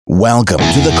Welcome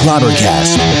to the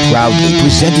Clobbercast, proudly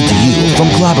presented to you from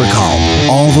Clobbercall,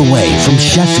 all the way from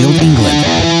Sheffield, England.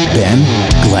 Ben,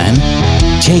 Glenn,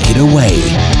 take it away.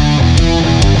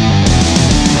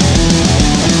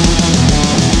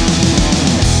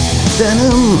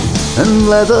 Denim and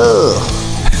leather.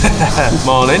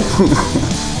 Morning.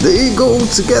 They go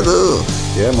together.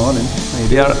 Yeah, morning. How you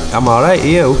doing? Yeah, I'm alright,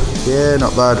 you? Yeah,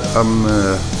 not bad. I'm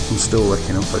still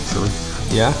waking up actually.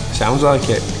 Yeah, sounds like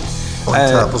it. I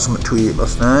went out for something to eat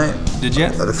last night. Did you?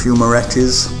 Had a few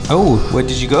Moretti's. Oh, where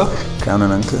did you go? Crown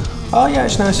and Anchor. Oh yeah,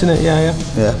 it's nice, isn't it? Yeah.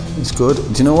 Yeah, it's good.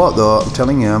 Do you know what though? I'm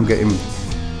telling you, I'm getting.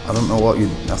 I don't know what you.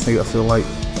 I feel like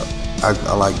I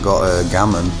got a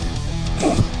gammon.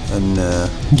 And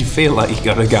You feel like you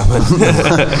got a gammon.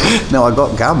 no, I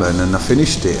got gammon and I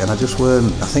finished it, and I just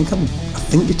weren't. I think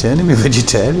you're turning me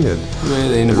vegetarian.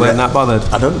 Really? And weren't that bothered?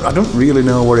 I don't really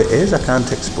know what it is. I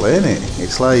can't explain it.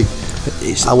 It's like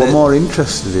I was more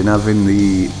interested in having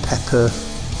the pepper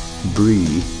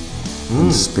brie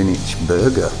and spinach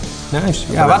burger. Nice.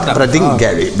 Yeah, I've had that. But I didn't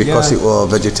get it because it was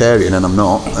vegetarian and I'm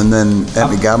not. And then ate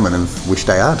my gammon and wished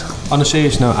I had. On a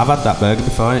serious note, I've had that burger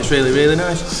before and it's really, really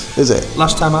nice. Is it?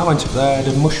 Last time I went up there, I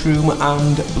had a mushroom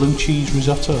and blue cheese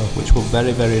risotto, which were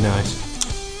very, very nice.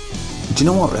 Do you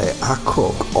know what, Ray? I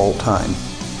cook all time.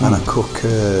 And I cook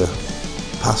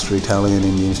pasta, Italian,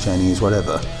 Indian, Chinese,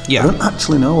 whatever. Yeah. I don't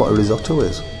actually know what a risotto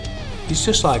is. It's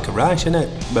just like a rice, isn't it?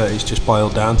 But it's just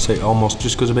boiled down so it almost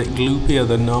just goes a bit gloopier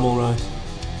than normal rice.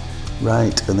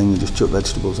 Right, and then you just chuck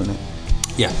vegetables in it.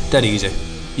 Yeah, dead easy.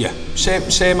 Yeah,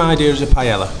 same idea as a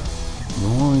paella.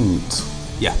 Right.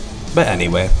 Yeah, but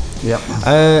anyway. Yep.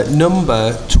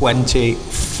 Number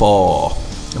 24.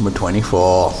 Number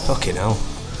 24. Fucking hell.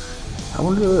 I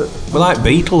wonder... We're like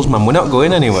Beatles, man. We're not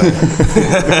going anywhere.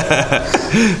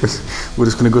 We're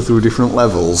just going to go through different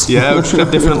levels. Yeah, we're just going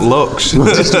to have different looks. We'll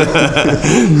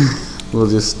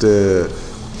just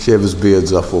shave his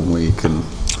beards off one week and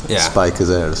spike his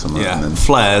hair or something. Yeah, and then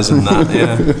flares and that,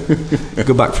 yeah.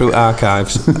 Go back through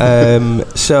archives.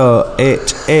 So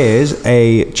it is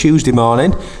a Tuesday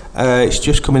morning. It's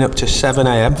just coming up to 7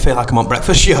 a.m. Feel like I'm on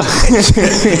breakfast show.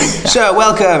 So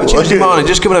welcome, Tuesday morning,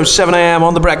 just coming up to 7 a.m.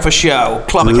 on the breakfast show,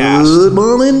 Clobbercast. Good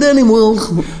morning, Denim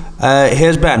World.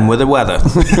 Here's Ben with the weather.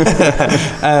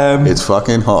 It's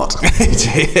fucking hot.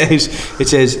 It is.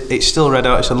 It's still red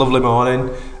out. It's a lovely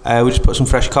morning. We just put some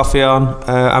fresh coffee on.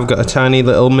 I've got a tiny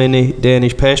little mini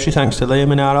Danish pastry thanks to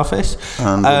Liam in our office.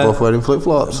 And we're both wearing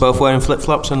flip-flops. Both wearing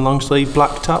flip-flops and long sleeve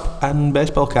black top and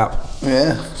baseball cap.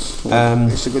 Yeah. Well,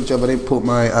 it's a good job I didn't put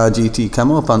my RGT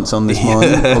camo pants on this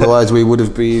morning. Otherwise we would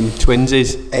have been...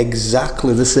 Twinsies.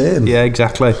 Exactly the same. Yeah,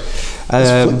 exactly. Is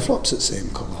flip-flops the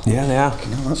same colour? Yeah, they are.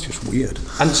 No, that's just weird.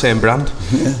 And same brand.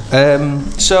 Yeah.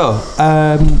 So,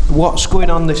 what's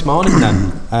going on this morning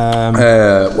then?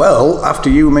 Well, after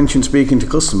you mentioned speaking to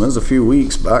customers a few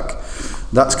weeks back,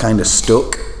 that's kind of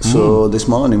stuck. So this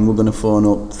morning we're going to phone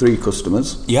up 3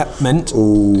 customers. Yeah, mint.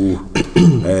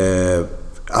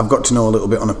 I've got to know a little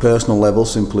bit on a personal level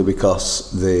simply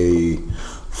because they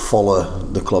follow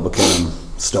the Clobbercast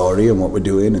story and what we're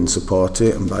doing and support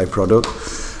it and buy product.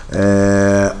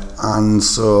 And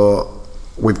so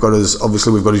we've got his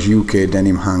UK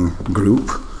Denim Hang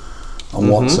group on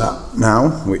WhatsApp now,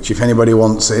 which if anybody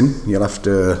wants in, you'll have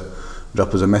to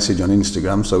drop us a message on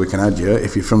Instagram so we can add you.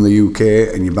 If you're from the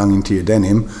UK and you're banging to your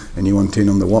denim and you want in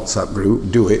on the WhatsApp group,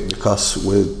 do it because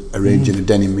we're arranging a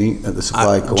denim meet at the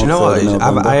Supply Co. Do you know what?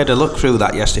 I had a look through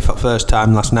that yesterday for the first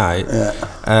time last night. Yeah.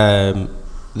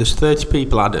 There's 30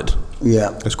 people added.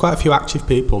 Yeah. There's quite a few active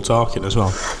people talking as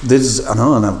well. I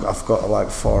know, and I've got like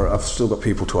 4. I've still got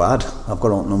people to add. I've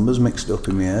got all numbers mixed up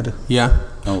in my head. Yeah.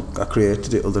 I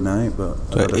created it other night, but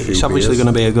it's obviously going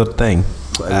to be a good thing.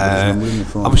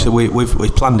 Obviously,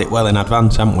 we've planned it well in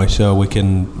advance, haven't we? So we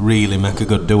can really make a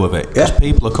good do of it. Because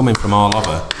people are coming from all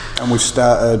over. And we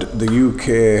started the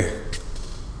UK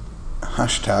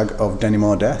hashtag of Denim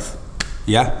or Death.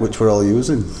 Yeah. Which we're all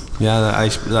using. Yeah,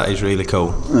 that is really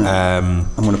cool. Yeah.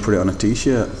 I'm going to put it on a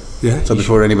t-shirt. Yeah. So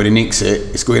before anybody nicks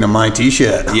it, it's going on my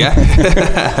t-shirt. Yeah.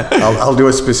 I'll do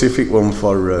a specific one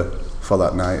for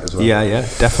that night as well. Yeah,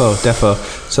 defo.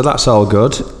 So that's all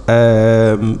good.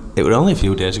 It was only a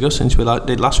few days ago since we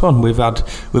did last one. We've had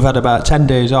about 10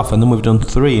 days off, and then we've done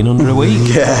 3 in under a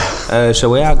week. Yeah.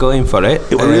 So we are going for it.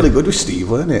 It was really good with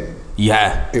Steve, wasn't it?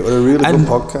 Yeah. It was a really good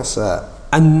podcast set.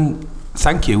 And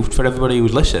thank you for everybody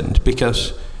who's listened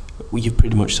because you've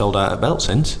pretty much sold out a belt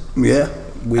since. Yeah.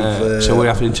 so we're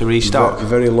having to restock.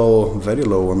 Very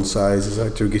low on sizes. I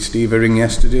had to give Steve a ring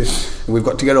yesterday. We've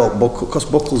got to get up because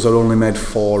buckles are only made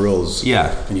for us.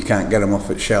 Yeah. And you can't get them off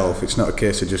at shelf. It's not a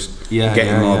case of just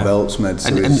getting more belts made.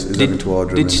 So he's having to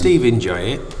order them. Did Steve enjoy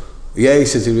it? Yeah, he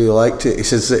says he really liked it. He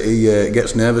says that he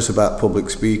gets nervous about public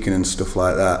speaking and stuff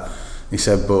like that. He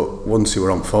said, but once we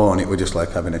were on phone, it was just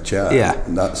like having a chat. Yeah.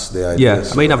 And that's the idea. Yeah,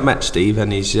 I mean, I've met Steve,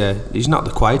 and he's not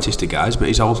the quietest of guys, but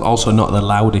he's also not the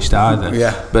loudest either.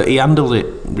 Yeah. But he handled it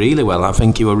really well. I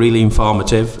think he was really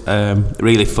informative,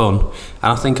 really fun,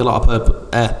 and I think a lot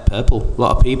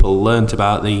of people learnt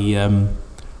about the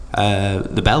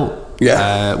belt.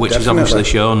 Yeah, which is definitely. obviously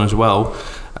shown as well.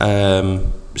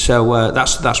 So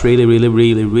that's really, really,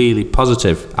 really, really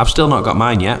positive. I've still not got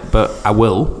mine yet, but I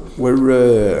will.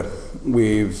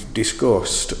 We've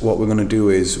discussed what we're going to do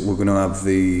is we're going to have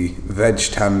the veg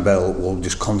tan belt will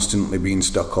just constantly be in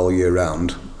stock all year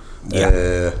round.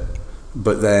 Yeah.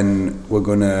 But then we're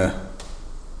going to,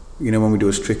 when we do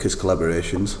a Strickers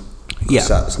collaborations, Yeah.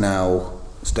 that's now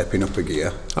stepping up a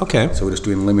gear. Okay. So we're just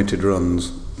doing limited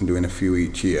runs and doing a few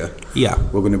each year. Yeah.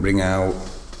 We're going to bring out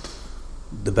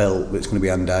the belt, but it's going to be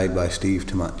undyed by Steve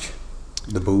to match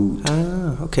the boot.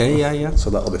 Ah, okay, yeah. So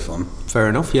that'll be fun. Fair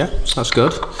enough, yeah. That's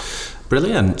good.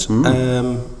 Brilliant.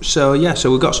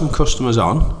 So we've got some customers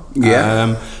on.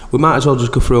 Yeah. We might as well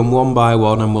just go through them one by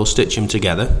one and we'll stitch them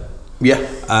together. Yeah.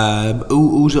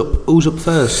 Who's up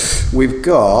first? We've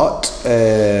got,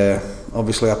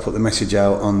 obviously I put the message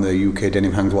out on the UK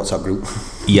Denim Hangs WhatsApp group.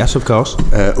 Yes, of course.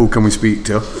 Who can we speak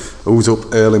to? Who's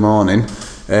up early morning?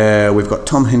 We've got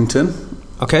Tom Hinton.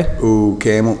 Okay. Who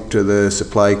came up to the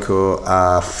Supply Co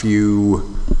a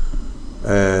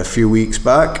few weeks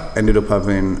back, ended up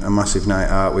having a massive night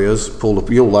out with us. Pulled up,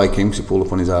 you'll like him because he pulled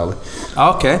up on his Harley.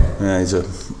 Okay.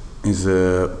 He's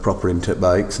proper into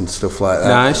bikes and stuff like that.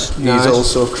 Nice. He's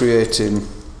also creating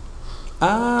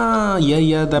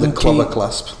the Clobber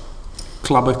Clasp.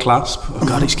 Clobber Clasp. Oh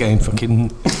God, it's getting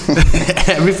fucking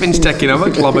everything's taking over.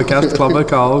 Clobber Clasp, Clobber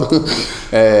Call.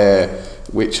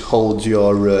 Which holds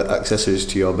your accessories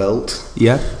to your belt.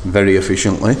 Yeah. Very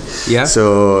efficiently. Yeah.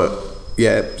 So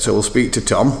we'll speak to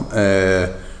Tom.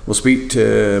 We'll speak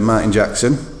to Martin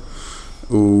Jackson.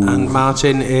 And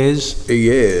Martin is? He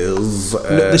is...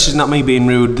 this is not me being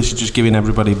rude, this is just giving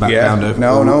everybody background of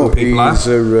no, who people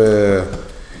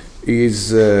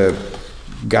he's a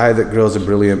guy that grows a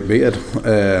brilliant beard.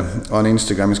 On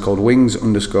Instagram, he's called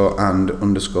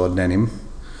wings_and_denim.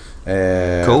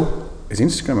 Cool. His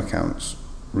Instagram account's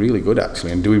really good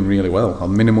actually and doing really well.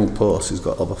 On minimal posts, he's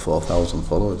got over 4,000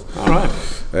 followers. All right.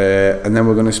 And then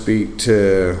we're going to speak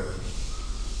to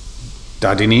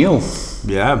Daddy Neil.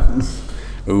 Yeah.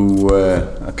 Who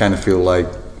I kind of feel like,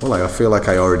 I feel like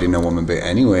I already know him a bit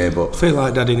anyway, but I feel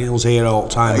like Daddy Neil's here all the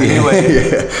time anyway.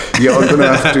 yeah. You're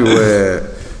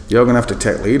gonna have to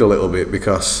take lead a little bit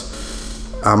because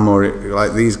I'm more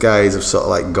like these guys have sort of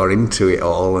like got into it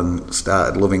all and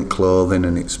started loving clothing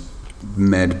and it's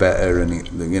made better and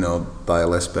by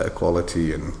less better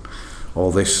quality and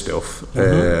all this stuff.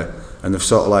 And they've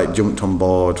sort of like jumped on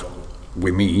board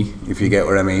with me, if you get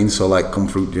what I mean. So like Come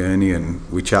Fruit Journey, and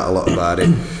we chat a lot about it.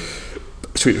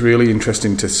 So it's really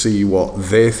interesting to see what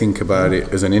they think about it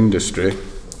as an industry,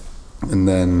 and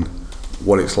then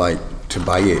what it's like to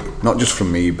buy it, not just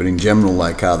from me, but in general,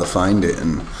 like how they find it.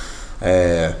 And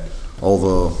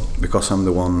although because I'm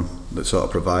the one that sort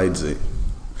of provides it,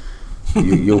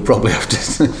 you'll probably have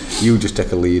to you just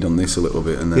take a lead on this a little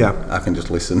bit, and then I can just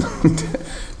listen,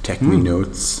 take me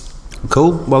notes.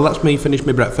 Cool. Well, that's me finished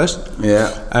my breakfast.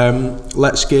 Yeah.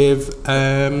 Let's give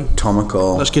Tom a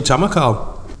call. Let's give Tom a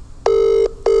call.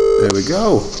 There we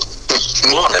go.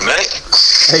 Morning, mate.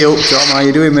 Hey up, Tom. How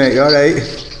you doing, mate? You all right?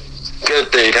 Good,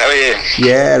 dude. How are you?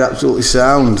 Yeah, absolutely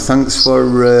sound. Thanks for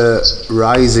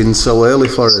rising so early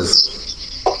for us.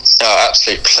 Oh,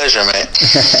 absolute pleasure, mate.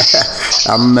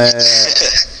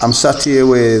 I'm sat here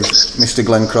with Mr.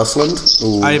 Glenn Crossland.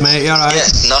 Ooh. Hi, mate. You all right?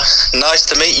 Yeah, nice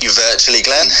to meet you virtually,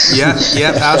 Glenn. Yeah.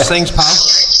 How's things, pal?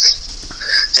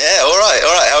 Yeah, all right.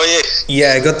 How are you?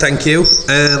 Yeah, good, thank you.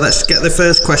 Let's get the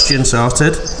first question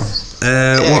sorted.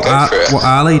 What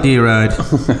Harley do you ride?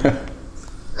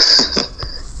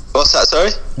 What's that,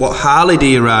 sorry? What Harley do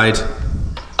you ride?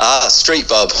 Street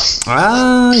Bob.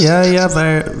 Yeah,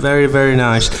 very, very, very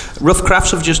nice. Rough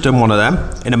Crafts have just done one of them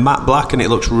in a matte black and it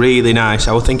looks really nice.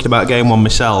 I was thinking about getting one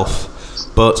myself,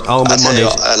 but all my money.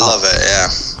 I love it, yeah.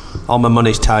 All my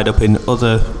money's tied up in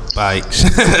other bikes.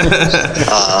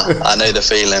 I know the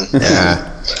feeling. Yeah.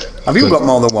 Have you got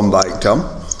more than one bike, Tom?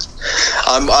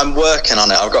 I'm working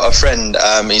on it. I've got a friend,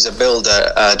 he's a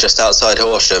builder just outside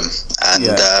Horsham, and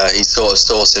he's sort of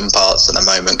sourcing parts at the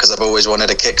moment because I've always wanted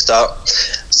a kickstart.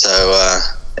 So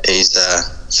he's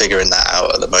figuring that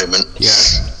out at the moment.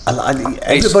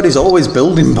 Everybody's always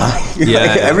building bikes.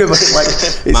 Everybody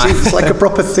it's like a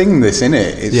proper thing, this, isn't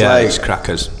it? It's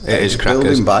crackers. It is crackers.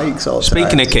 Building bikes all the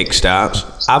Speaking time. of kickstarts,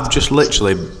 I've just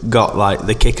literally got like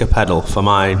the kicker pedal for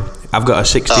mine. I've got a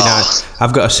 69.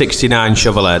 I've got a 69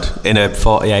 shovel head in a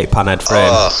 48 pan head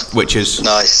frame, which is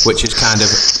nice. Which is kind of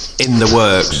in the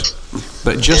works.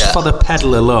 But just for the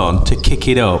pedal alone to kick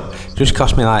it up, just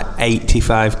cost me like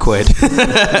 85 quid.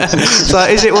 So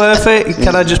is it worth it?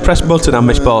 Can I just press button on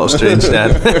my Sportster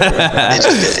instead?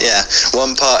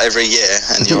 One part every year,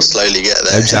 and you'll slowly get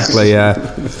there. Exactly.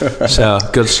 Yeah. So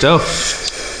good stuff.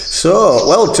 So,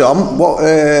 well, Tom,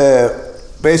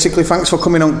 basically, thanks for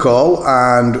coming on call,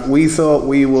 and we thought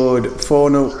we would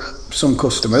phone up some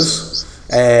customers,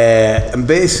 and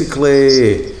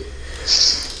basically,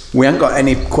 we ain't got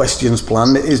any questions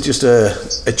planned. It is just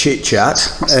a chit chat,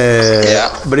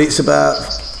 but it's about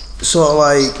sort of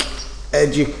like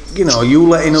you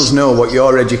letting us know what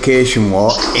your education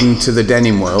was into the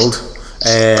denim world,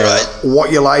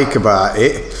 what you like about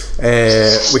it.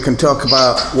 We can talk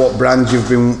about what brands you've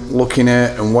been looking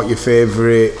at and what your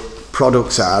favourite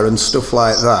products are and stuff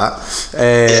like that,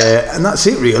 and that's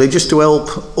it really, just to help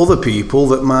other people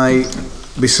that might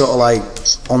be sort of like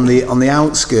on the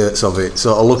outskirts of it,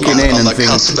 sort of looking in and thinking,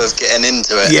 on the cusp of getting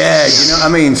into it. Yeah, you know what I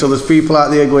mean? So there's people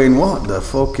out there going, what the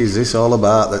fuck is this all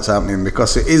about that's happening?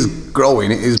 Because it is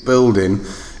growing, it is building.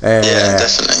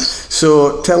 Definitely.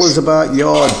 So tell us about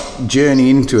your journey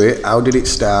into it. How did it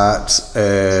start?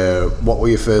 What were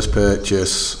your first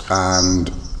purchase? And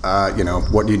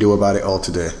what do you do about it all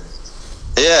today?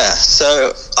 Yeah,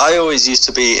 so I always used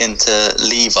to be into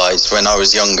Levi's when I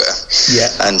was younger. Yeah.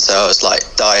 And so I was like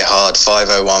die-hard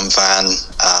 501 fan,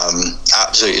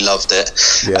 absolutely loved it.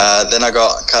 Yeah. Then I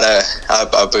got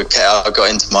I got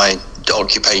into my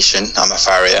occupation. I'm a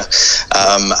farrier,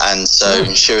 and so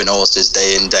shoeing horses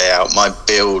day in, day out, my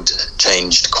build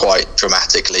changed quite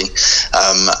dramatically.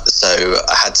 So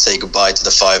I had to say goodbye to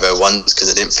the 501s because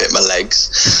it didn't fit my legs,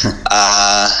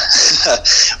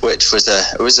 which was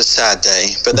a sad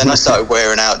day. But then I started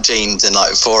wearing out jeans in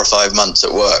like 4 or 5 months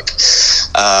at work,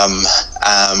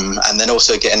 and then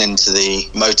also getting into the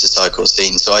motorcycle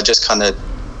scene. So I just kind of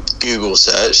Google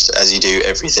searched, as you do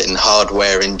everything,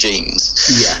 hardware in jeans.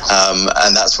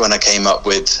 And that's when I came up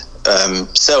with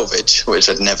selvage, which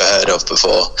I'd never heard of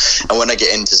before. And when I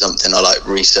get into something, I like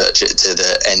research it to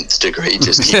the nth degree,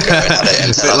 just keep going at it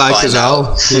until I find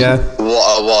out what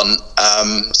I want.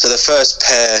 So the first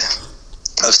pair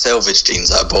of selvage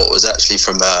jeans I bought was actually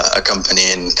from a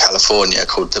company in California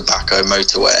called Tobacco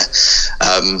Motorwear,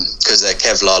 because they're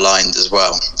Kevlar lined as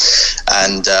well.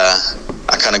 And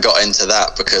I kind of got into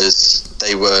that because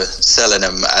they were selling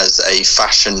them as a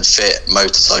fashion fit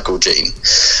motorcycle jean,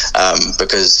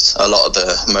 because a lot of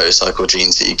the motorcycle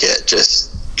jeans that you get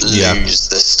just lose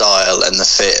the style and the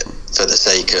fit for the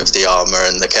sake of the armour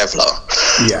and the Kevlar.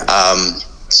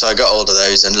 So I got hold of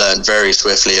those and learned very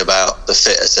swiftly about the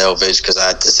fit of selvage, because I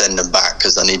had to send them back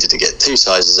because I needed to get 2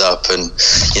 sizes up, and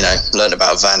learn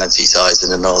about vanity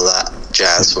sizing and all that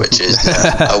jazz, which is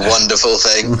a wonderful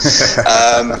thing.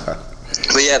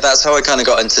 But yeah, that's how I kind of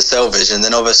got into selvage. And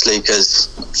then obviously, because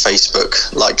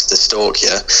Facebook likes to stalk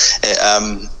you,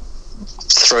 it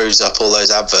throws up all those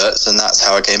adverts, and that's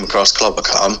how I came across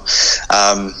Clobbercalm.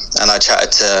 And I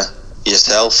chatted to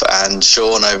yourself and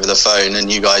Sean over the phone,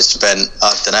 and you guys spent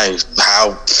I don't know how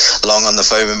long on the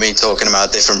phone with me talking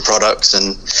about different products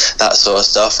and that sort of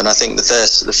stuff. And I think the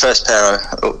first pair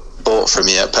I bought from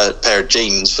you, a pair of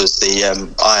jeans, was the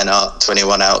Ironheart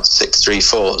 21 ounce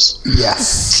 634s.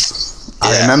 Yes,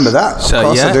 I remember that. Of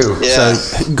course I do.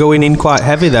 So going in quite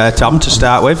heavy there, Tom, to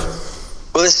start with.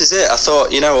 Well, this is it. I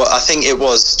thought, I think it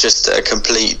was just a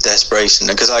complete desperation,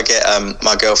 because I get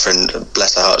my girlfriend,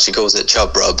 bless her heart, she calls it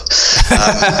chub rub. So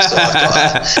I've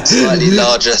got a slightly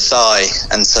larger thigh,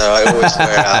 and so I always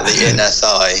wear out the inner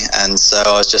thigh. And so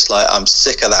I was just like, I'm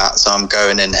sick of that, so I'm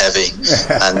going in heavy.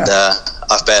 And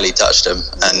I've barely touched them,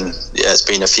 and it's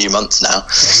been a few months now.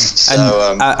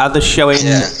 So are they showing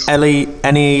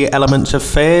any elements of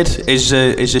fade? Is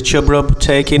a chub rub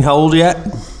taking hold yet?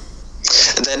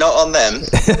 They're not on them,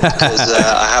 because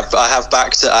I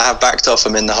have backed off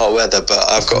them in the hot weather, but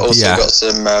I've also got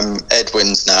some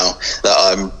Edwins now that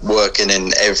I'm working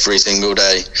in every single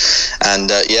day, and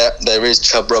there is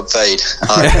chub rub fade.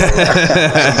 I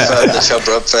confirm the chub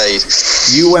rub fade.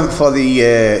 You went for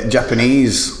the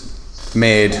Japanese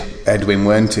made Edwin,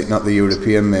 weren't it? Not the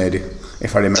European made,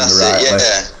 if I remember rightly.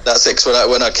 that's it. 'Cause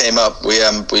when I came up,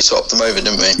 we swapped them over,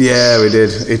 didn't we? Yeah, we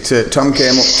did. Tom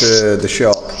came up to the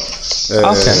shop.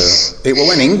 Okay. It was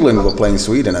when England were playing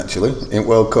Sweden, actually, in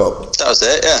World Cup. That was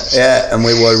it, yeah. Yeah, and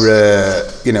we were,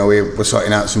 we were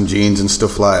sorting out some jeans and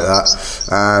stuff like that.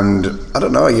 And I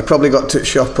don't know, you probably got to the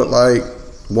shop at like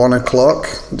 1 o'clock,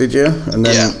 did you? And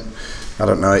then, I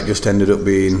don't know, it just ended up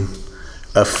being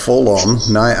a full-on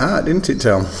night out, didn't it,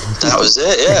 Tom? That was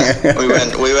it, yeah. we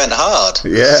went hard.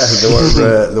 Yeah,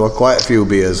 there were quite a few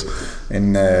beers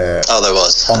in. There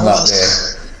was on that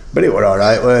day. But it were all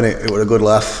right, weren't it? It were a good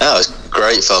laugh. That was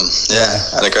great fun. Yeah,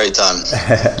 had a great time.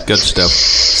 Good stuff.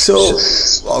 So,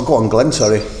 go on, Glenn.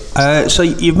 Sorry. So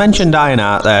you've mentioned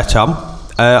Ironheart there, Tom.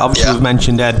 Obviously, we've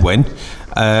mentioned Edwin.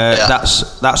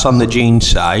 That's on the jeans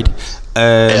side.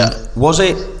 Was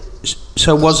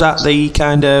that the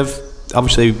kind of,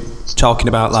 obviously talking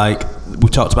about, like, we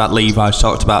talked about Levi's,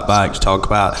 talked about bikes, talked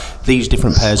about these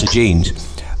different pairs of jeans.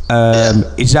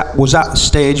 Was that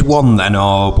stage one then,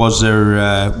 or was there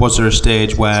a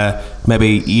stage where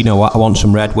maybe, I want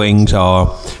some Red Wings,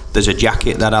 or there's a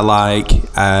jacket that I like?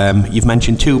 You've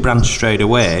mentioned two brands straight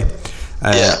away,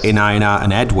 in Ironheart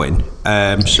and Edwin.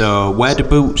 So where do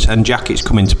boots and jackets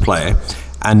come into play?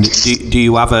 And do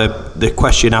you have the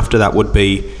question after that would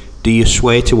be, do you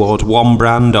sway towards one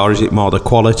brand, or is it more the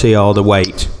quality or the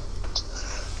weight?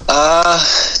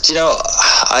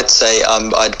 I'd say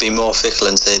I'd be more fickle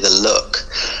and say the look.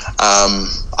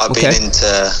 I've been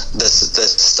into the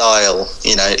style,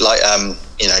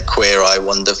 Queer Eye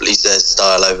wonderfully says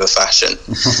style over fashion.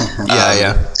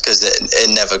 Because it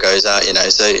never goes out,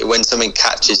 So when something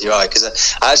catches your eye,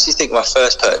 because I actually think my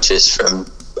first purchase from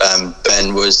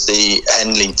Ben was the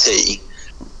Henley tee.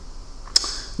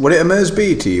 Was it a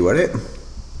Mersby tee, was it?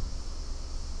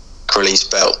 Release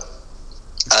belt.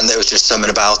 And there was just something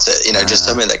about it, just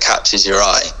something that catches your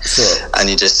eye, and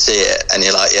you just see it, and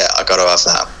you're like, I got to have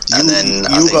that. And then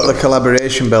you got the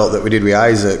collaboration belt that we did with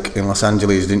Isaac in Los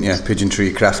Angeles, didn't you? Pigeon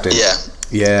Tree Crafting.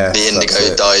 Yeah. The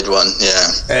indigo dyed one.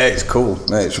 Yeah. It's cool.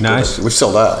 It's nice. We've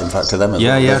sold that, in fact, to them as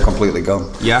well. They're completely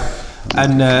gone. Yeah.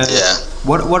 And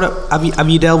what have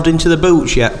you delved into the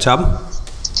boots yet, Tom?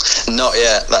 Not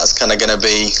yet. That's kind of going to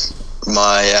be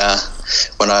my.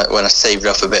 When I saved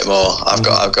up a bit more, I've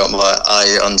got my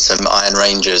eye on some Iron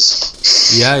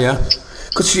Rangers. Yeah.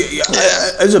 Because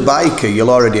as a biker, you'll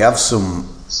already have some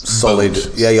solid.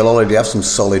 Boots. Yeah, you'll already have some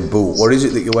solid boot. What is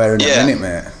it that you're wearing at the minute,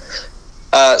 mate?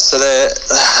 I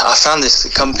found this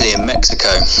company in Mexico.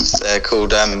 They're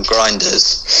called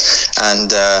Grinders, and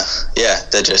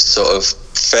they're just sort of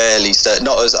fairly.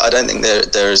 I don't think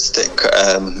they're as thick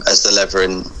as the leather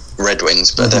in Red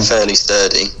Wings, but they're fairly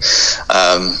sturdy,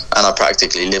 and I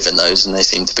practically live in those, and they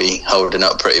seem to be holding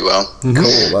up pretty well.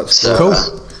 Cool, that's cool.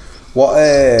 What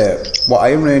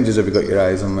Iron Rangers have you got your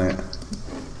eyes on, mate?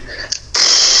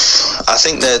 I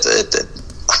think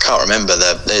I can't remember.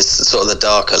 There's sort of the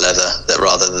darker leather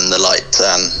rather than the light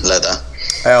tan leather.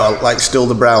 Oh, like still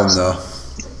the brown though.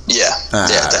 Yeah,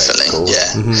 definitely. Cool.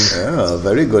 Yeah. Yeah,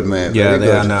 very good, mate. Yeah, very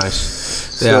good. Are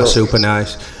nice. They are super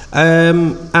nice.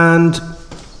 And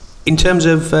in terms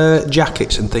of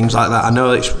jackets and things like that, I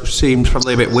know it seems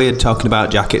probably a bit weird talking about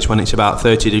jackets when it's about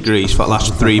 30 degrees for the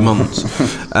last 3 months.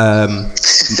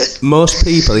 Most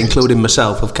people, including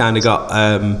myself, have kind of got,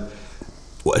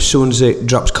 as soon as it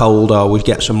drops cold or we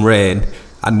get some rain,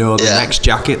 I know the next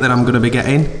jacket that I'm going to be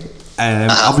getting.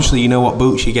 Obviously, you know what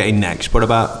boots you're getting next. What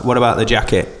about the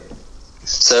jacket?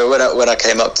 So when I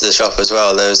came up to the shop as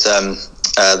well, there was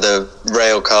the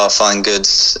Railcar Fine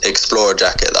Goods Explorer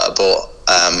jacket that I bought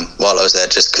while I was there,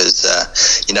 just because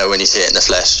when you see it in the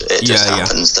flesh, it just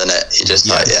happens, doesn't it? You just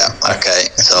okay,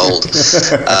 sold.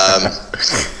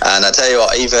 And I tell you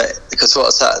what, because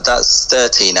what's that? That's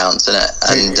 13 ounce, isn't it?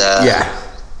 And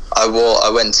I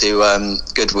went to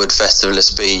Goodwood Festival of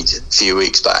Speed a few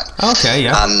weeks back. Okay,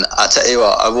 yeah. And I tell you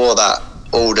what, I wore that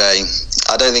all day.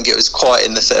 I don't think it was quite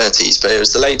in the 30s, but it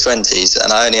was the late 20s,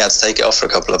 and I only had to take it off for a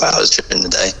couple of hours during the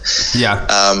day. Yeah.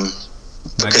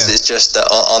 Because it's just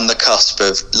on the cusp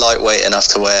of lightweight enough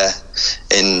to wear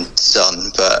in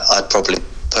sun, but I'd probably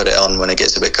put it on when it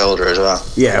gets a bit colder as well.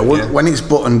 Yeah, when it's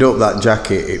buttoned up, that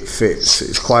jacket, it fits.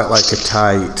 It's quite like a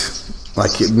tight,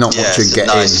 like not much you get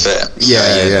nice in. Fit.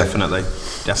 Yeah, definitely.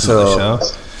 So.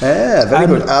 Yeah, very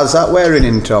good. How's that wearing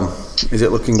in, Tom? Is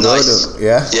it looking nice. Good?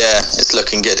 Yeah, it's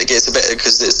looking good. It gets a bit,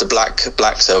 because it's the black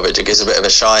Selvage, it gives a bit of a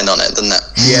shine on it, doesn't it?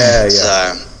 Yeah.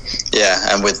 So,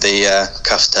 and with the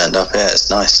cuffs turned up, it's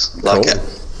nice. Like it.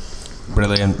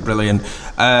 Brilliant.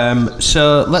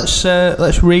 So let's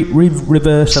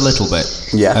reverse a little bit.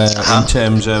 Yeah. In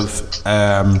terms of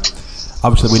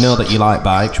obviously we know that you like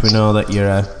bikes. We know that you're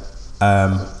a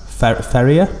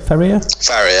Farrier. Yeah.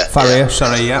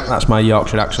 Sorry, yeah, that's my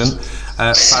Yorkshire accent.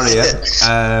 Farrier.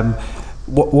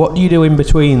 What do you do in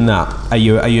between that? Are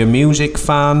you a music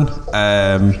fan?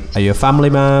 Are you a family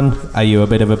man? Are you a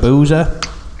bit of a boozer?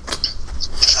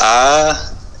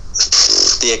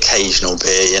 The occasional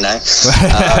beer, you know.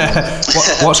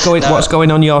 What's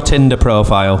going on your Tinder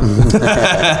profile?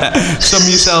 Sum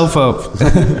yourself up.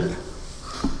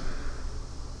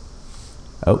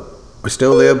 Oh. We're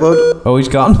still there, bud? Oh, he's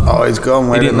gone? Oh, he's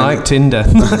gone. He didn't like Tinder.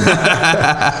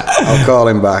 I'll call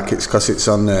him back. It's because it's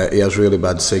on he has really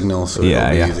bad signal, so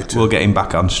it'll be easy to... We'll get him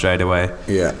back on straight away.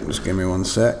 Yeah, just give me one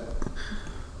sec.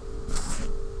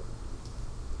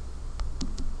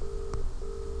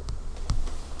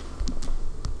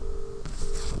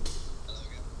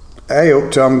 Hey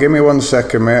up, Tom, give me 1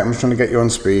 second, mate. I'm just trying to get you on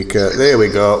speaker. There we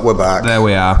go, we're back. There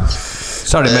we are.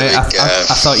 Sorry, mate. I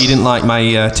thought you didn't like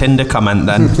my Tinder comment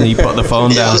then. You put the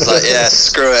phone down. I was like, yeah,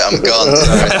 screw it, I'm gone.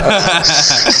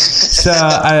 So,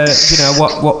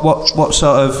 what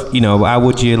sort of, how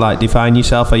would you like define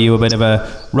yourself? Are you a bit of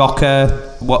a rocker?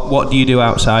 What do you do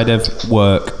outside of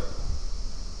work?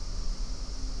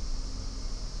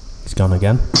 He's gone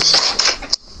again.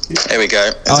 Here we go.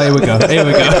 Here we go.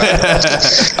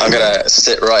 I'm gonna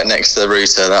sit right next to the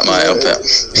router. That might help it.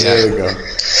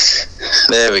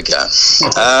 There we go.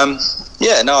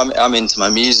 I'm into my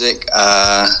music.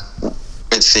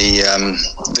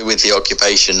 With the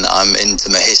occupation, I'm into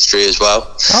my history as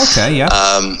well. Okay, yeah.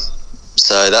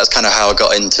 So that's kind of how I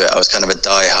got into it. I was kind of a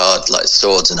die-hard like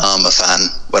swords and armor fan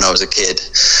when I was a kid.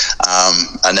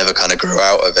 I never kind of grew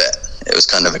out of it. It was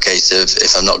kind of a case of,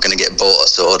 if I'm not going to get bought a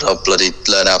sword, I'll bloody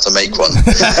learn how to make one. And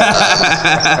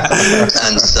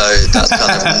so that's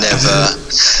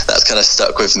kind of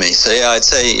stuck with me. So yeah, I'd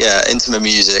say into my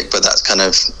music, but that's kind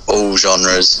of all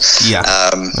genres. Yeah.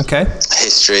 Okay.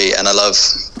 History, and I love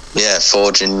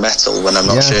forging metal when I'm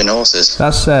not shoeing horses.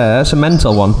 That's a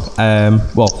mental one.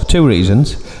 Well, for two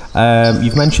reasons.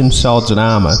 You've mentioned swords and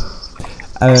armour.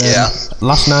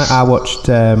 Last night I watched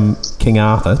King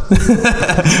Arthur,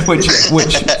 which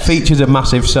features a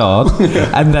massive sword,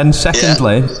 and then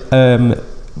secondly,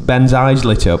 Ben's eyes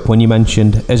lit up when you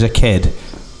mentioned as a kid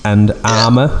and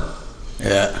armour.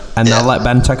 Yeah. And I'll let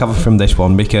Ben take over from this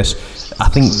one, because I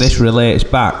think this relates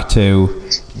back to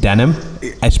denim,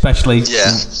 especially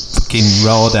fucking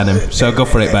raw denim. So go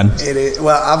for it, Ben.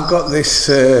 Well, I've got this.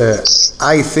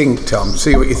 I think, Tom,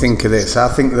 see what you think of this. I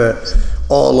think that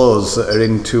all us that are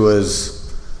into us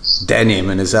denim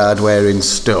and as hard-wearing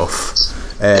stuff,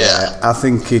 I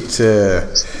think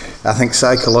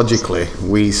psychologically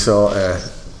we sort of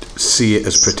see it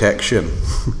as protection.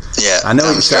 Yeah, I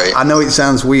know it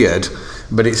sounds weird,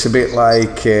 but it's a bit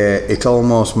like it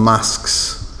almost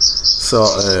masks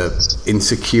sort of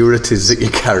insecurities that you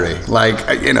carry. Like,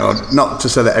 not to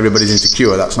say that everybody's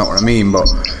insecure, that's not what I mean, but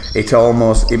it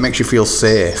makes you feel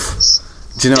safe.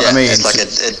 Do you know what I mean? It's like a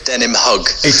denim hug.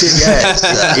 It is,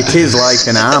 it is like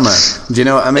an armour. Do you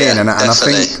know what I mean? Yeah, and I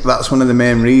think that's one of the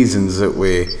main reasons that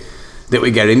we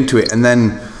get into it. And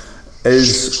then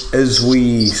as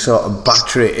we sort of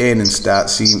batter it in and start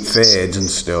seeing fades and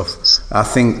stuff, I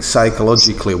think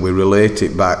psychologically we relate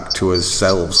it back to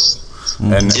ourselves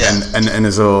and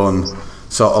his own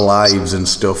sort of lives and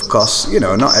stuff. Because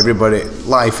not everybody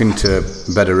life into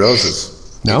bed of roses.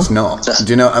 No? It's not. Do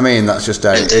you know what I mean? That's just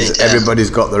how it is. Everybody's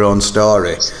got their own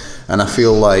story, and I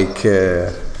feel like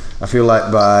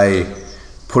by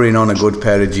putting on a good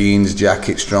pair of jeans,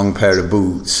 jacket, strong pair of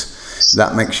boots,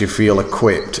 that makes you feel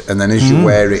equipped. And then as you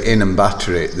wear it in and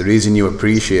batter it, the reason you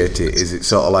appreciate it is it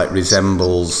sort of like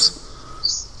resembles.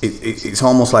 It's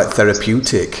almost like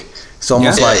therapeutic. It's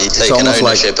almost like you take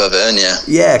ownership of it, aren't you?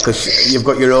 Yeah, because you've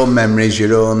got your own memories,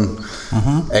 your own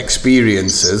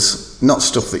experiences. Not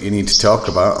stuff that you need to talk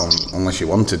about unless you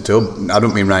wanted to. I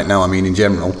don't mean right now, I mean in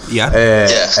general.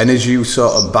 And as you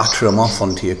sort of batter them off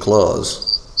onto your clothes,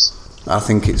 I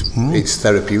think it's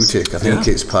therapeutic. I think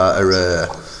it's part of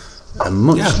a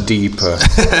much deeper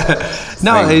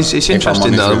No, it's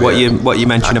interesting though what you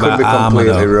mentioned about armour. I could be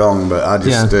completely wrong, but I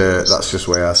just that's just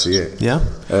the way I see it.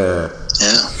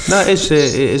 No, it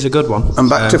is a good one. And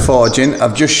back to forging,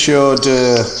 I've just showed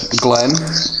Glenn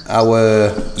our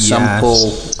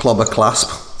sample clobber clasp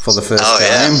for the first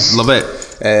time. Love it.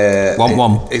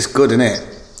 1-1. It's good, isn't it?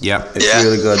 Yeah. It's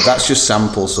really good. That's just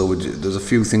sample, so there's a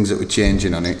few things that we're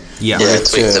changing on it. Yeah. It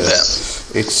tweaked a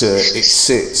bit. It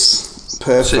sits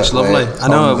perfectly. It's lovely. I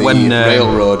know on when the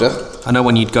Railroader. I know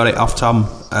when you'd got it off Tom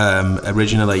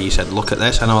originally, you said, "Look at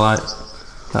this," and I was like,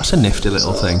 That's a nifty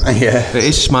little thing. Yeah. It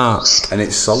is smart. And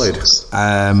it's solid.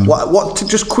 What to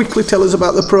just quickly tell us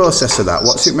about the process of that?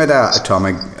 What's it made out of, Tom?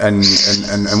 And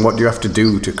what do you have to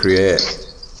do to create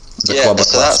the Clobber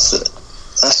Clasp?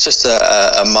 That's just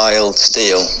a mild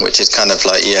steel, which is kind of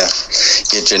like your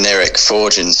generic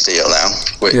forging steel now,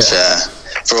 which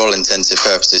for all intents and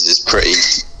purposes is pretty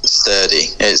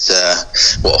sturdy.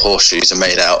 It's what horseshoes are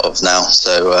made out of now,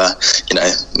 so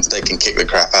they can kick the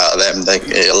crap out of them.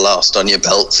 It'll last on your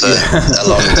belt for a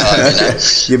long time.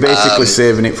 You're basically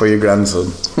saving it for your grandson.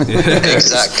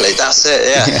 Exactly, that's it.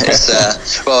 Yeah,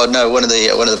 it's one of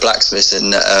the blacksmiths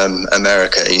in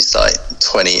America. He's like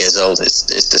 20 years old. It's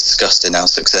disgusting how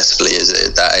successful he is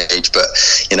at that age. But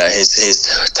his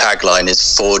tagline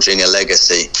is "Forging a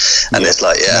Legacy," and it's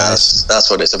like, nice. that's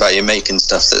what it's about. You're making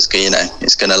stuff that's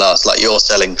it's going to last. Like you're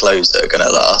selling clothes that are going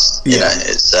to last.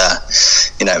 It's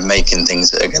making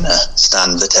things that are going to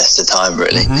stand the test of time,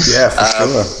 really. Mm-hmm. Yeah, for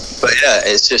sure. But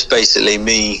it's just basically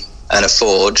me and a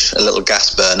forge, a little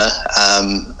gas burner,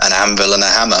 an anvil and a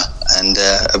hammer, and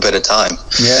a bit of time.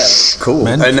 Yeah, cool.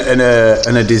 And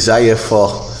a desire for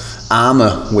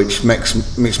armour, which makes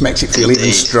it feel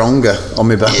even stronger on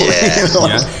my belt.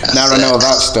 Now I know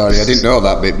that story. I didn't know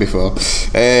that bit before.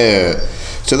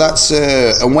 So that's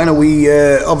and when are we?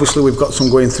 Obviously, we've got some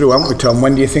going through, haven't we, Tom?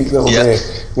 When do you think that'll be?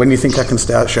 When do you think I can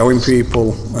start showing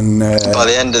people? And by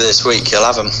the end of this week, you'll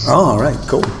have them. Oh, all right,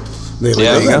 cool.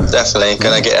 Definitely.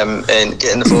 Can I get them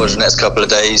get in the forge the next couple of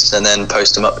days, and then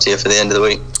post them up to you for the end of the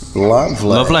week?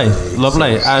 Lovely.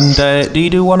 And do you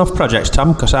do one-off projects,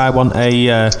 Tom? Because I want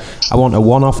a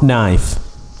one-off knife.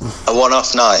 A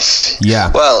one-off knife. Yeah.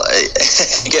 Well,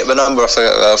 get the number off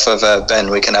of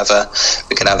Ben. We can have a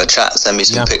chat. Send me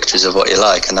some pictures of what you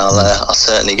like, and I'll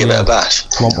certainly give it a bash.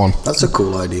 Want one? That's a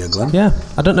cool idea, Glenn. Yeah.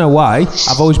 I don't know why.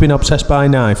 I've always been obsessed by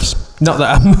knives. Not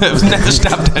that I've never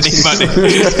stabbed anybody.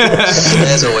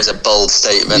 There's always a bold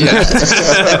statement.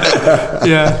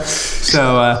 Yeah.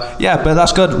 So but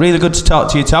that's good. Really good to talk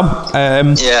to you, Tom.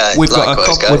 We've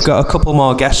got a couple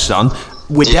more guests on.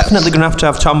 We're definitely going to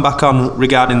have Tom back on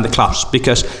regarding the clasp,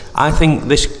 because I think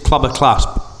this Clobber Clasp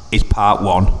is part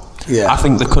one. Yeah. I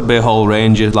think there could be a whole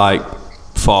range of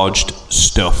forged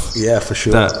stuff. Yeah, for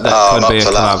sure. That could be a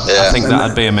collab. Yeah. I think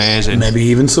that'd be amazing. Maybe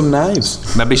even some knives.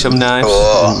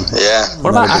 Oh, yeah.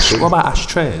 What about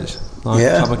ashtrays?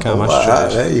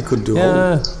 Ashtrays. You could do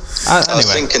all. I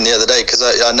was thinking the other day, because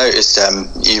I noticed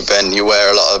you, Ben, you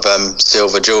wear a lot of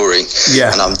silver jewellery,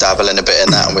 and I'm dabbling a bit in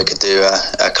that, and we could do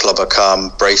a Clobber Calm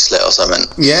bracelet or something.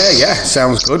 Yeah,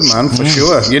 sounds good, man, for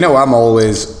sure. I'm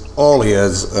always all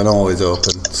ears and always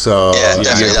open. So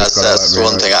definitely. That's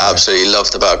one thing I absolutely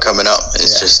loved about coming up.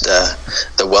 It's just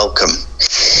the welcome.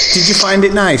 Did you find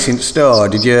it nice in store?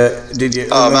 Did you?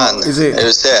 Oh man, it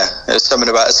was there. There's something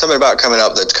about coming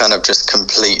up that kind of just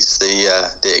completes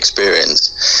the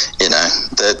experience.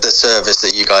 The service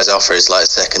that you guys offer is like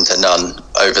second to none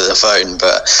over the phone,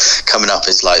 but coming up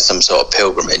is like some sort of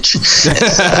pilgrimage. You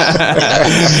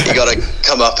got to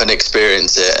come up and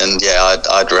experience it, and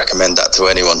I'd recommend that to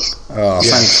anyone. Oh,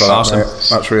 thanks for that, mate.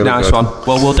 That's really nice good. One.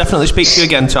 Well, we'll definitely speak to you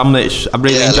again, Tom. I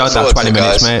really enjoyed that 20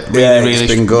 minutes, mate.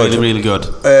 It's been good. Really good.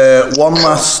 One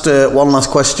last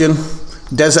question.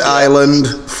 Desert Island,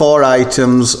 4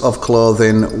 items of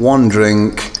clothing, 1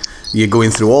 drink. You're going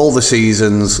through all the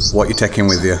seasons. What are you taking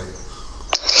with you?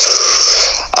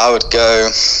 I'll tell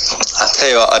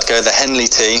you what, I'd go the Henley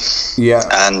tee. Yeah.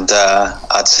 And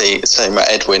I'd say my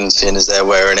Edwin, seeing as they're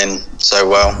wearing in so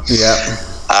well. Yeah.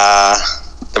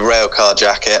 The railcar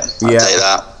jacket, I'd take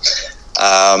that.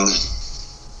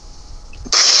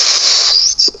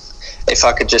 If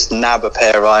I could just nab a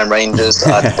pair of Iron Rangers,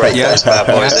 I'd break those bad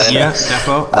boys in. Yeah,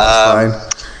 definitely. That's fine.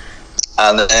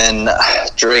 And then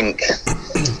drink.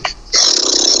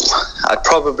 I'd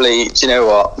probably, do you know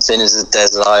what? Seeing as it's a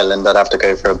desert island, I'd have to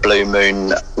go for a Blue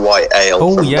Moon white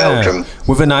ale from Belgium.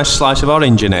 With a nice slice of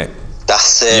orange in it.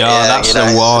 That's it. Yeah, that's the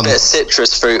one. A bit of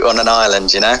citrus fruit on an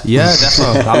island, Yeah,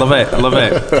 definitely. I love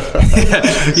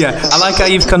it. Yeah, I like how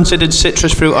you've considered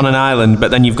citrus fruit on an island, but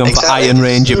then you've gone for Iron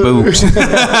Ranger boots. Well,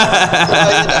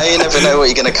 you never know what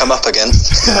you're going to come up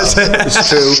against.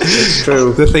 It's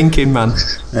true. The thinking, man.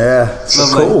 Yeah, so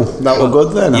cool. That was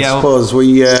good then. I suppose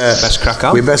we best crack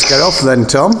on. We best get off then,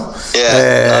 Tom.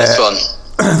 Yeah, nice one.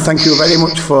 Thank you very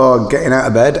much for getting out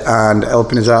of bed and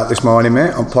helping us out this morning,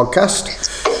 mate, on podcast.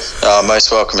 Oh,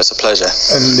 most welcome. It's a pleasure.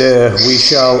 And we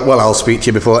shall. Well, I'll speak to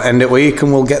you before end of week,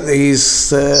 and we'll get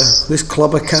this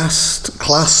Clobber Clasp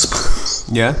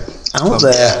out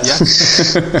there. Yeah.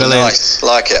 Brilliant. Nice.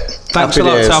 Like it. Thanks a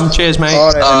lot, Tom. Cheers, mate.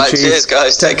 All right, cheers,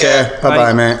 guys. Take care.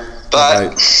 Bye-bye, mate.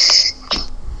 Bye.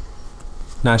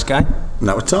 Nice guy.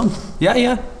 Now it's on.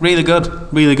 Yeah, really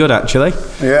good actually.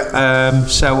 Yeah.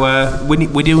 So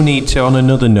we do need to, on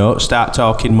another note, start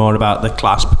talking more about the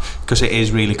clasp because it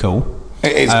is really cool.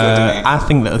 It is good, isn't it? I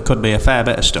think that there could be a fair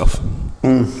bit of stuff,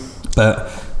 but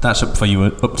that's up to you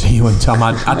and Tom.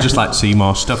 I'd just like to see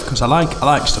more stuff because I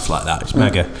like stuff like that. It's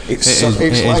mega. It's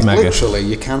It like is mega. literally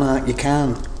you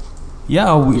can't.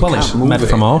 Yeah, well, it's can't made move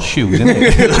from it. horseshoes, isn't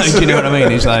it? Like, do you know what I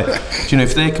mean? It's like,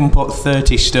 if they can put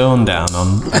 30 stone down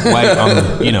on weight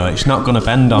on, it's not going to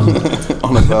bend on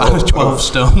On a belt. a 12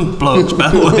 stone bloke's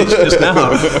belt when it's just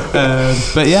now.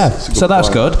 But yeah, so that's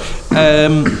point.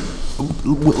 good.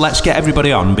 Let's get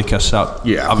everybody on because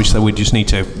obviously we need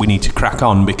to crack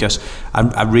on because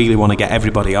I really want to get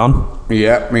everybody on.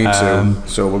 Yeah, me too.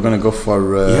 So we're going to go for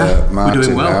Martin we're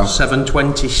doing well. now.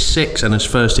 7:26 and his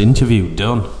first interview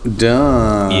done.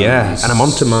 Done. Yeah, and I'm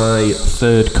on to my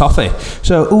third coffee.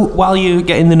 So while you're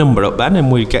getting the number up, Ben, and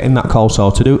we're getting that call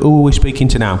sorted, who are we speaking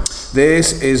to now?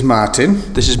 This is Martin.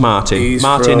 This is Martin. He's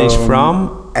Martin is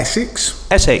from Essex.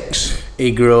 Essex.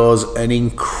 He grows an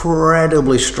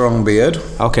incredibly strong beard.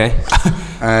 Okay.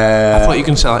 I thought you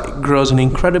can say like, grows an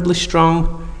incredibly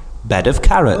strong bed of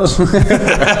carrots.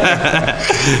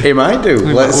 He might do.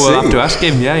 Let's see. We'll have to ask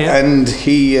him. Yeah. And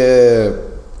he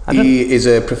is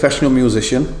a professional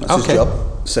musician. That's his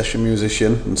job. Session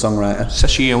musician and songwriter.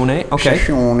 Sessione. Okay.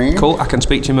 Sessione. Cool. I can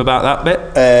speak to him about that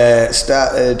bit.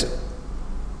 Started.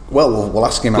 Well, we'll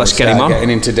ask him. Let's get him on. Getting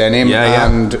into denim. Yeah.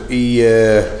 And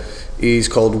he's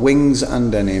called Wings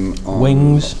and Denim on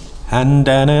Wings and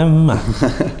Denim.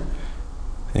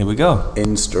 Here we go.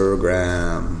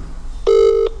 Instagram.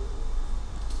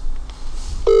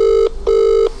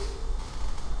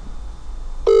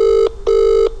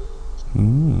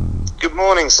 Good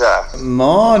morning, sir.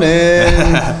 Morning.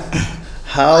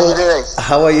 How are you doing?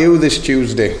 How are you this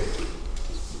Tuesday?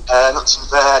 Not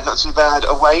too bad.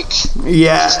 Awake.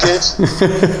 Yeah. It's good.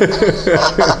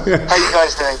 How you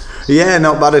guys doing? Yeah,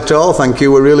 not bad at all, thank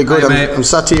you. We're really good. Hi, mate. I'm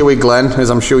sat here with Glenn,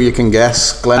 as I'm sure you can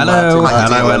guess. Glenn Hello.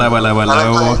 Martin. Hello.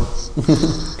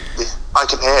 I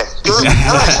can hear. Good.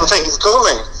 Nice. Well, thank you for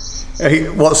calling. Hey,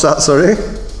 what's that, sorry?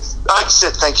 I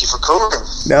said thank you for calling.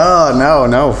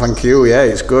 No, thank you. Yeah,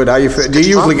 it's good. Are you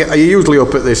usually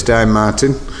up at this time,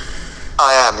 Martin?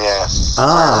 I am, yeah.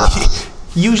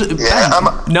 Usually, Yeah,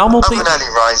 Ben, normal I'm people. an early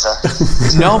riser.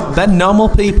 Ben, normal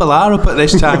people are up at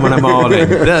this time when I'm morning.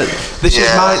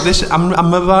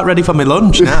 I'm about ready for my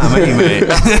lunch now, mate.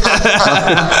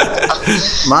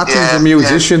 Martin's a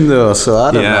musician though, so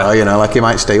I don't know. Like he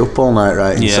might stay up all night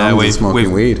writing songs and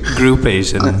smoking weed.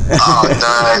 Groupies and. Oh no,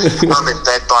 I'm in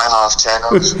bed by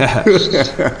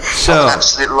 10:30. So I'm an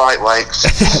absolute lightweight.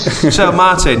 So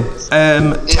Martin,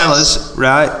 tell us,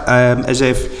 right, as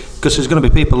if. Because there's going to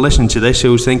be people listening to this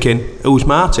who's thinking, who's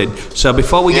Martin? So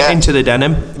before we get into the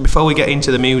denim, before we get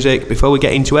into the music, before we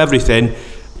get into everything,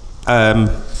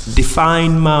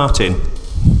 define Martin.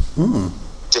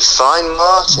 Define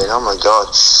Martin? Oh my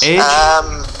god.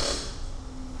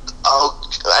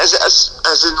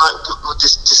 As in like,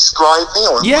 just describe me?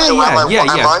 Or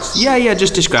Yeah,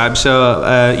 just describe. So,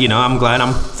 I'm Glenn,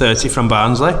 I'm 30 from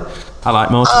Barnsley. I like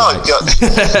motorbikes. Oh god! Okay.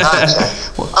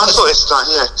 I thought it's like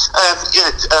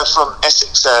from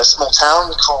Essex, a small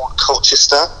town called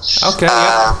Colchester. Okay.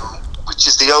 Which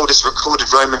is the oldest recorded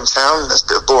Roman town. That's a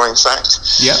bit of a boring fact.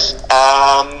 Yeah.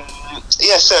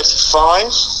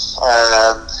 35.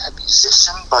 A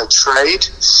musician by trade.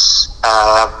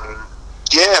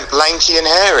 Lanky and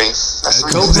hairy. That's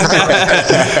cool.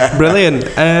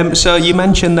 Brilliant. So you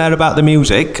mentioned there about the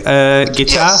music. Guitar.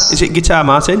 Yes. Is it guitar,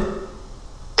 Martin?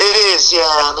 It is, yeah.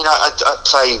 I mean, I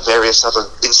play various other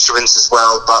instruments as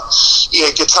well, but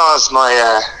yeah, guitar's my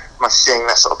thing.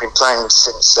 That's what I've been playing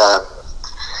since. I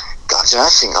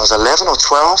think I was 11 or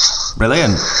 12.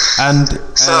 Brilliant. And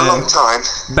so a long time.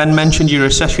 Ben mentioned you're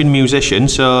a session musician.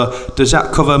 So does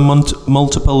that cover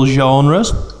multiple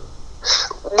genres?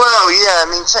 Well, yeah. I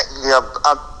mean, technically,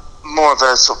 I'm more of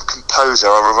a sort of composer.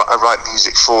 I write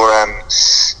music for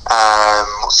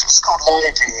what's it called?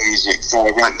 Library music. So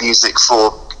I write music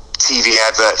for TV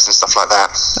adverts and stuff like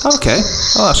that. Okay.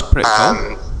 Oh, that's pretty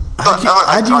cool.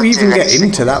 How do you even get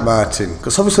into that, Martin?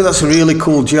 Because obviously that's a really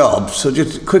cool job. So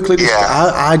just quickly,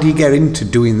 how do you get into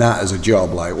doing that as a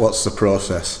job? Like, what's the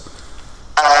process?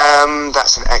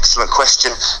 That's an excellent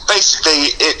question. Basically,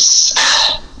 it's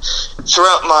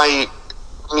throughout my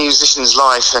musician's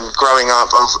life and growing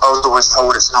up, I was always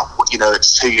told it's not what you know,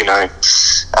 it's who you know, and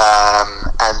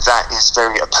that is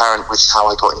very apparent with how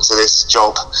I got into this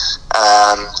job.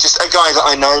 Just a guy that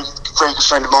I know, a very good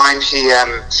friend of mine,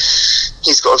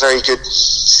 he's got a very good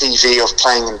CV of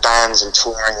playing in bands and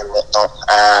touring and whatnot,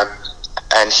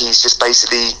 and he's just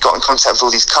basically got in contact with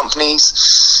all these companies.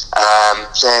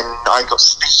 Then I got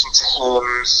speaking to him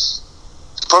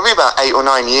probably about 8 or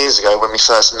 9 years ago when we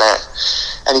first met,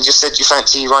 and he just said, "Do you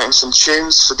fancy writing some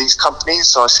tunes for these companies?"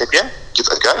 So I said, "Yeah, give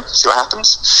it a go, see what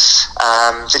happens."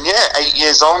 Then 8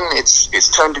 years on, it's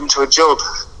turned into a job.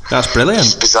 That's brilliant.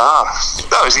 It's bizarre.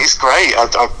 No, it's great. I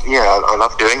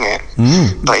love doing it.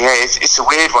 But yeah, it's a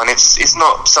weird one. It's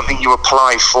not something you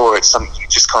apply for. It's something you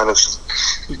just kind of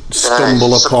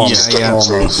stumble upon.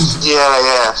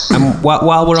 Yeah. And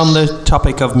while we're on the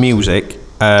topic of music,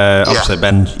 obviously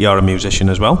Ben, you're a musician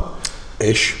as well.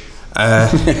 Ish.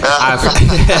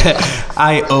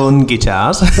 I own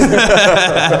guitars.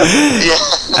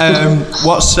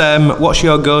 What's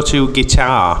your go-to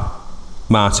guitar,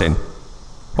 Martin?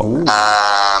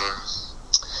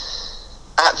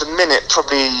 At the minute,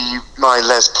 probably my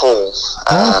Les Paul.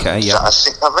 Okay, yeah. I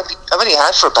think I've only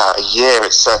had for about a year.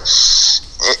 It's a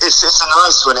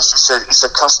nice one. It's a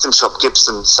custom shop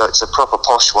Gibson, so it's a proper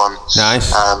posh one.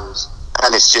 Nice.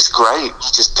 And it's just great.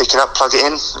 You just pick it up, plug it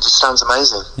in. It just sounds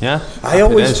amazing. Yeah. I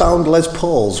always found Les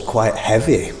Pauls quite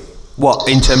heavy. What,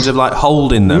 in terms of like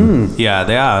holding them? Yeah,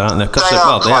 they are, aren't they? Because they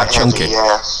are chunky. Heavy,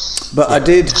 yeah. But I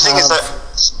did. The thing is that.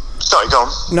 Sorry, go on.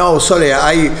 No, sorry.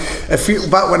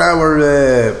 Back when I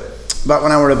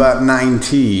were about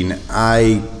 19,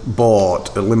 I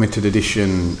bought a limited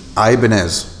edition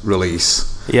Ibanez release.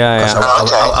 Yeah.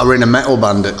 I were in a metal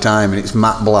band at the time, and it's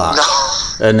matte black,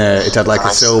 and it had like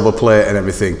a silver plate and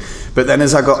everything. But then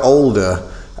as I got older,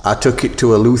 I took it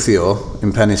to a Luthio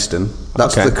in Penistone.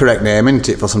 That's the correct name, isn't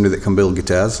it, for somebody that can build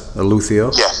guitars? A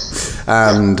Luthio. Yeah.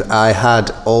 And I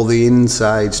had all the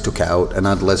insides took out and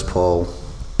had Les Paul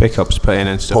pickups put in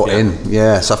and stuff. So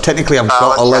I've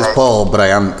got a Les Paul, but I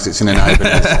haven't because it's in an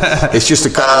Ibanez. It's just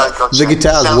the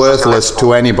guitar's worthless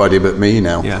to anybody but me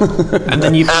now. Yeah. And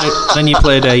then you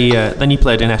played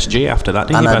an SG after that,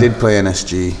 didn't you? And I did play an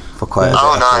SG for quite a bit.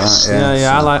 Oh, nice.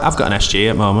 I've got an SG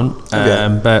at the moment,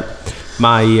 but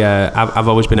I've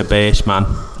always been a bass man,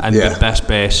 and the best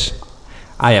bass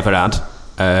I ever had.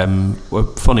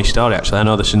 Funny story actually. I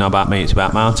know this is not about me; it's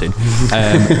about Martin.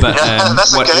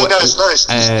 That's okay. It's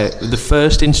nice. The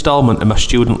first instalment of my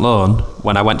student loan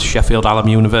when I went to Sheffield Hallam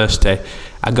University,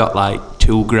 I got like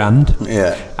 $2,000.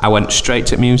 Yeah. I went straight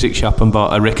to music shop and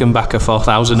bought a Rickenbacker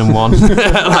 4001.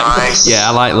 Nice. Yeah,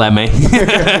 I like Lemmy.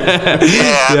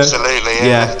 Absolutely.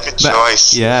 Yeah. Good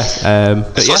choice. Yeah.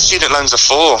 That's what student loans are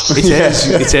for.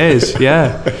 It is.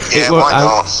 Yeah. Why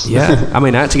not? I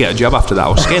mean, I had to get a job after that. I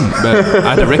was skint, but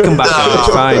I had a Rickenbacker. It's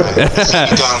fine.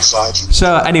 Downside.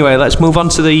 So anyway, let's move on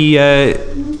to the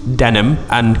Denim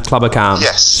and Clabbercam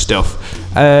stuff.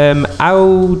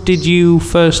 How did you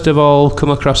first of all come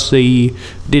across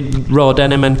did Raw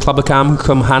Denim and Clabbercam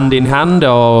come hand in hand,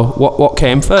 or what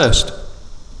came first?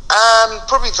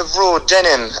 Probably the Raw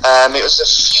Denim. It was a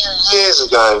few years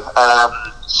ago. I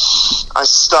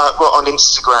on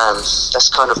Instagram. That's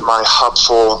kind of my hub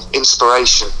for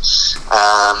inspiration.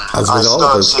 As with all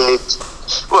of us.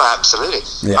 Well, absolutely.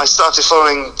 Yeah. I started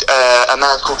following a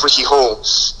man called Ricky Hall,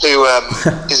 who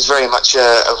is very much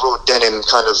a Raw Denim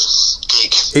kind of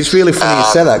geek. It's really funny you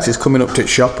said that, because he's coming up to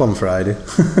shop on Friday.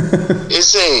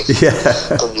 Is he? Yeah.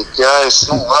 There you go,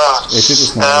 small world. It is a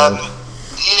small world.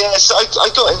 Yeah, so I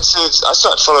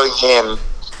started following him,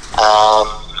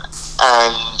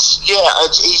 and he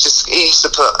used to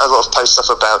put a lot of posts up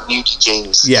about nudie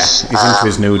jeans. Yeah, he's into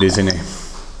his nudies, isn't he?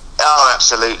 Oh,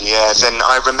 absolutely, yeah. Then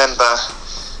I remember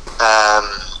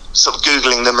sort of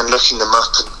Googling them and looking them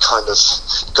up and kind of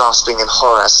gasping in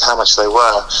horror as to how much they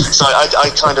were. So I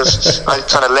kind of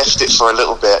left it for a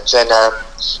little bit. Then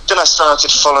I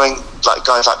started following like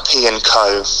guys like P &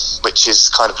 Co, which is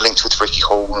kind of linked with Ricky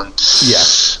Hall and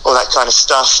all that kind of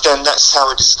stuff. Then that's how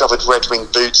I discovered Red Wing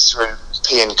boots through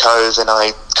P & Co. Then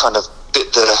I kind of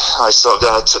took the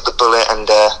bullet and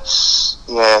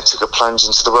took a plunge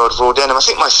into the world of Raw Denim. I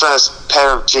think my first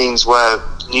pair of jeans were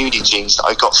nudie jeans that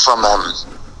I got from a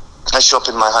shop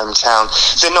in my hometown.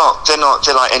 They're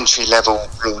like entry level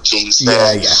raw jeans.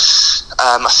 I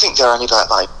think they're only about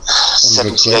like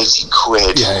 70-80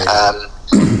 quid.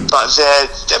 But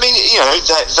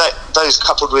those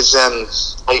coupled with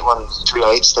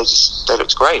 8138s, they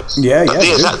looked great.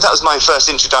 That was my first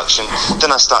introduction.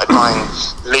 Then I started buying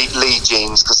Lee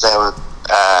jeans because they were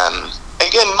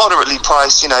again moderately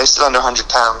priced, still under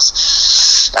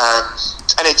 £100.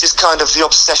 And it just kind of, the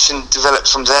obsession developed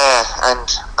from there,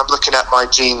 and I'm looking at my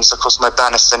jeans across my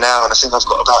banister now, and I think I've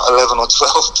got about 11 or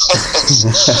 12 pairs.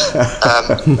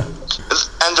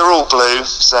 And they're all blue,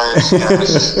 so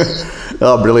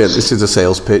Oh, brilliant! This is a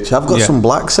sales pitch. I've got some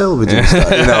black selvage.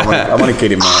 I'm only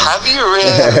kidding, man. Have you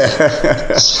really?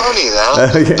 It's funny though.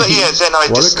 But yeah, then I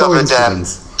discovered.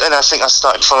 Then I think I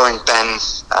started following Ben,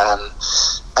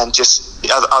 and just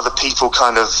other people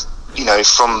kind of,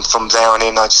 from there on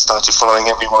in, I just started following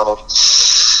everyone.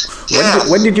 And,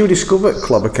 when did you discover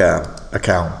Clobbercar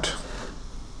account?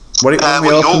 Were it when we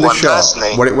opened the shop?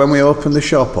 Personally. Were it when we opened the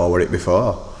shop, or were it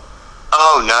before?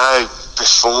 Oh no,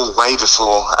 way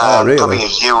before. Really? Probably a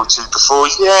year or two before.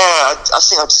 Yeah, I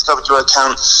think I discovered your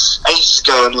account ages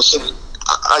ago, and I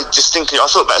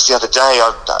thought about it the other day.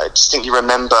 I distinctly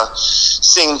remember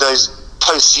seeing those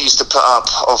posts you used to put up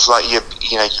of like your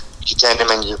denim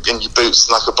and your boots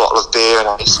and like a bottle of beer, and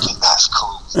I used to think that's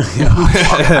cool.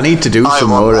 I need to do some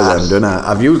more of them, don't I?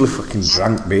 I've usually fucking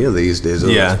drank beer these days.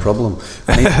 That's a problem.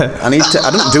 I need to.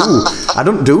 I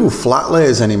don't do flat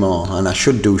layers anymore, and I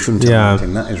should do, shouldn't I?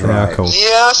 That is right. Cool.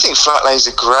 Yeah, I think flat layers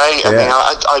are great. I mean,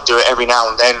 I do it every now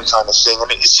and then, kind of thing, and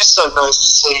it's just so nice to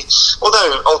see.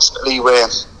 Although ultimately we're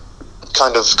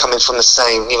kind of coming from the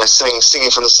same,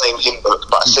 singing from the same hymn book,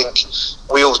 but I think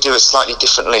we all do it slightly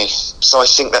differently. So I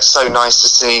think that's so nice to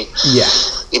see.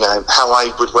 How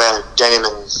I would wear denim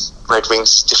and Red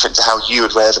Wings different to how you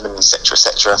would wear them, and etc.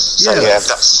 So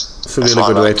that's a really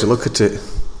good way to look at it.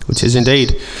 Which is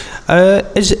indeed.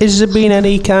 Has there been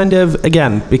any kind of,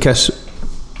 again, because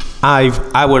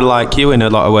I would like you in a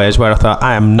lot of ways where I thought,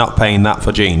 I am not paying that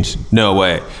for jeans, no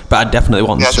way, but I definitely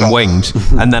want some wings,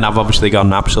 and then I've obviously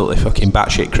gone absolutely fucking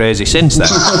batshit crazy since then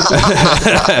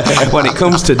when it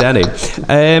comes to denim.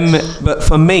 But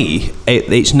for me,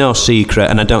 it's no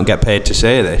secret, and I don't get paid to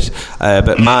say this,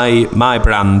 but my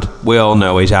brand, we all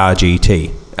know, is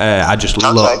RGT. I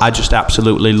just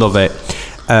absolutely love it.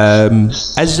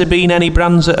 Has there been any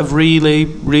brands that have really,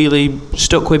 really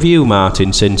stuck with you,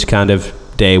 Martin, since kind of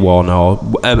day one, or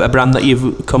a brand that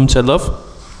you've come to love?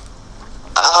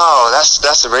 Oh,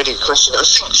 that's a really good question. I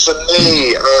think for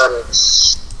me,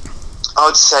 I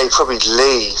would say probably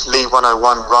Lee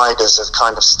 101 riders have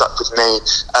kind of stuck with me.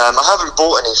 I haven't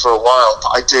bought any for a while, but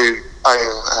I do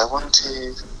own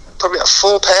probably like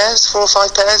 4 or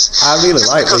 5 pairs. I really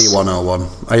like Lee 101.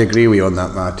 I agree with you on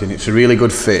that, Martin. It's a really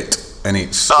good fit, and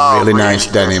it's really nice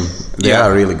denim. They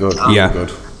are really good. Really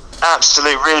good.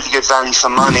 Absolutely, really good value for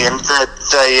money, and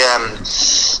they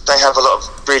have a lot of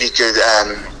really good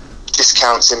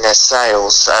discounts in their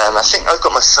sales. I think I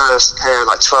got my first pair,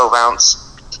 like 12-ounce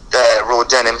raw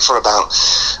denim, for about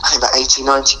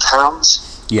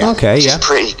 £80-90. Yeah. Okay. Which is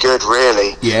pretty good,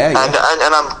 really. Yeah. And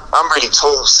I'm really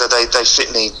tall, so they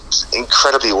fit me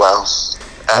incredibly well.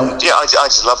 I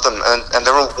just love them, and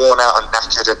they're all worn out and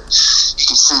knackered, and you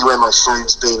can see where my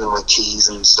phone's been and my keys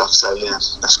and stuff. So yeah,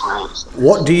 that's great.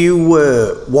 What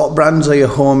brands are you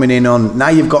homing in on now?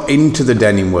 You've got into the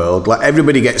denim world. Like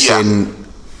everybody gets in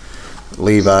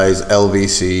Levi's,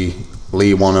 LVC,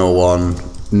 Lee 101,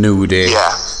 Nudie,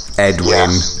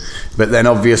 Edwin. But then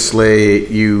obviously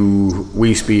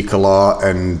we speak a lot,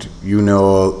 and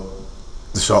the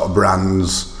sort of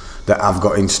brands that I've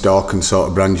got in stock and sort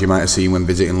of brands you might have seen when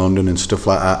visiting London and stuff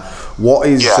like that. What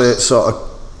is sort of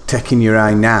taking your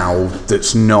eye now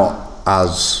that's not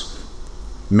as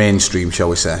mainstream, shall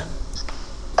we say?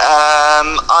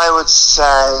 I would say,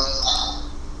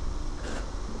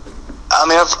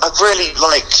 I've really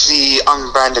liked the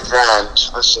unbranded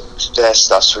brand. I think their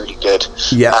stuff's really good.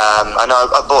 Yeah. I know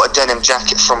I bought a denim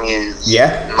jacket from you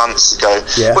months ago,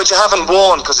 which I haven't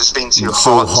worn because it's been too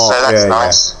hot, so that's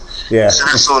nice. Yeah. So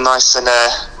that's all nice and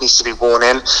needs to be worn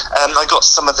in. I got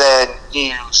some of their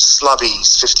new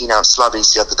slubbies, 15-ounce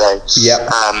slubbies, the other day. Yeah.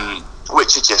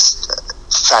 Which are just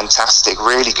fantastic,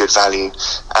 really good value.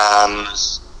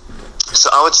 So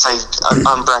I would say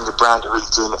unbranded brand are really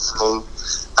doing it for me.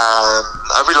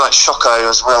 I really like Choco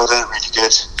as well. They're really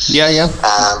good. Yeah.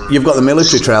 You've got the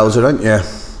military trouser, haven't you?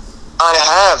 I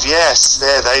have, yes.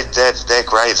 They're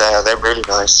great. They're really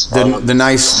nice. They're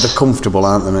nice. They're comfortable,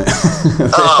 aren't they, mate?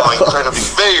 Incredibly,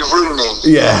 very roomy.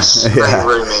 Yes, very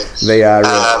roomy. They are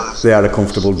a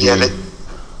comfortable jean.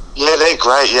 They're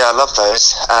great. Yeah, I love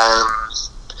those.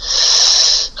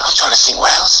 I'm trying to think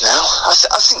what else now. I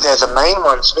think they're the main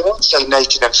ones. We won't say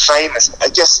Naked and Famous. I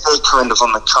guess they're kind of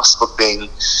on the cusp of being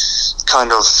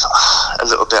kind of a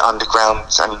little bit underground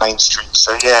and mainstream.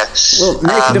 So yeah. Well,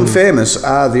 Naked and Famous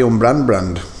are the Unbrand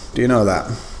brand. Do you know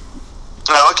that?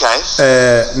 Oh, okay.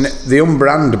 The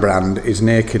Unbrand brand is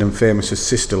Naked and Famous's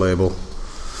sister label.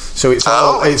 So it's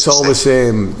all the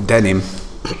same denim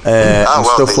and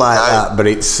stuff like that. But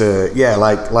it's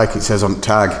like it says on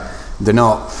tag. They're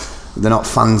not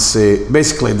fancy.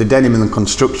 Basically, the denim and the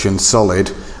construction's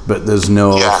solid, but there's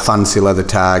no fancy leather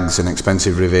tags and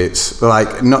expensive rivets.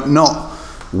 Like not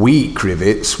weak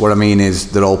rivets. What I mean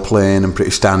is they're all plain and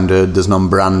pretty standard. There's none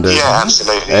branded. Yeah,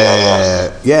 absolutely.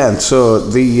 And so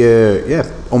the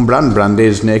unbranded brand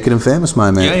is Naked and Famous,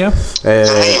 my mate. Yeah.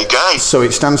 There you go. So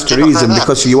it stands to reason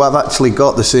because you have actually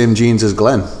got the same jeans as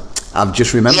Glenn. I've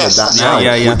just remembered that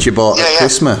now, which you bought at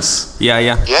Christmas. Yeah.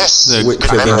 Yes. Which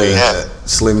good are memory,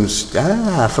 Slims.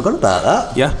 I forgot about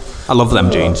that. Yeah, I love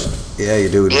them jeans. Yeah, you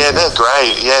do. Yeah, they're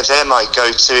great. Yeah, they're my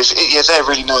go-to. They're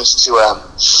really nice to.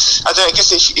 I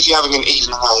guess if you're having an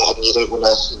evening out and you don't want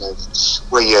to,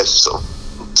 wear your sort of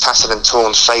tattered and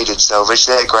torn, faded Selvidge,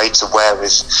 they're great to wear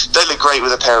with. They look great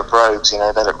with a pair of brogues. They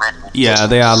look really Yeah, good.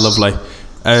 they are lovely.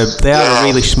 They are a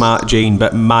really smart jean,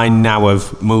 but mine now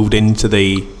have moved into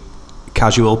the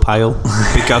casual pile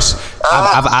because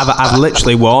I've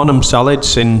literally worn them solid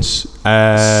since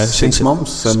 6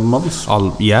 months, 7 months.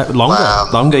 Oh, yeah,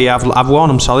 longer. Yeah, I've worn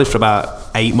them solid for about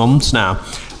 8 months now,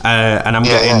 and I'm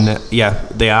getting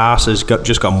the arse has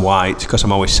just gone white because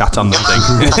I'm always sat on them thing.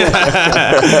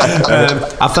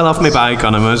 I fell off my bike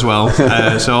on them as well,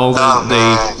 so all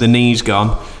the knees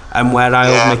gone. And where I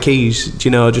hold my keys,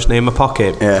 just near my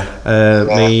pocket,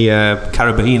 my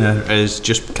carabiner has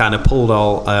just kind of pulled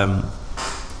all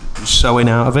sewing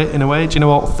out of it in a way. Do you know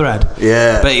what thread?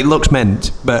 Yeah. But it looks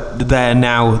mint. But they're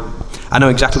now. I know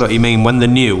exactly what you mean. When they're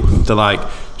new, they're like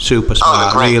super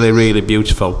smart, really, really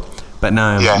beautiful. But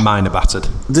now mine are battered.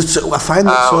 I find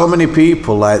that so many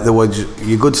people, like there was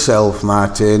your good self,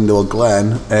 Martin, there was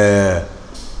Glenn,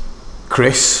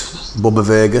 Chris, Bubba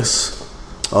Vegas.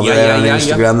 On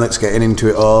Instagram, that's getting into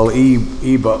it all.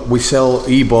 He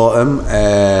bought them.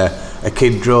 A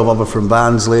kid drove over from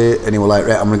Barnsley and he was like,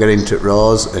 right, I'm going to get into it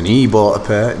raws, and he bought a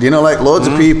pair. Loads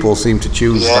of people seem to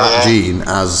choose that jean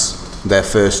as their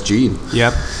first jean.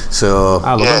 Yep. So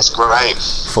it's great.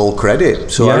 Full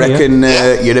credit. So I reckon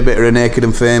you're a bit of a Naked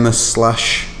and Famous /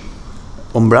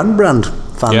 unbrand brand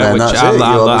fan then. That's it.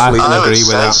 I agree with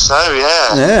that. So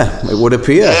yeah, it would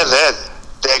appear. Yeah,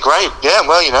 they're great. Yeah,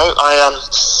 well,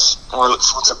 I look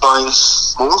forward to buying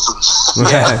more of them.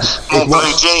 More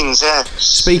blue jeans. Yeah.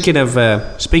 Speaking of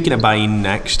buying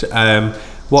next,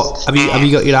 what have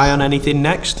you got your eye on anything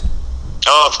next?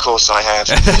 Oh, of course I have.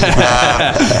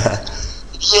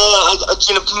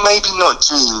 Maybe not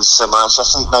jeans so much. I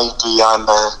think maybe I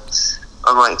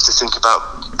might to think about.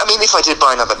 I mean, if I did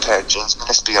buy another pair of jeans,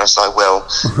 let's be honest, I will.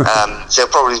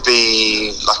 There'll probably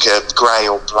be like a grey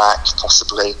or black,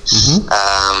 possibly.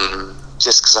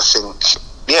 Just because I think,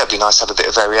 it'd be nice to have a bit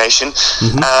of variation.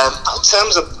 In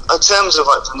terms of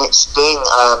like the next thing,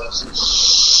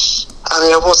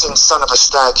 I was in Son of a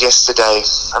Stag yesterday,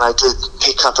 and I did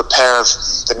pick up a pair of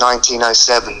the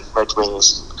 1907 Red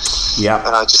Wings. Yeah.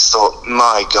 And I just thought,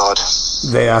 my God,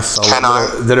 they are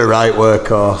solid. They're a right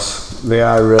workhorse. They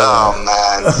are. Oh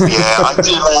man, I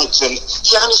do like them.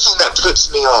 The only thing that puts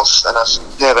me off, and I've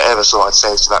never ever thought I'd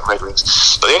say this about Red Wings,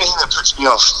 but the only thing that puts me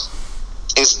off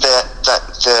is that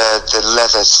the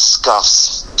leather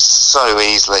scuffs so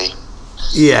easily.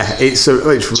 Yeah, it's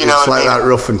like that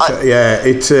rough and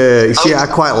I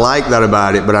quite like that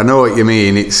about it, but I know what you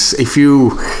mean. It's if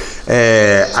you,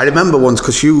 I remember once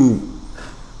because we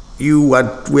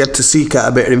had to seek out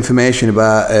a bit of information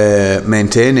about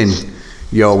maintaining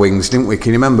your wings, didn't we?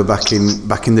 Can you remember back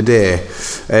in the day?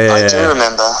 I do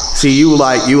remember. See, you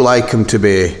like them to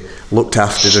be looked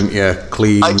after, don't you?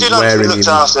 Clean, I do like to be looked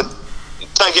after.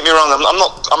 Don't get me wrong. I'm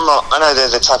not. I know they're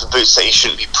the type of boots that you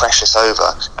shouldn't be precious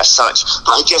over as such.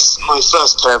 But I guess my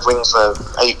first pair of wings were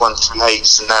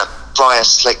 8138s, and that Briar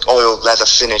Slick oil leather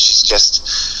finish is just.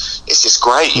 It's just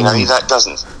great, that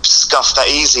doesn't scuff that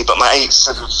easy. But my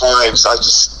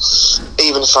 875s,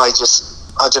 even if I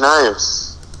don't know,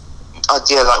 I'd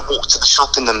walk to the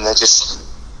shop in them, they're just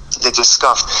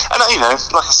scuffed. And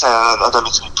like I say, I don't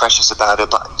mean to be precious about it,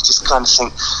 but you just kind of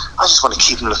think, I just want to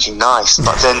keep them looking nice.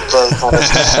 But then they're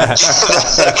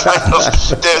kind of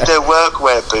they're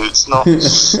workwear boots, not.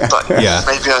 But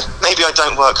maybe I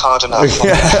don't work hard enough.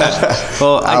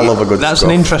 Well, I love a good. That's scuff.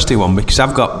 An interesting one because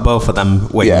I've got both of them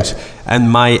wings, and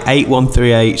my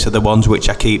 8138s are the ones which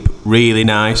I keep really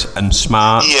nice and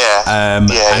smart. And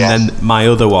then my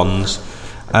other ones.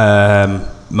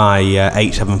 My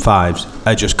 875s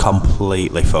are just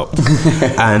completely fucked.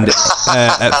 And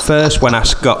at first when I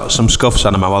got some scuffs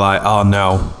on them, I was like, oh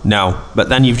no, but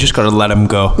then you've just got to let them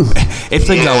go. If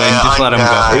they go in, just let them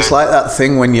go. It's like that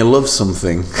thing when you love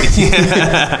something.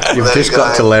 You've just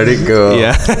got to let it go.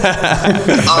 Yeah.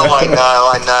 Oh, I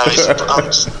know. I'm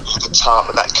just a tart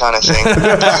with that kind of thing.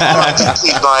 I like to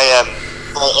keep my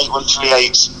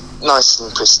 8138 nice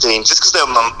and pristine, just because they were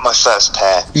my first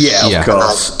pair. Yeah, of And I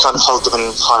course. kind of hold them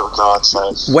in high regard.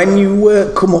 So When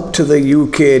you come up to the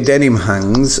UK Denim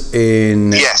Hangs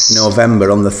in Yes. November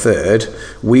on the 3rd,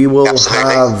 we will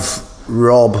Absolutely. have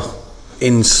Rob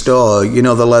in store, you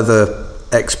know, the leather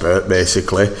expert,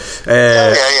 basically.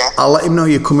 yeah. I'll let him know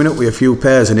you're coming up with a few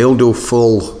pairs, and he'll do the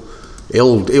full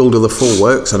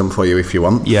works on them for you if you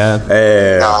want. Yeah.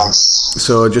 nice.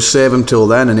 So just save them till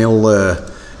then, and he'll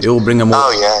bring them up.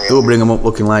 Oh, yeah. He'll bring them up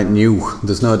looking like new.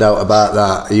 There's no doubt about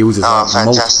that. He uses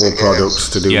multiple fantastic, yeah. products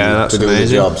to do that's to do the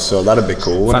amazing. job. So that'd be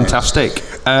cool. wouldn't it? Fantastic.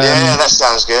 Yeah, that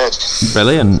sounds good.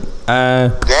 Brilliant. Yeah.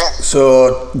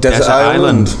 So Desert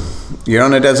Island. You're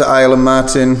on a desert island,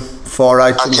 Martin. 4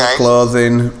 items Okay. of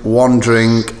clothing, 1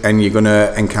 drink, and you're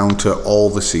gonna encounter all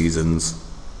the seasons.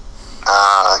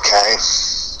 Okay.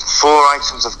 4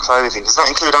 items of clothing. Does that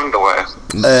include underwear?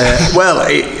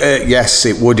 Yes,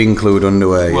 it would include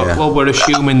underwear. Yeah. Well, we're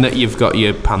assuming that you've got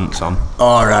your pants on.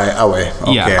 All right, are we?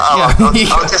 Okay. Yeah. Oh, I'll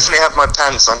definitely have my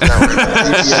pants on. Don't worry.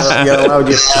 You're allowed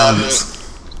your pants.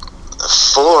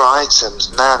 4 items,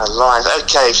 man alive.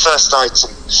 Okay, first item,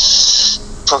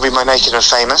 probably my Naked and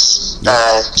Famous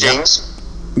jeans.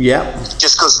 Yeah.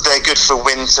 Just because they're good for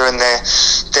winter and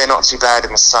they're not too bad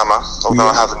in the summer. Although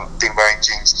I haven't been wearing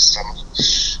jeans this summer.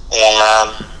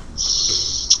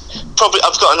 Probably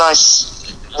I've got a nice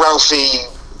Ralphie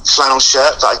flannel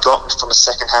shirt that I got from a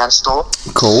second-hand store.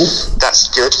 Cool. That's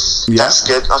good. Yeah. That's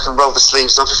good. I can roll the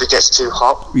sleeves up if it gets too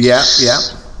hot. Yeah.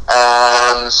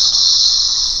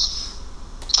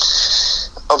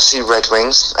 Obviously Red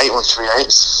Wings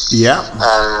 8138s. Yeah.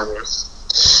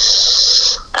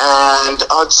 And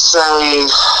I'd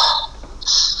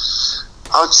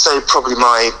say probably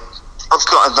I've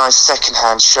got a nice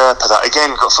second-hand Sherpa that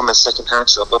again got from a second-hand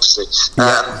shop, obviously.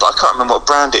 But I can't remember what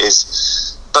brand it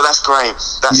is. But that's great.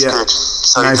 That's good.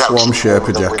 So Nice that'll warm keep me warm Sherpa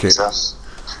in the jacket. winter.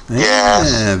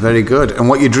 Yeah. Very good. And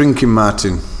what you drinking,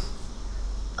 Martin?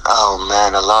 Oh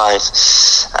man, alive.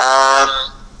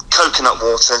 Coconut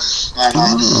water.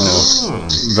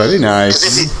 Very nice.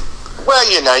 Because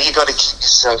you got to keep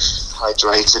yourself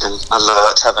hydrated and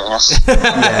alert, haven't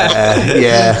you?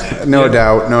 Yeah, no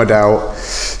doubt.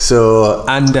 So,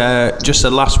 And just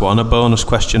the last one, a bonus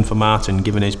question for Martin,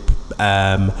 given his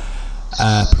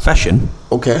profession.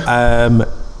 okay.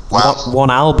 One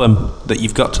album that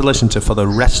you've got to listen to for the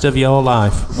rest of your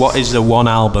life. What is the one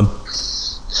album?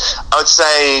 I'd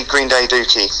say Green Day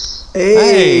Dookie.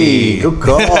 Hey, good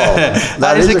call.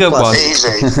 That is a good one.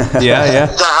 classic. Easy. Yeah.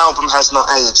 That album has not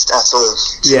aged at all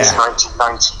since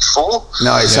 1994.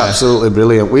 No, it's absolutely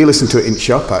brilliant. We listened to it in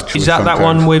shop, actually. Is that sometimes.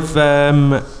 one with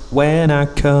When I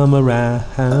Come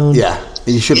Around? Yeah,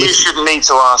 you should You listen. should need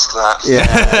to ask that.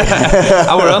 Yeah,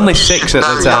 I were only 6 at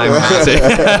the time.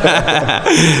 That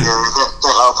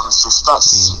album's just,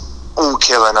 that's all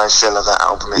killer, no filler, that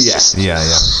album. It's just, Yeah.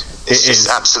 it's just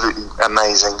absolutely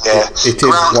amazing. Yeah. It is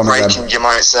one of them. Groundbreaking, you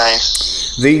might say.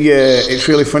 it's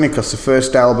really funny because the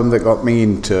first album that got me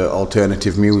into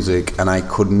alternative music, and I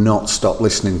could not stop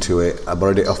listening to it. I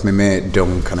borrowed it off my mate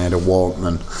Dunk, and I had a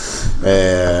Walkman.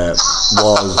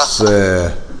 Was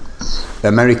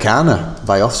Americana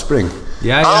by Offspring.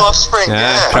 Yeah. Oh, Offspring,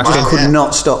 yeah. I could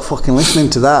not stop fucking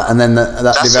listening to that, and then that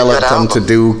That's a developed good onto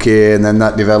album. Dookie, and then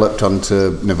that developed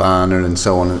onto Nirvana, and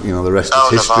so on. You know, the rest is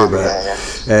history. Nirvana,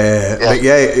 But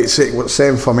it was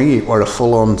same for me. It were a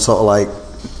full-on sort of like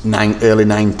early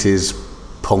 '90s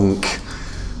punk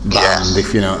band,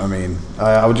 if you know what I mean.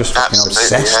 I was just fucking Absolutely,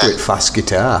 obsessed yeah. with fast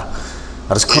guitar.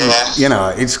 I just couldn't,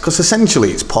 Yeah. it's because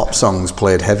essentially it's pop songs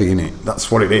played heavy in it.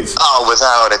 That's what it is. Oh,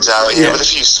 without a doubt. Yeah, Yeah. with a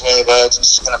few swear words and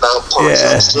singing about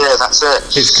politics. Yeah, that's it.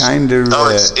 It's kind of you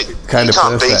perfect. can't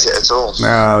beat it at all.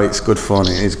 No, it's good fun.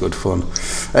 It is good fun.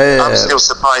 I'm still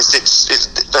surprised it's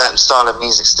that style of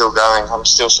music's still going. I'm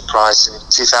still surprised in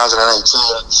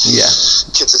 2018. Yeah.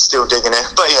 Kids are still digging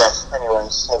it. But yeah, anyway.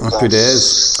 there we go. Happy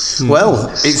days. Well,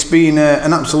 it's been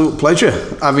an absolute pleasure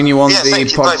having you on Yeah, the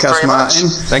thank you both podcast, very much. Martin.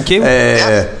 Thank you.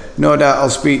 No doubt I'll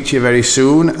speak to you very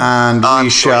soon, and I'm we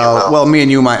sure you shall. will. Well, me and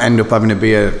you might end up having a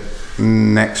beer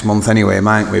next month anyway,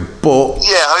 mightn't we? But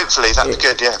Yeah, hopefully. That'd be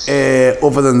good, yeah.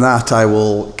 other than that, I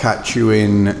will catch you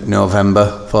in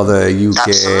November for the UK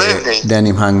Absolutely.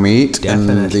 Denim Hang Meet and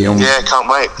Definitely. the Yeah, can't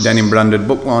wait. Denim branded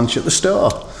book launch at the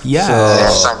store. Yeah. Yeah,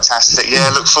 So, fantastic. Yeah,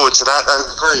 look forward to that.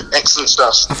 That's great. Excellent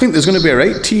stuff. I think there's going to be a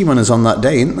rate team on us on that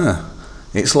day, isn't there?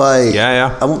 It's like,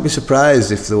 Yeah. I won't be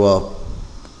surprised if there were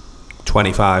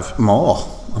 25. more.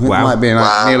 I think Wow. it might be like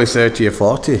Wow. nearly 30 or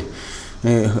 40.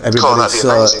 that'd be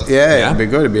amazing. Yeah, it'd be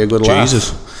good. It'd be a good laugh.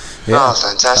 Jesus. Yeah. Oh, I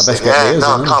fantastic. best get Yeah, beers,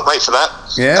 no, then. I can't wait for that.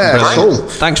 Yeah, Great. cool.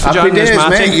 Thanks for Happy joining us, days,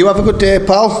 Martin. mate. You have a good day,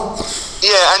 pal.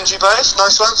 Yeah, and you both.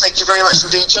 Nice one. Thank you very much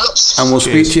indeed, chaps. And we'll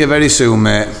speak to you very soon,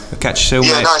 mate. We'll catch you soon,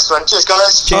 Yeah, mate. nice one. Cheers,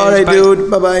 guys. Cheers, All right, bye.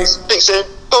 dude. Bye-bye. Speak soon.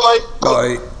 Bye-bye.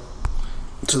 Bye.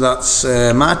 So that's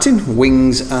Martin,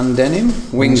 Wings and Denim.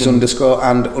 Wings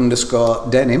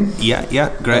 _& Denim. Yeah,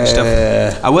 great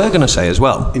stuff. I were going to say as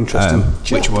well, Interesting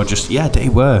which chat. were just they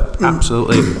were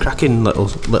absolutely cracking little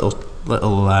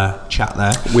chat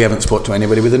there. We haven't spoke to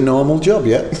anybody with a normal job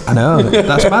yet. I know,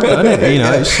 that's mad though, isn't it? You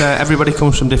know, it's everybody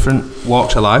comes from different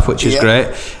walks of life, which is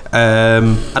great.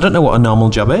 I don't know what a normal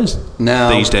job is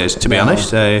these days, to be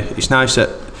honest. It's nice that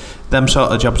them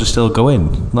sort of jobs are still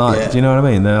going. Do you know what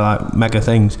I mean? They're like mega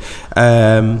things.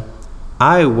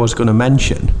 I was going to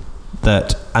mention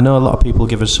that I know a lot of people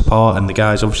give us support, and the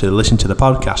guys obviously listen to the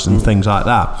podcast and things like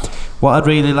that. What I'd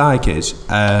really like is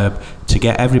to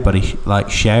get everybody like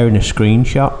sharing a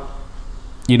screenshot,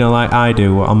 you know, like I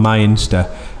do on my Insta,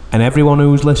 and everyone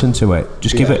who's listened to it,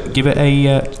 just give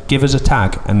us a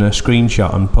tag and a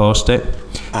screenshot and post it,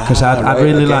 because I'd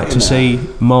really like to see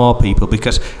more people,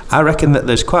 because I reckon that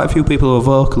there's quite a few people who are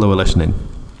vocal who are listening.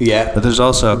 Yeah, but there's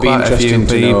also quite a few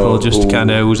people just kind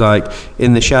of who's like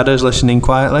in the shadows listening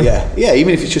quietly. Yeah,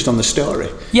 even if it's just on the story.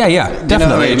 Yeah, definitely. You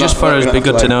know what I mean? Just for us, it'd be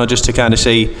good to know, just to kind of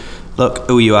see, look,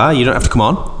 who you are. You don't have to come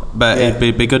on, but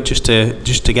it'd be good just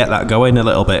to get that going a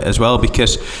little bit as well,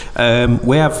 because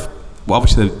we have. Well,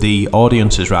 obviously the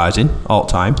audience is rising all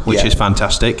the time, which is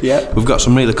fantastic. We've got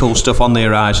some really cool stuff on the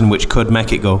horizon which could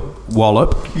make it go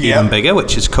wallop even bigger,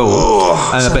 which is cool.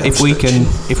 But if we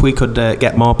could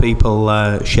get more people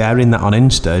sharing that on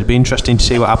Insta, it'd be interesting to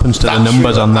see what happens to the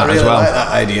numbers on that as well. I really like that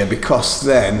idea, because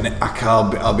then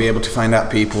I'll be able to find out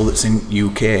people that's in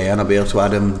UK, and I'll be able to add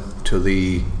them to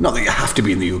the, not that you have to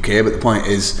be in the UK, but the point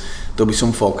is there'll be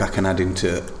some folk I can add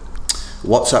into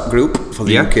WhatsApp group for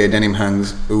the UK Denim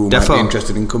Hangs who might be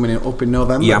interested in coming up in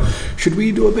November. Should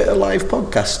we do a bit of live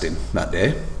podcasting that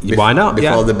day? Why not?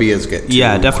 Before the beers get to...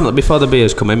 Yeah, definitely before the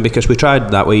beers come in, because we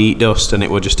tried that with Eat Dust and it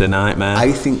was just a nightmare.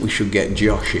 I think we should get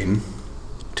Josh in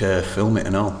to film it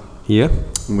and all. Yeah.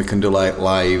 And we can do like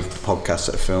live podcasts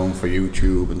that are filmed for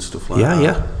YouTube and stuff like that.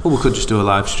 Yeah. Well, we could just do a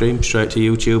live stream straight to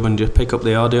YouTube and just pick up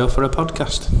the audio for a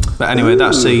podcast. But anyway,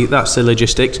 that's the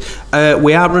logistics.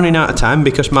 We are running out of time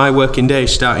because my working day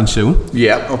is starting soon.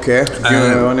 Yeah. Okay. Do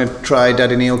you want to try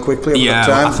Daddy Neil quickly?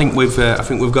 Yeah. I think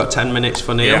we've got 10 minutes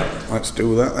for Neil. Yeah. Let's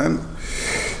do that then.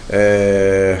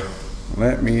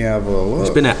 Let me have a look. It's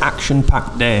been an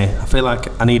action-packed day. I feel like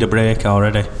I need a break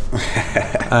already.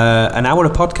 An hour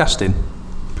of podcasting,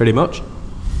 pretty much.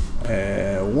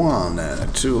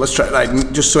 1, 2. Let's try.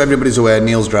 Like, just so everybody's aware,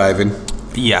 Neil's driving.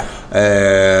 Yeah.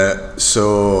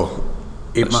 So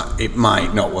it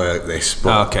might not work. This.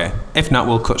 But okay. If not,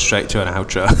 we'll cut straight to an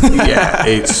outro. Yeah.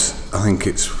 I think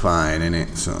it's fine,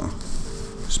 innit? So.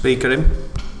 Speaker in.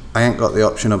 I ain't got the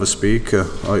option of a speaker.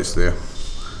 Oh, it's there.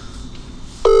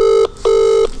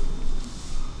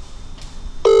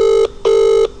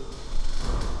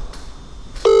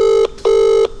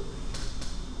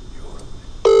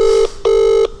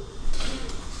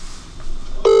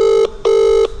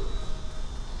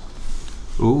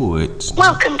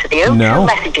 Welcome to the O2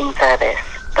 messaging service.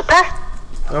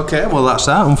 Okay, well that's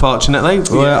that, unfortunately.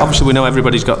 Obviously we know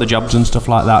everybody's got the jobs and stuff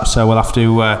like that, so we'll have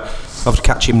to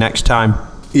catch him next time.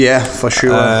 Yeah, for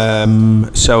sure.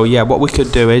 So yeah, what we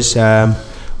could do is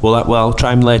we'll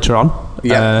try him later on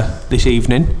this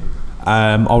evening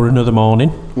or another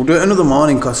morning. We'll do it another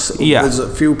morning because there's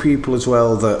a few people as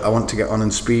well that I want to get on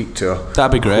and speak to.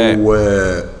 That'd be great.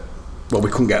 Well, we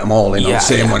couldn't get them all in on the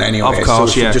same one anyway. Of course, so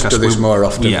we should just do this more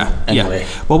often. Anyway.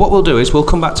 Well, what we'll do is we'll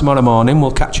come back tomorrow morning.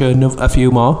 We'll catch a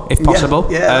few more if possible.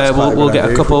 We'll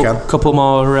get a couple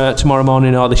more tomorrow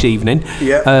morning or this evening.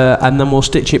 And then we'll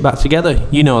stitch it back together.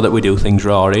 You know that we do things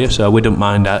raw here, so we don't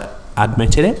mind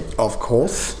admitting it. Of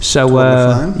course. So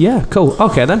cool.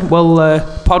 Okay then. Well,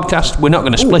 podcast. We're not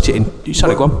going to split it in.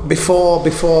 Sorry, go on. Before we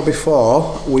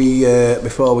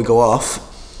go off,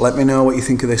 let me know what you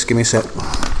think of this. Give me a sec.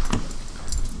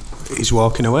 He's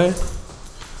walking away.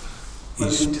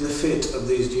 He's into the fit of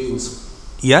these jeans.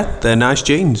 Yeah, they're nice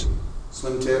jeans.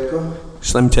 Slim taper.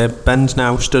 Slim tape. Ben's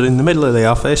now stood in the middle of the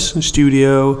office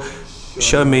studio,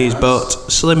 showing me his butt.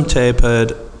 Slim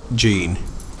tapered jean.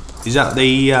 Is that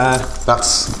the?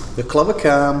 That's the Clover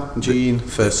Calm jean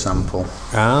first sample.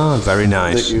 Ah, very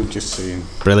nice. That you've just seen.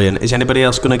 Brilliant. Is anybody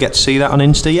else going to get to see that on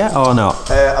Insta yet, or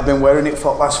not? I've been wearing it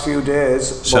for the last few days.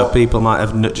 So people might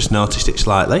have just noticed it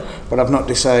slightly. But I've not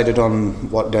decided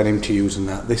on what denim to use and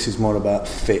that. This is more about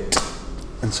fit.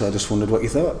 And so I just wondered what you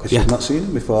thought, because you've not seen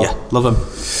him before. Yeah, love him.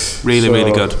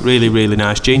 Really good. Really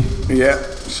nice gene. Yeah,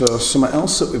 so something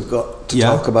else that we've got to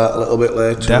talk about a little bit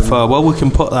later. Therefore, well, we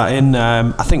can put that in.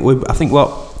 I think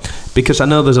because I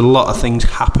know there's a lot of things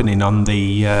happening on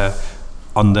the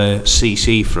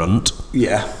CC front.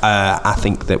 Yeah. I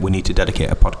think that we need to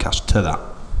dedicate a podcast to that.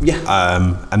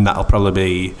 Yeah. And that'll probably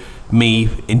be me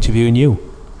interviewing you.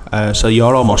 So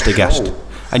you're almost a guest.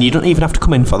 And you don't even have to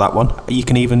come in for that one. You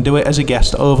can even do it as a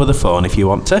guest over the phone if you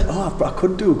want to. Oh, I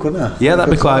could do, couldn't I? Yeah,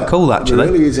 that'd be quite cool, actually.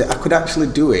 Really is it? I could actually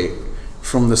do it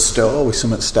from the store with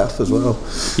some staff as well.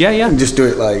 Yeah. And just do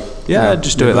it like...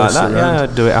 just do it like that. Around.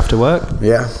 Yeah, do it after work.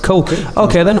 Yeah. Cool.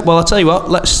 Okay then. Well, I'll tell you what.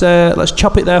 Let's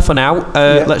chop it there for now.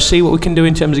 Let's see what we can do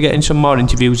in terms of getting some more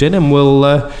interviews in, and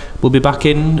we'll be back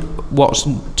in what's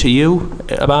to you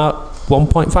about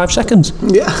 1.5 seconds.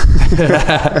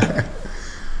 Yeah.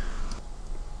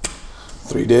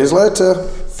 3 days later.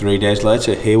 3 days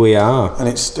later, here we are. And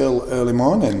it's still early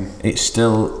morning. It's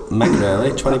still mega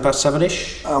early,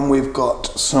 7:20-ish. And we've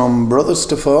got some brothers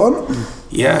to phone.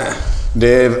 Yeah.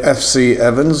 Dave FC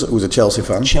Evans, who's a Chelsea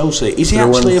fan. Chelsea. Is he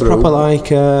actually a proper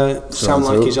sound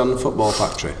like he's on Football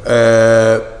Factory?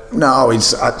 No,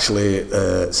 he's actually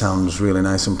sounds really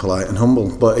nice and polite and humble.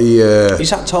 But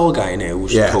he's that tall guy in here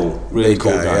who's cool. Really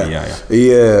cool guy,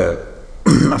 yeah.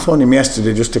 I phoned him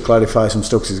yesterday just to clarify some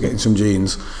stuff, 'cause he's getting some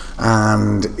jeans,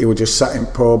 and he was just sat in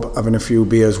pub having a few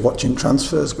beers watching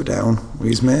transfers go down with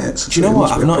his mates. Do you know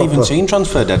what? I've not even seen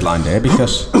Transfer Deadline Day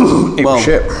because it was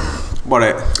shit. What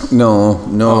it? No,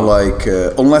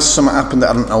 unless something happened that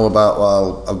I don't know about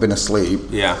while I've been asleep.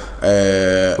 Yeah.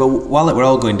 But while it were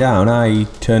all going down, I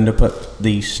turned up at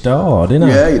the store, didn't I?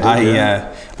 Yeah, you did.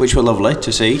 Which were lovely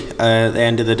to see. At the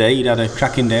end of the day, you'd had a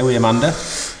cracking day with Amanda.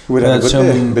 We had some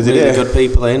really good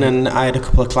people in, and I had a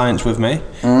couple of clients with me.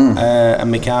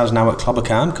 And my car's now at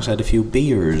Clobbercan because I had a few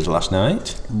beers last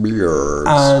night. Beers.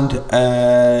 And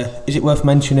is it worth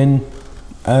mentioning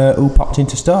who popped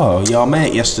into store? Your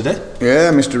mate yesterday.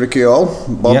 Yeah, Mr. Ricky Hall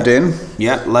bobbed in.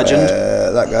 Yeah, legend.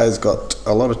 That guy's got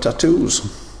a lot of tattoos.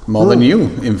 More than you,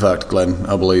 in fact, Glenn,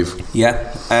 I believe. Yeah,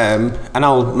 and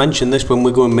I'll mention this when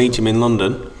we go and meet him in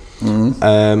London.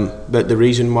 But the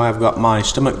reason why I've got my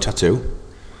stomach tattoo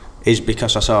is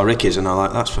because I saw Ricky's and I'm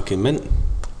like, that's fucking mint.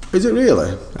 Is it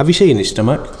really? Have you seen his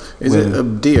stomach? Is it a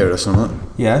deer or something?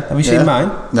 Yeah. Have you seen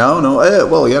mine? No.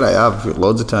 Well, yeah, I have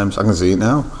loads of times. I can see it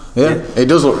now. Yeah. It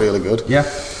does look really good. Yeah.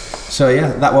 So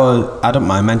yeah, that was. I don't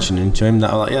mind mentioning to him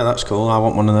that. I was like, yeah, that's cool. I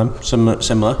want one of them.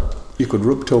 Similar. You could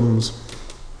rub tums.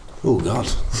 Oh God,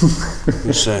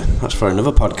 that's for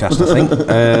another podcast, I think.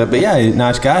 But yeah,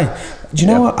 nice guy. Do you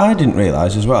know what I didn't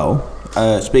realise as well?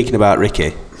 Speaking about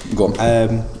Ricky, go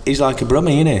on. He's like a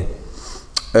Brummie, isn't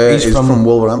he? He's from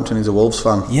Wolverhampton. He's a Wolves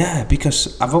fan. Yeah,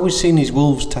 because I've always seen his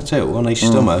Wolves tattoo on his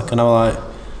stomach, and I was like,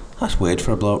 that's weird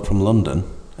for a bloke from London,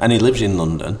 and he lives in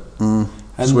London. And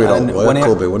weird old work,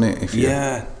 Colby, wouldn't it? If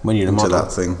when you're into a model.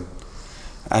 that thing.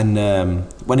 And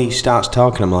when he starts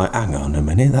talking, I'm like, hang on a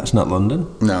minute, that's not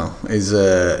London. No, he's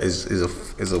a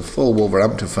full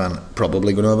Wolverhampton fan.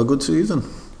 Probably going to have a good season.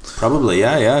 Probably,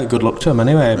 yeah. Good luck to him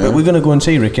anyway. But we're going to go and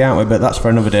see Ricky, aren't we? But that's for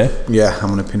another day. Yeah, I'm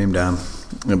going to pin him down.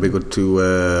 It'll be good to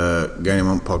get him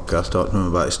on podcast, talk to him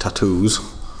about his tattoos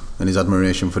and his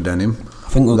admiration for denim. I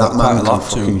think we've got quite a lot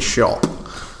to fucking shop.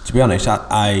 To be honest,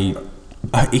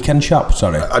 he can shop.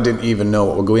 Sorry, I didn't even know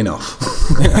what were going off.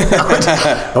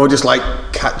 I was just like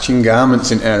catching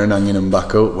garments in air and hanging them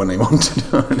back up when he wanted.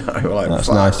 I was like, that's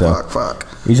nice. Fuck.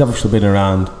 He's obviously been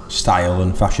around style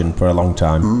and fashion for a long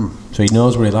time, so he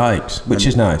knows what he likes, which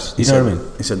is nice. You know what I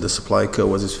mean? He said the Supply Co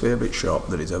was his favourite shop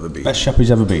that he's ever been. Best shop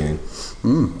he's ever been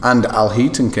in. And Al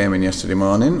Heaton came in yesterday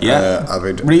morning. Yeah,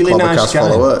 avid really nice guy.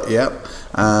 Follower. Yep,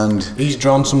 and he's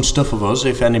drawn some stuff of us.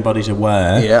 If anybody's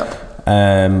aware. Yep.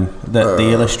 That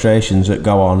the illustrations that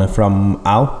go on are from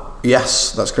Al.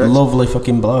 Yes, that's correct. Lovely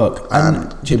fucking bloke.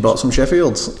 And he bought some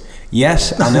Sheffields.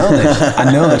 Yes, I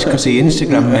know this because he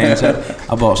Instagrammed me and said,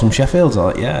 I bought some Sheffields. I'm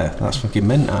like, yeah, that's fucking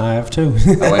mint. I have too.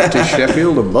 I went to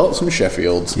Sheffield and bought some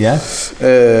Sheffields. Yeah.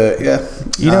 Yeah.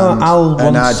 You know, Al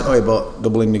once... he bought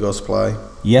Double Indigo Supply.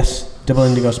 Yes, Double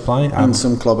Indigo Supply. And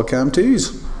some Clobbercan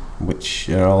tees. Which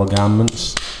are all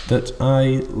garments that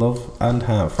I love and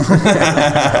have.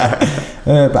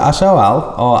 But I saw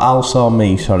Al saw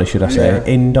me, sorry, should I say,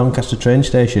 in Doncaster train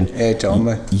station. Yeah, he told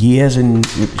me. Years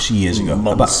ago.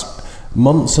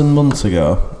 Months and months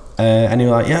ago. And he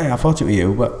was like, yeah, I thought it was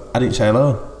you, but I didn't say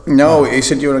hello. No, he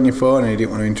said you were on your phone and he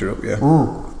didn't want to interrupt you.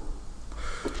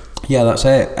 Yeah, that's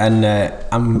it. And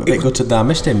I'm a bit gutted that I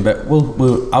missed him, but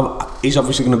he's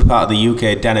obviously going to be part of the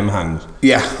UK Denim Hangs.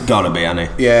 Yeah. Gotta be,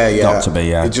 hasn't he? Yeah. Got to be,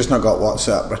 yeah. He's just not got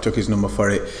WhatsApp. I took his number for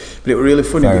it. But it was really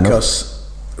funny because,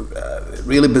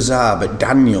 really bizarre, but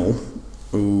Daniel,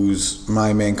 who's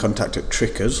my main contact at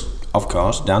Trickers. Of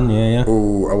course, Dan, yeah.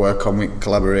 Who I work on with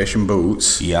Collaboration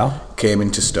Boots. Yeah. Came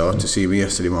into store to see me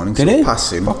yesterday morning. Did he?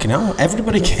 Passing. Fucking hell,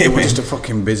 everybody came in. It was just a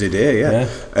fucking busy day, Yeah.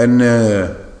 And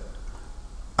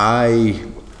I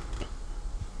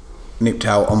nipped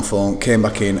out on phone, came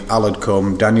back in, Al had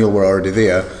come, Daniel were already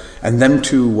there, and them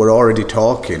two were already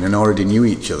talking and already knew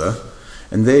each other,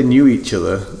 and they knew each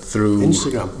other through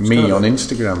Instagram. me on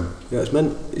Instagram. Yeah, it's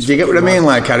meant. Do you get what I mean?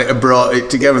 Like, I brought it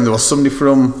together, and there was somebody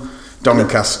from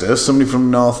Doncaster, somebody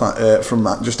from from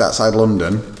just outside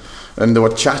London, and they were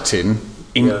chatting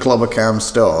in Clobbercam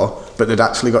store, but they'd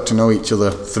actually got to know each other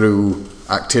through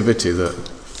activity that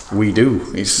we do.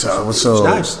 It's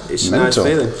nice. It's a nice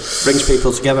feeling. Brings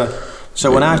people together. So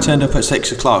when I turned up at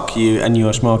 6 o'clock, and you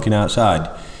were smoking outside,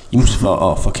 you must have thought,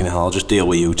 oh fucking hell, I'll just deal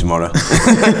with you tomorrow.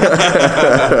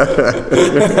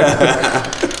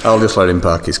 I'll just let him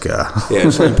park his car. Yeah,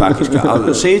 just let him park his car.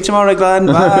 I'll see you tomorrow, Glenn.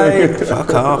 Bye.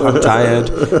 Fuck off.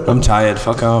 I'm tired.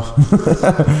 Fuck off.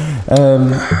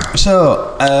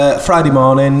 Friday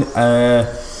morning.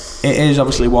 It is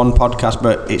obviously one podcast,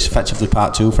 but it's effectively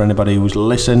part two for anybody who's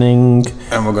listening.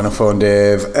 And we're going to phone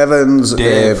Dave Evans,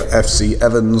 Dave FC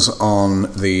Evans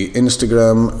on the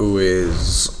Instagram, who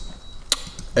is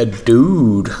a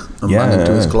dude, a man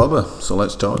into his clobber. So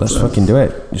let's talk to him. Let's fucking do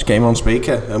it. Just get him on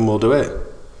speaker and we'll do it.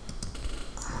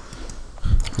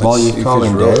 While you're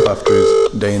calling Dave, after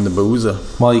his day in the boozer.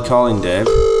 While you're calling Dave,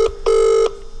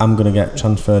 I'm going to get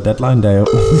transfer deadline day up.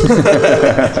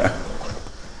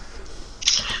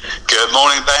 Good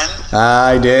morning, Ben.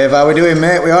 Hi, Dave. How we doing,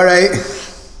 mate? We all right?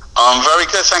 I'm very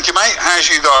good, thank you, mate. How's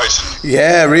you guys?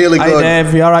 Yeah, really good. Hi,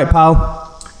 Dave. You all right, pal?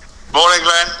 Morning,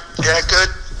 Glenn. Yeah, good.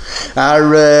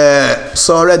 I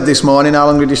saw Ed this morning. How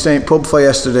long did you stay in pub for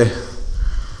yesterday?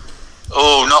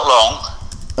 Oh, not long.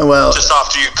 Well, just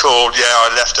after you called, I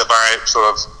left about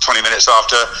sort of 20 minutes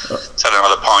after, had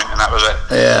another pint, and that was it.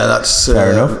 Yeah, that's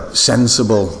fair enough.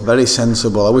 Sensible, very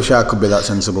sensible. I wish I could be that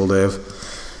sensible, Dave.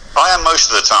 I am most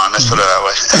of the time, let's put it that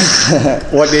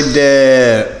way. What did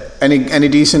any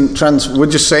decent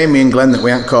we're just saying, me and Glenn, that we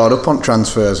ain't caught up on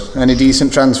transfers. Any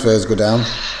decent transfers go down?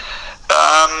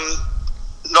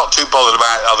 Not too bothered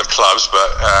about other clubs,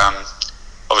 but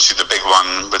obviously the big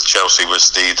one with Chelsea was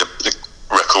the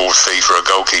record fee for a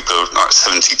goalkeeper, like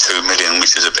 72 million,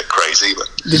 which is a bit crazy. But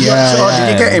did you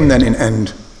get him then in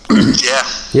end?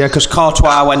 Yeah, because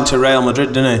Courtois went to Real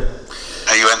Madrid, didn't he?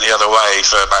 And he went the other way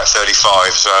for about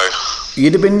 35, so...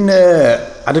 You'd have been...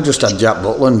 I'd have just had Jack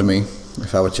Butland under me,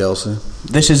 if I were Chelsea.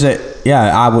 This is it.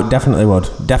 Yeah, I would definitely would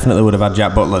have had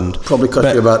Jack Butland. Probably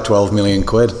cost you about 12 million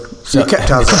quid. So you kept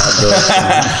Hazard though.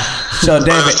 So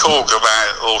David... There's talk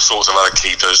about all sorts of other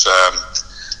keepers.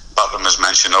 Butland was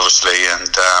mentioned, obviously, and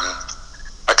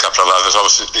a couple of others.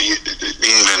 Obviously,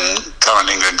 the current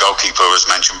England goalkeeper was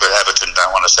mentioned, but Everton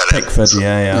don't want to sell him. Pickford,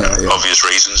 yeah. Obvious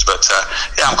reasons, but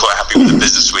I'm quite happy with the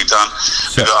business we've done.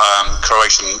 We've got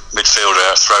Croatian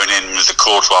midfielder thrown in with the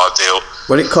Courtois deal.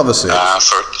 Well, it covers it.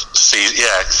 For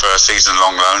a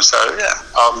season-long loan. So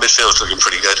our midfield's looking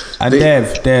pretty good. And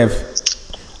Dave,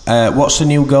 what's the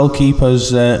new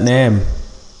goalkeeper's name?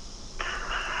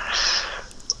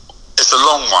 It's a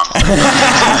long one.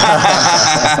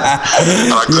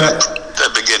 I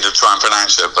couldn't begin to try and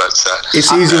pronounce it, but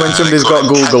it's easy when somebody's got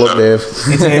Google up, Dave.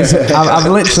 It is. I've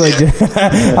literally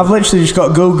just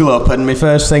got Google up, and my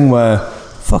first thing were,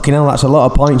 fucking hell, that's a lot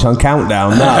of points on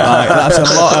countdown. That's a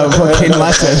lot of fucking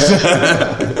letters.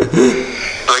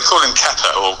 They call him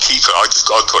Kepa or Keeper. I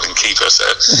call him Keeper. So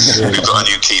we've got a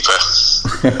new keeper.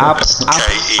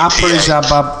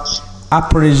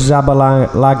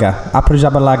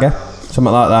 Aprizabalaga.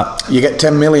 Something like that. You get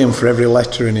 10 million for every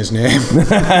letter in his name. I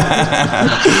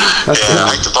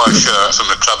had to buy a shirt from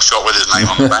the club shop with his name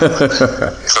on the back.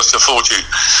 It cost a fortune.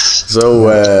 So,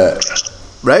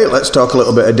 right, let's talk a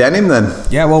little bit of denim then.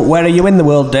 Yeah, well, where are you in the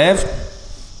world, Dave?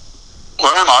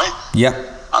 Where am I? Yeah.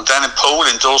 I'm down in Poole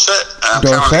in Dorset. I'm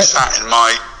currently sat in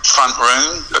my front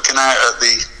room looking out at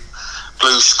the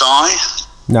blue sky.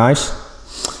 Nice.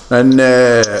 And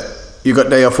you got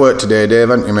day off work today, Dave,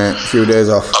 haven't you, mate? A few days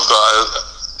off. I've got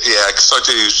because I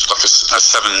do like a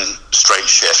 7 straight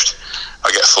shift.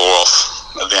 I get 4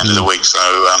 off at the end of the week, so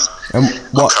I'm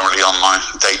currently on my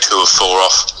day 2 of 4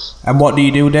 off. And what do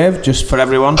you do, Dave, just for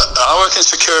everyone? I work in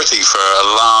security for a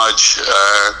large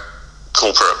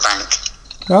corporate bank.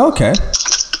 Oh, okay.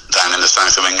 down in the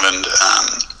south of England.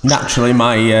 Naturally,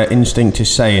 my instinct is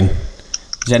saying,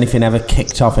 has anything ever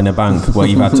kicked off in a bank where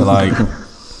you've had to like,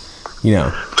 you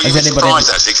know? Well, you'd be surprised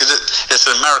actually, because it's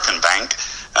an American bank,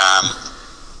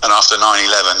 and after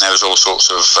 9/11 there was all sorts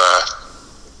of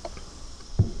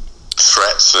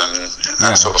threats and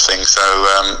that sort of thing, so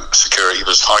security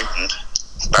was heightened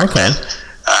back then,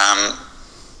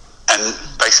 and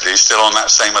basically it's still on that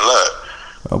same alert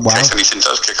in case anything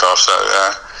does kick off, so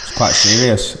it's quite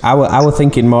serious. I were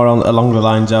thinking more along the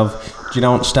lines of, do you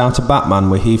know what started Batman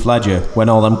with Heath Ledger when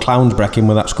all them clowns break in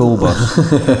with that school bus?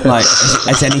 Like,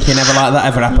 has anything ever like that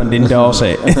ever happened in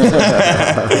Dorset? Basically,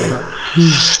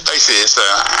 it's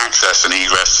access and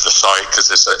egress to the site, because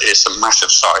it's a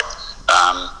massive site.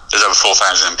 There's over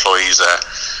 4,000 employees there,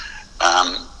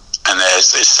 and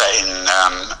it's set in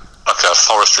like a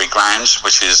forestry grounds,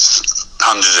 which is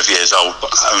hundreds of years old,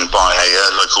 owned by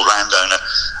a local landowner,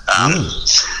 and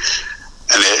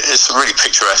it's a really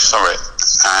picturesque site.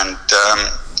 And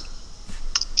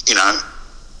you know,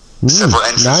 several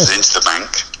entrances into the bank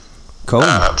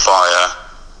via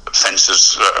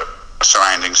fences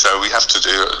surrounding. So we have to do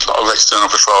a lot of external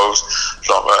patrols,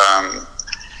 a lot of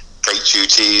gate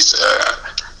duties,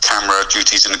 camera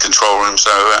duties in the control room.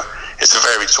 So it's a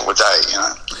very sort of day, you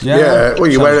know. Yeah.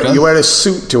 Well, you wear a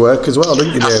suit to work as well,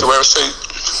 don't you, Dave? You have to wear a suit.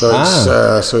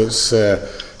 So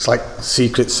it's like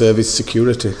Secret Service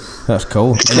security. That's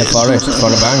cool. In a forest for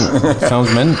a bank.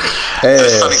 Sounds mint.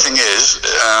 The funny thing is,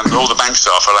 all the bank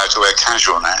staff are allowed to wear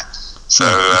casual now. So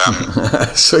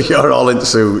so you're all in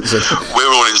suits.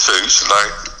 We're all in suits,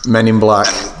 like Men in Black.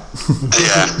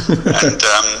 And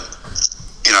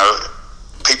you know,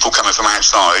 people coming from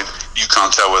outside, you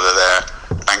can't tell whether they're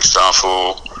bank staff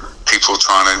or people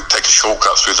trying to take a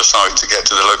shortcut through the site to get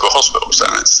to the local hospital. So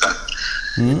it's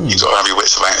you've got to have your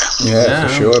wits about you. Yeah,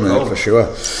 for sure, mate, for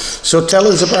sure. So tell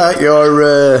us about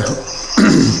your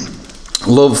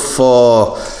love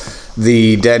for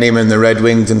the denim and the Red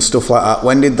Wings and stuff like that.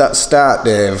 When did that start,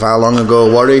 Dave? How long ago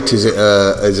was it? Is it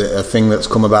a thing that's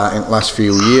come about in the last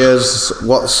few years?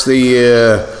 What's the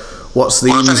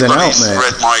ins and outs, mate?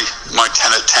 If anybody's read my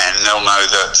 10 at 10, they'll know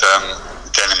that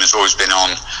denim has always been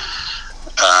on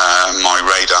my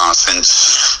radar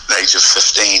since the age of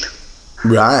 15.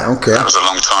 Right, okay. That was a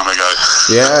long time ago.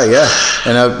 Yeah.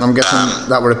 And I'm guessing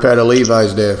that were a pair of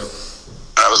Levi's, Dave.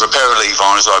 That was a pair of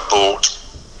Levi's I bought,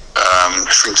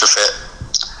 shrink to fit.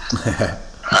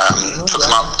 Took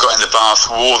them up, got in the bath,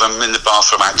 wore them in the bath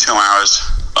for about 2 hours.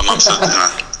 My mum said,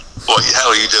 what the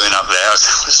hell are you doing up there? I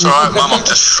said, it's all right, Mum, I'm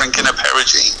just shrinking a pair of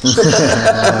jeans.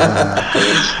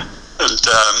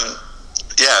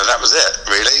 And that was it,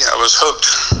 really. I was hooked.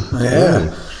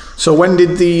 Yeah. So when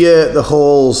did the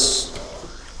Halls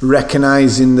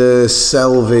recognising the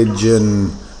selvage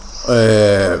and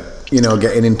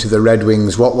getting into the Red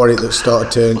Wings, what were it that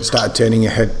started turning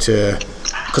your head to?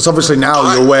 Because obviously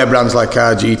now you'll wear brands like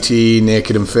RGT,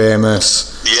 Naked and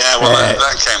Famous. Yeah, well,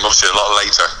 that came obviously a lot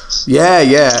later.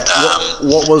 Yeah.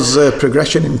 What was the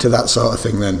progression into that sort of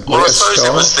thing then? Well, I suppose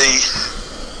it was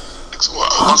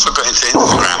once I got into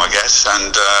Instagram, I guess,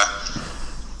 and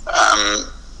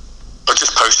I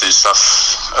just posted stuff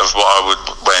of what I would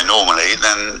wear normally.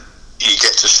 Then you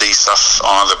get to see stuff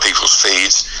on other people's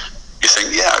feeds. You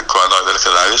think, yeah, I quite like the look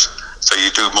of those. So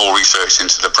you do more research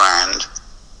into the brand.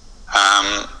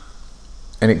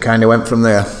 And it kind of went from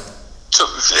there. It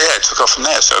took off from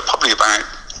there. So probably about,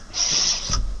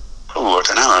 I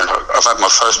don't know. I've had my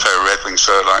first pair of Red Wings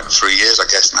for like 3 years, I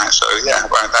guess now. So yeah,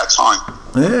 around that time.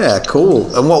 Yeah,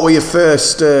 cool. And what were your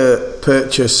first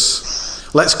purchase?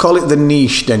 Let's call it the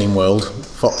niche denim world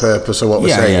for purpose of what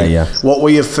we're saying. Yeah. What were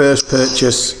your first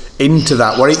purchase into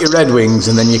that? Were it your Red Wings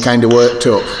and then you kind of worked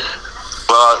up?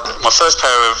 Well, my first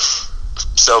pair of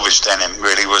selvage denim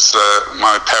really was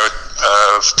my pair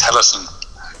of Tellison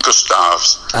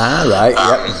Gustavs. Ah, right,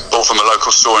 bought from a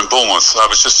local store in Bournemouth. I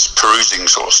was just perusing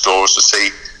sort of stores to see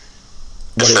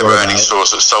if there were any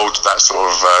stores that sold that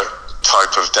sort of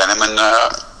type of denim, and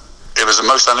it was the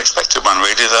most unexpected one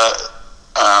really, that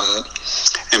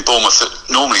in Bournemouth that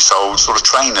normally sold sort of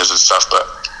trainers and stuff, but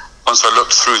once I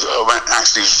looked through, I went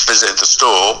actually visited the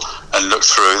store and looked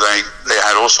through, they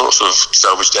had all sorts of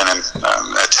selvage denim,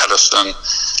 Tellison,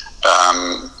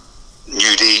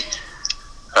 Nudie,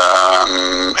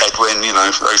 Edwin,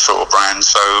 those sort of brands.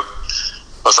 So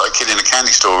I was like a kid in a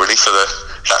candy store really for that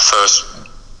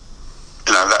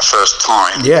first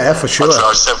time. Yeah, for sure. I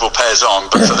tried several pairs on,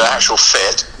 but for the actual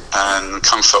fit and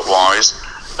comfort wise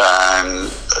and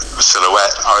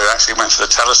silhouette, I actually went for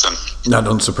the Tellison. That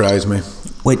doesn't surprise me.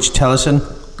 Which Tellison?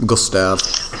 Gustav.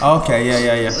 Okay,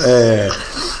 yeah. It's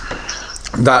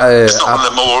not one of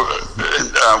the more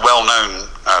well-known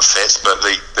fits, but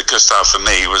the Gustav for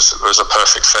me was a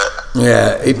perfect fit.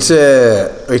 Yeah,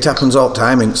 it happens all the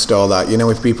time in store, that, you know,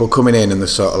 with people coming in and they're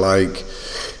sort of like,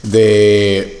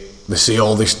 they see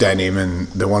all this denim and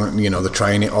they want, you know, they're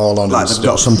trying it all on, like and they've stuff.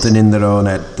 got something in their own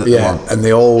head that they want. And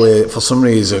they always, for some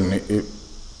reason,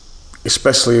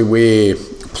 especially we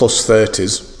plus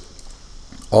 30s,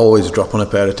 always drop on a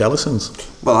pair of Tellisons.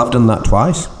 Well, I've done that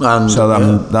twice, And so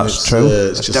that's true.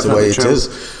 It's That's just the way it true. is.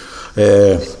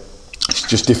 It's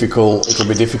just difficult. It'll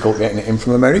be difficult getting it in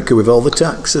from America with all the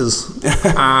taxes.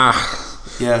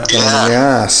 Yeah.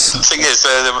 Yes. The thing is,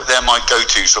 they're my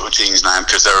go-to sort of jeans now,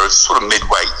 because they're sort of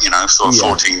mid-weight, you know, sort of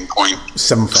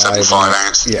 14.75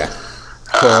 ounce. Yeah.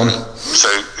 So,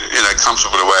 you know,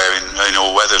 comfortable to wear in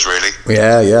all weathers, really.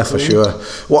 Yeah, for sure.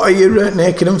 What are your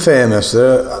Naked and Famous?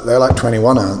 They're like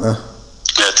 21, aren't they?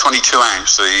 Yeah, 22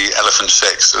 ounce, the Elephant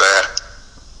 6.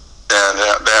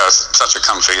 They're such a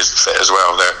comfy fit as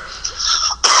well. They're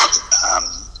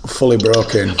fully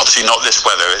broken. Obviously not this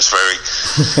weather. It's very.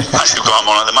 Actually, got them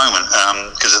on at the moment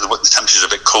because the temperature's a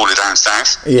bit cooler down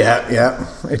south. Yeah,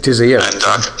 it is here. And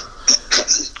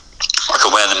I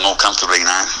can wear them more comfortably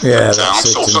now. Yeah, but, I'm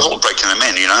sort of breaking them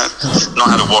in. You know, not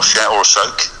had a wash yet or a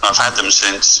soak. I've had them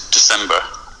since December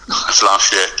of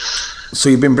last year. So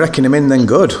you've been breaking them in then?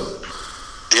 Good.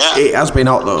 Yeah. It has been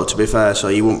hot though, to be fair, so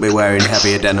you won't be wearing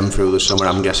heavier denim through the summer,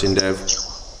 I'm guessing, Dave.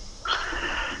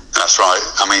 That's right.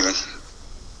 I mean,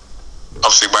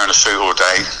 obviously wearing a suit all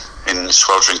day in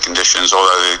sweltering conditions,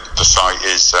 although the site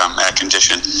is air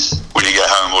conditioned, when you get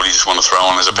home all you just want to throw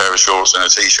on is a pair of shorts and a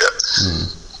t-shirt.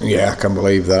 Yeah, I can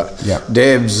believe that. Yeah.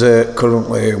 Dave's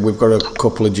currently, we've got a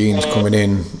couple of jeans coming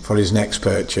in for his next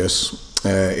purchase.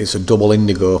 It's a double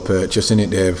indigo purchase, isn't it,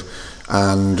 Dave?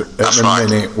 And at the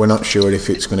minute, we're not sure if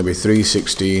it's going to be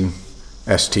 316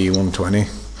 ST120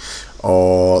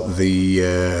 or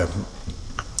the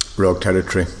Rogue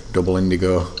Territory double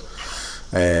indigo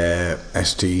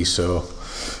ST. So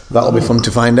that'll be fun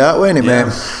to find out, won't it,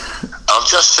 mate? I've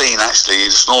just seen actually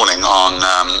this morning on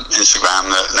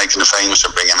Instagram that Naked and Famous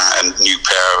are bringing out a new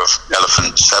pair of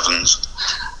Elephant 7s.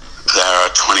 They're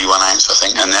 21 ounce, I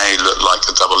think, and they look like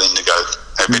a double indigo.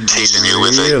 They've been teasing you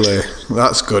with it. Really?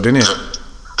 That's good, isn't it?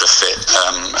 The fit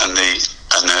and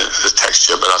the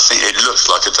texture, but I think it looks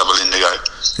like a double indigo.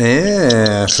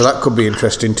 Yeah, so that could be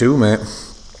interesting too, mate.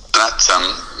 That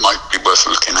might be worth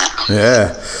looking at.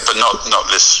 Yeah. But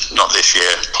not this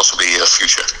year, possibly a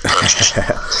future purchase.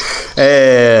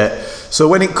 So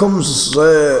when it comes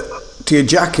to your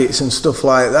jackets and stuff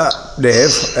like that,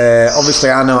 Dave, obviously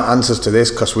I know answers to this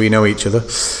because we know each other,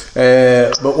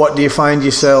 but what do you find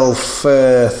yourself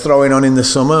throwing on in the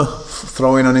summer,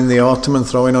 throwing on in the autumn and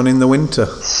throwing on in the winter?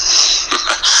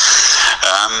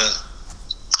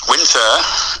 Winter,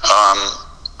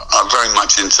 I'm very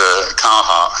much into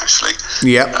Carhartt actually.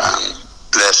 Yep.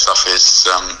 Their stuff is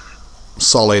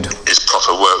solid. It's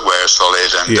proper workwear,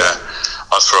 solid, and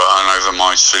I throw it on over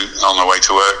my suit on the way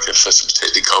to work if it's a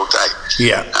particularly cold day.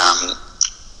 Yeah.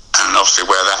 And obviously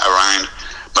wear that around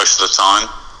most of the time.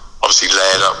 Obviously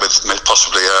layered up with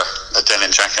possibly a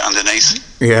denim jacket underneath.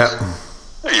 Yeah.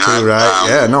 You know,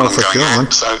 right. No, for sure,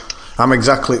 man. So I'm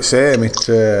exactly the same.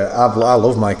 I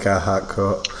love my Carhartt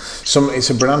coat. It's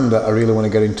a brand that I really want to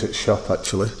get into the shop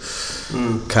actually.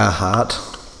 Carhartt.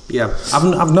 Yeah,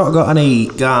 I've not got any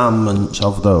garments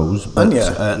of those. But,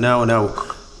 no.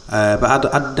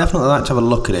 But I'd definitely like to have a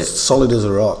look at it. Solid as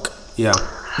a rock. Yeah.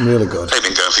 Really good. They've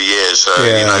been going for years, so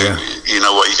you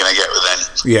know what you're going to get with them.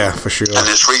 Yeah, for sure. And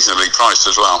it's reasonably priced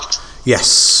as well.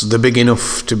 Yes, they're big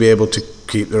enough to be able to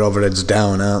keep their overheads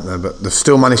down, aren't they? But they've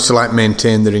still managed to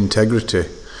maintain their integrity.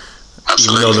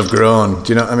 Absolutely. Even though they've grown. Do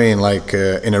you know what I mean? Like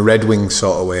in a Red Wing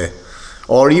sort of way,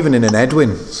 or even in an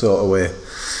Edwin sort of way.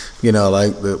 You know,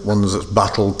 like the ones that's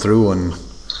battled through and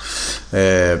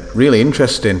really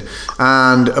interesting.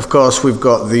 And of course, we've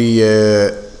got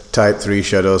the Type 3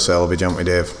 Shadow Selvage, haven't we,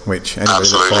 Dave? Which anybody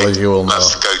that follows you will know.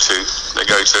 That's the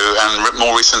go-to, and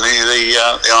more recently the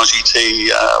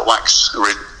RGT wax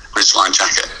ridgeline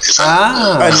jacket is a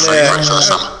favourite for the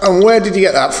summer. And where did you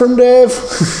get that from, Dave?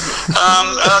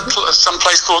 Some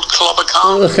place called Clobber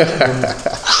Car.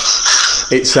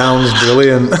 It sounds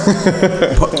brilliant.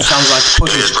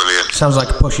 Sounds like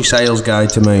a pushy sales guy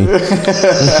to me.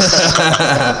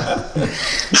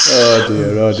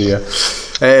 Oh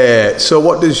dear. So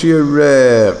what does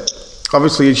your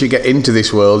obviously as you get into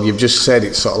this world, you've just said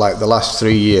it's sort of like the last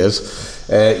 3 years,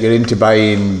 you're into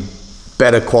buying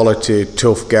better quality,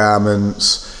 tough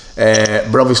garments,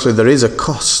 but obviously there is a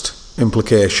cost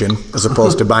implication as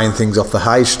opposed to buying things off the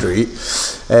high street.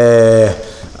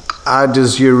 How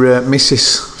does your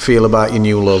missus feel about your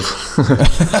new love?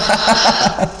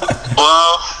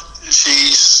 Well,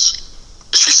 she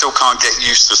still can't get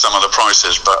used to some of the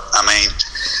prices, but I mean,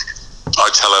 I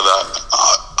tell her that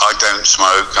I don't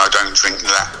smoke, I don't drink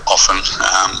that often,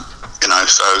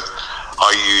 so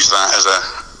I use that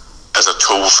as a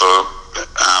tool for,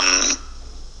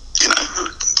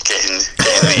 getting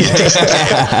the decent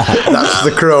gear. That's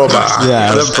the crowbar.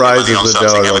 Yeah. The prize is the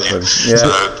door open. Yeah. So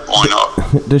why not?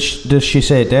 Does she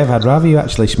say, Dave, I'd rather you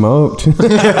actually smoked? Be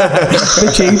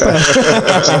cheaper.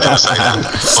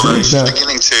 Although she's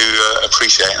beginning to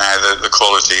appreciate now the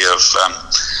quality of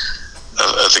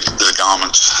the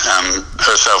garments.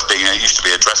 Herself used to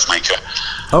be a dressmaker.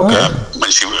 Okay.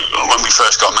 When we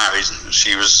first got married,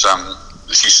 she used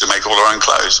to make all her own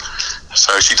clothes.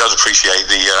 So she does appreciate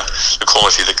the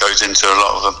quality that goes into a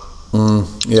lot of them.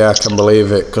 Yeah, I can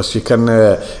believe it, because you can.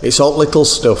 It's all little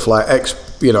stuff like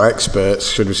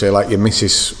experts, should we say, like your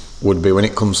missus would be when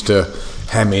it comes to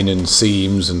hemming and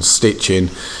seams and stitching.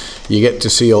 You get to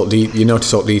see you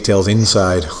notice all details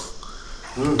inside.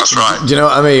 That's right. Do you know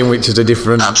what I mean? Which is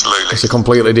Absolutely. It's a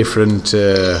completely different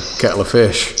kettle of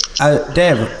fish.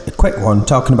 Dave, a quick one,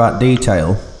 talking about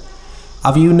detail.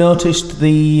 Have you noticed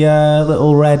the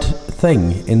little red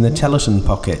thing in the Tellison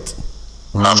pocket?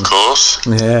 Of course.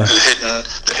 Yeah.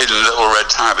 The hidden little red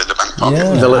tab in the back pocket.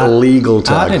 Yeah. The little legal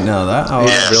tag. I didn't know that. Oh,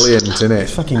 Yes. Brilliant, isn't it?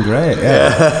 it's fucking great.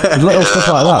 Yeah. Little stuff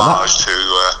like that. Homage to,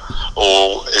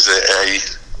 or is it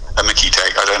a Mickey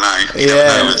tag? I don't know. You Yeah,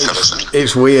 never know with Tellison.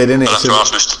 it's weird, isn't it? I'll have to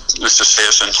ask Mr.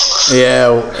 Searson.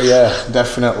 Yeah,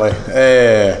 definitely.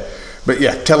 But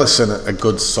yeah, Tellison are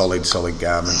good, solid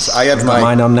garments. I had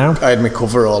mine on now. I had my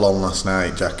coverall on last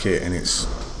night, jacket, and it's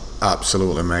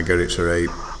absolutely mega. It's a great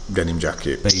denim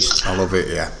jacket. Beast. I love it.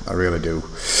 Yeah, I really do.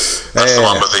 That's the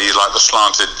one with the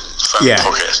slanted foam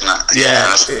pocket, isn't it? Yeah,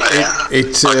 I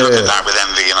look at that with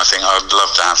envy, and I think I'd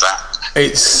love to have that.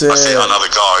 I see it on other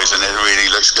guys, and it really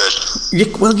looks good.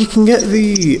 You can get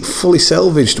the fully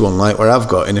selvaged one, like where I've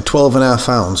got, in a 12.5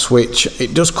 ounce, which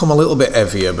it does come a little bit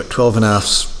heavier, but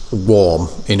 12.5's warm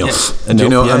enough. Yeah, do you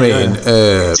know what I mean?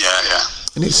 Yeah.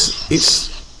 And it's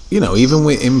even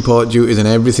with import duties and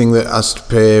everything that has to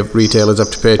pay, retailers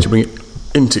have to pay to bring it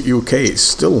into UK, it's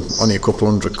still only a couple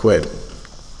 £100,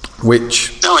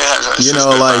 which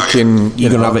you're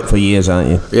gonna have it for years, aren't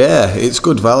you? Yeah, it's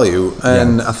good value,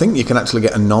 and I think you can actually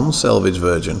get a non-selvage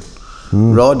version,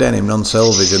 raw denim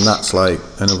non-selvage, and that's like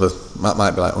that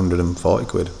might be like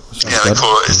 £140. Yeah, they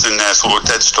call it's in their sort of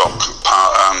dead stock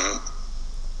part.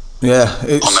 Yeah,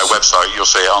 it's on their website. You'll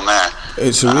see it on there.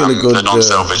 It's a really good the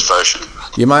non-selvage version.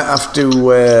 You might have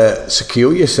to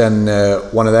secure you send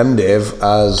one of them, Dave,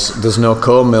 as there's no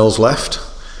comb mills left.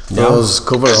 Those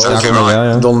coveralls,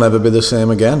 they'll never be the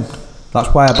same again. That's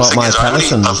why I bought my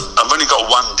Tellison. I've only got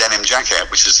one denim jacket,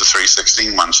 which is the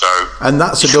 316 one. So and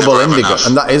that's a double indigo,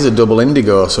 and that is a double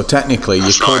indigo. So technically,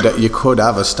 you could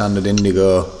have a standard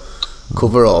indigo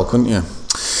coverall, couldn't you?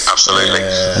 Absolutely.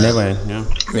 Anyway,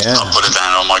 I'll put it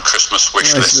down on my Christmas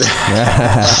wish list.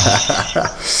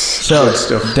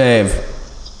 So, Dave,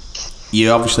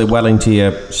 you're obviously well into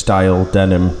your style,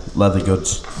 denim, leather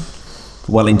goods,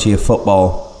 well into your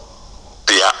football.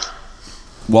 Yeah.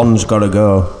 One's got to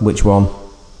go. Which one?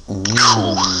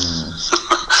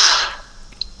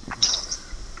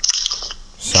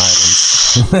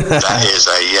 Silence. That is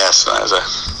a yes. That is a...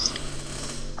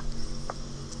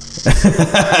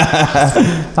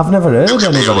 I've never heard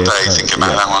anybody all day thinking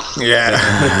about that one. Yeah.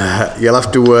 You'll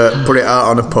have to put it out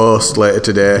on a post later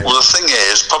today. Well, the thing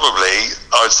is, probably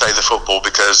I'd say the football,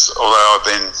 because although I've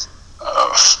been a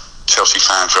Chelsea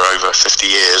fan for over 50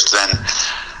 years, then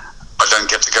I don't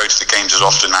get to go to the games as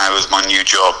often now with my new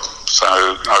job. So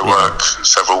I work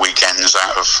several weekends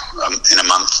out of in a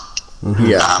month.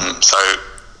 So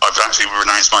I've actually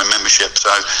renounced my membership. So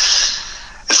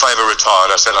if I ever retired,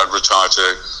 I said I'd retire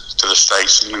to the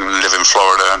States and live in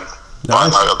Florida and buy a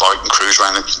motorbike and cruise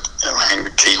around the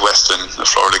Key West and the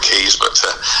Florida Keys. But so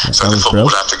the football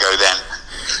would have to go then.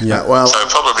 Yeah, well. So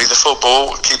probably the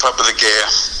football, keep up with the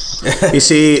gear. You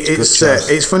see,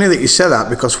 it's funny that you say that,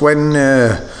 because when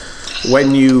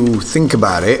you think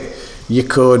about it, you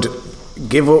could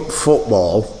give up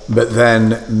football, but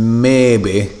then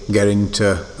maybe get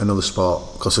into another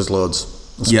sport, because there's loads of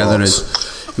sports. Yeah, there is.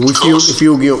 If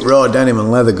you give up raw denim and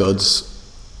leather goods,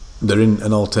 they're in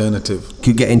an alternative.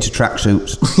 Could get into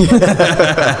tracksuits.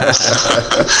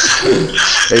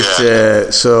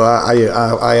 So I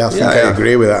think I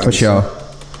agree with that. For sure.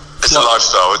 It's a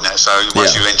lifestyle, isn't it? So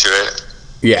once you're into it,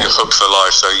 you're hooked for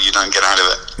life, so you don't get out of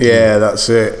it. Yeah, that's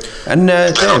it. And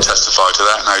They'll testify to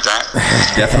that, no doubt.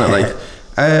 Definitely.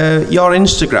 Your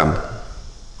Instagram,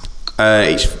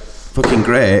 it's fucking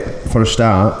great for a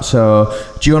start. So,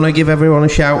 do you want to give everyone a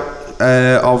shout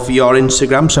of your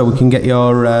Instagram so we can get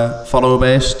your follower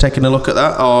base taking a look at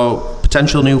that, or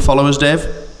potential new followers, Dave?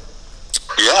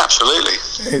 Yeah, absolutely.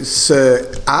 It's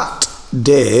at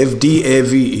Dave,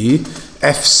 DAVE,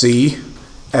 FC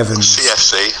Evans.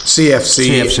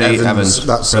 CFC Evans.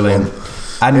 That's brilliant. The one.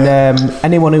 And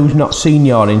anyone who's not seen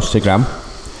your Instagram,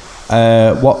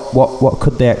 what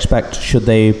could they expect? Should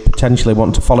they potentially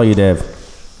want to follow you, Dave?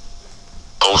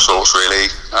 All sorts, really.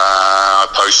 I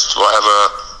post whatever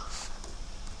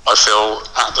I feel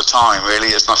at the time. Really,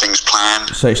 nothing's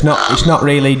planned. So it's not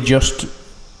really just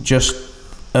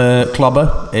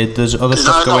clobber. There's other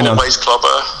stuff going on. No, not always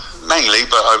clobber. Mainly,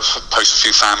 but I post a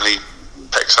few family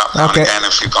pics up now and again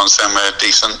if you've gone somewhere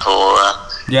decent, or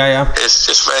it's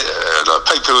just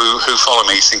people who follow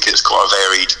me think it's quite a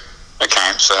varied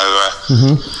account. So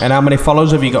And how many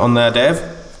followers have you got on there, Dave?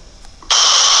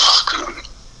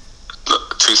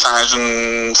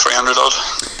 2,300 odd.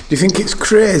 Do you think it's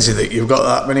crazy that you've got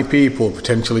that many people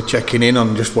potentially checking in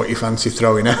on just what you fancy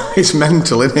throwing out? It's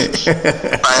mental, isn't it?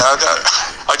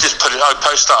 I just put it. I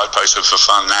post it for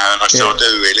fun now, and I still do,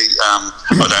 really. I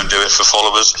don't do it for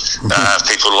followers. If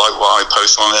people like what I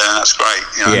post on there, that's great.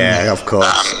 You know? Yeah, of course.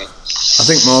 I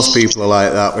think most people are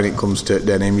like that when it comes to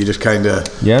denim. You just kind of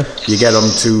you get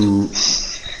onto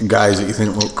guys that you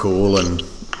think look cool, and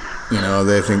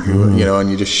they think and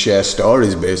you just share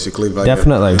stories basically.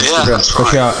 Definitely, that's for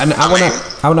right. sure. And I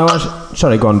want to.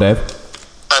 Sorry, go on, Dave.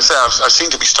 I seem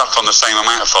to be stuck on the same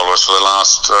amount of followers for the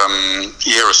last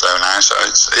year or so now, so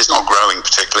it's not growing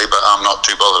particularly, but I'm not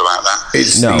too bothered about that.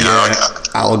 It's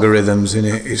algorithms,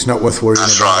 innit? It's not worth worrying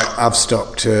about. Right. I've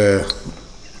stopped. I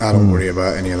don't worry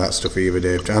about any of that stuff either,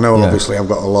 Dave. I know obviously I've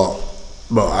got a lot,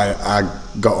 but I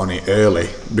got on it early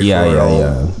before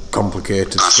all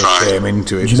complicated stuff came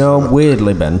into it. Do you know,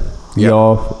 weirdly, Ben,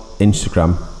 your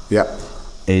Instagram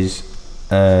is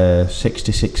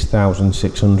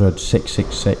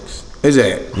 66,666. Is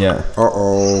it? Yeah.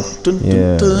 Uh-oh. Dun,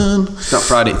 dun, dun. It's not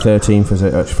Friday 13th, is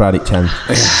it? It's Friday 10th.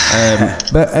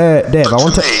 But Dave, I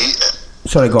want to...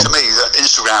 Sorry, go on. To me,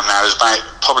 Instagram now is about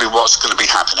probably what's going to be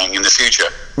happening in the future,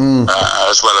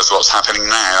 as well as what's happening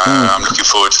now. I'm looking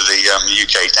forward to the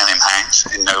UK Denim House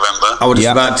in November. I was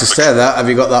just about to say that. Have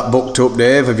you got that booked up,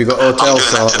 Dave? Have you got hotel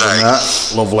sorted and that?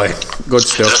 Lovely. Good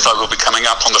stuff. It looks like we'll be coming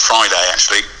up on the Friday,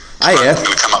 actually. We're going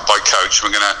to come up by coach.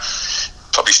 We're going to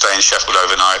probably stay in Sheffield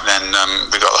overnight. Then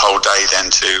we've got the whole day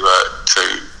then to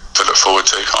look forward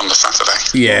to on the Saturday.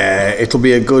 Yeah, it'll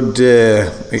be a good.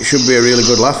 It should be a really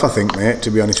good laugh, I think, mate. To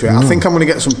be honest with you, I think I'm going to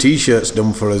get some T-shirts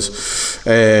done for us.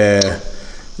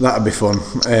 That'd be fun.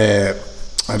 I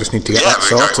just need to get that sorted. Yeah, it'd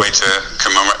be a great way to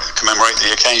commemorate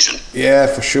the occasion. Yeah,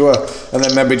 for sure. And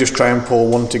then maybe just try and pull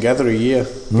one together a year.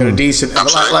 Get a decent,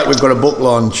 like we've got a book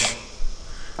launch.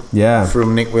 Yeah,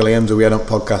 from Nick Williams, who we had on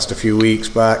podcast a few weeks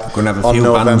back. We're going to have a few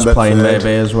bands playing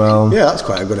maybe as well. Yeah, that's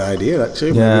quite a good idea,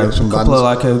 actually. Yeah, a couple of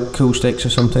like acoustics or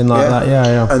something like that.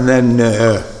 Yeah.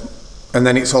 And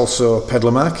then it's also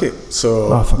Pedlar Market.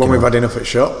 So when we've had enough at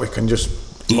shop, we can just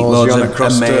eat loads of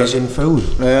amazing food.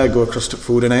 Yeah, go across to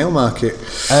Food and Ale Market.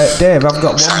 Dave, I've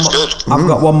got one more. I've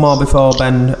got one more before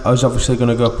Ben. I was obviously going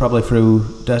to go probably through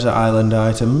Desert Island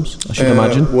items, I should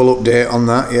imagine. We'll update on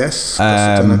that, yes.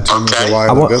 Okay.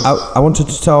 I wanted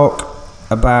to talk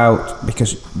about,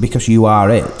 because you are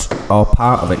it, or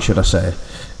part of it, should I say,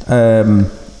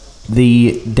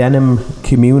 the denim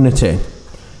community.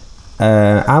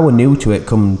 I was new to it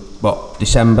come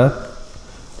December,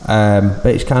 but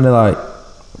it's kind of like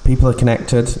people are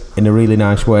connected in a really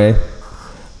nice way.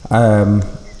 And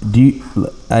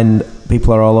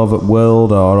people are all over the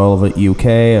world or all over the UK,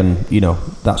 and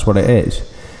that's what it is.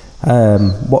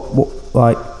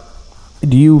 What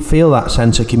do you feel that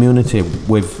sense of community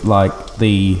with like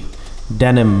the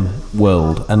denim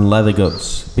world and leather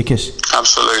goods? Because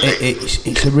absolutely,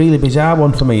 it's a really bizarre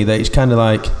one for me. That it's kind of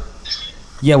like,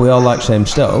 we all like same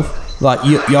stuff. Like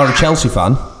you're a Chelsea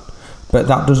fan, but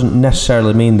that doesn't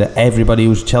necessarily mean that everybody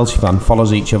who's a Chelsea fan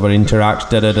follows each other, interacts,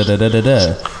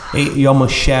 You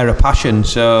almost share a passion,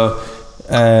 so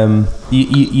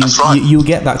you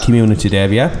get that community,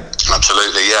 Dave, yeah?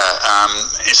 Absolutely, yeah.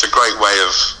 It's a great way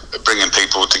of bringing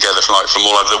people together from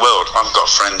all over the world. I've got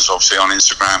friends, obviously, on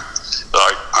Instagram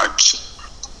that I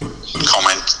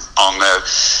comment on their,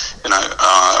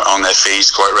 on their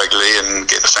feeds quite regularly and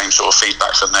get the same sort of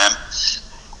feedback from them.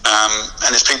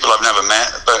 And it's people I've never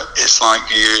met, but it's like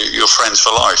you're friends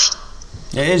for life.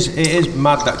 It is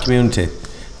mad, that community.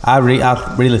 I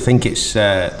really think it's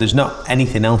there's not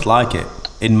anything else like it,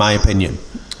 in my opinion.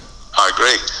 I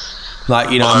agree. Like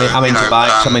I'm into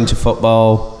bikes, I'm into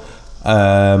football.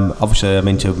 Obviously, I'm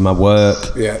into my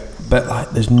work. Yeah. But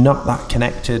like, there's not that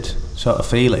connected sort of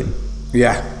feeling.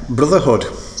 Yeah, brotherhood.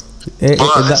 It's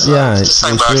the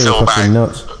same way I really feel fucking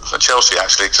nuts. for Chelsea,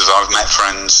 actually, because I've met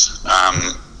friends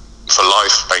for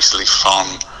life, basically, from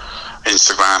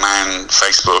Instagram and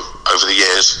Facebook over the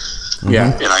years.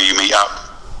 Yeah. You know, you meet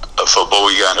up at football,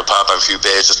 you go into a pub, have a few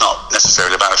beers. It's not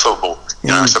necessarily about football.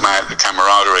 You know, it's about the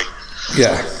camaraderie.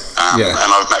 Yeah. And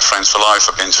I've met friends for life.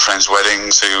 I've been to friends'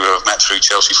 weddings who I've met through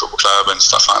Chelsea Football Club and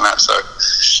stuff like that. So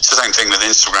it's the same thing with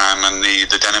Instagram and the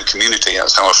denim community.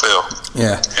 That's how I feel.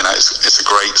 Yeah. You know, it's a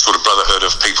great sort of brotherhood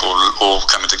of people all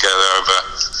coming together over,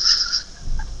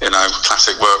 you know,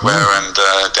 classic workwear and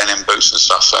denim boots and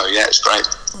stuff. So yeah, it's great.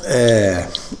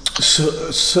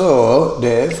 So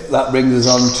Dave, that brings us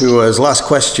on to his last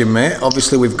question, mate.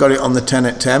 Obviously, we've got it on the 10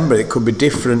 at 10, but it could be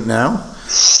different now.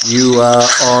 You are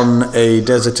on a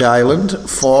desert island,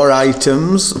 4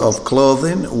 items of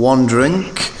clothing, 1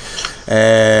 drink.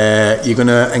 You're going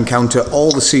to encounter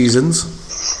all the seasons.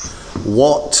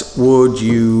 What would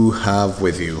you have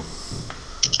with you?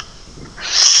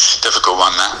 Difficult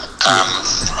one, that.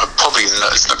 Probably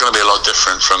it's not going to be a lot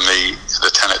different from the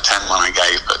 10 at 10 one I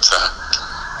gave, but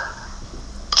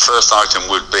first item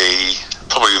would be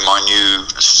probably my new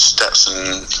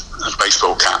Stetson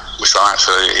baseball cap, which I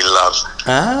absolutely love.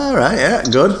 Ah, right, yeah,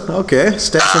 good. Okay,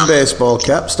 Stetson baseball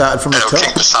cap, started from the top. It'll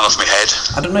keep the sun off my head.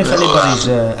 I don't know if anybody's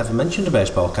ever mentioned a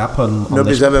baseball cap on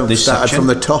Nobody's ever started section. from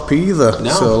the top either. No.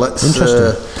 So let's. Well,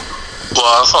 I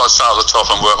thought I'd start at the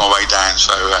top and work my way down,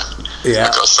 so Yeah.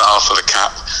 I've got to start off with a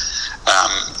cap.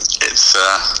 It's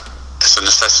a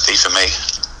necessity for me.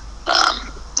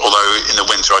 Although in the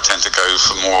winter I tend to go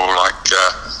for more like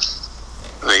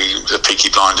the Peaky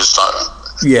Blinders style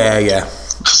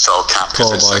cap,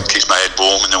 because it keeps my head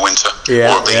warm in the winter,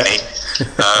 or a beanie.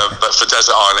 But for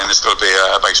Desert Island, it's got to be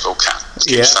a baseball cap. It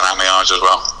keeps the sun out my eyes as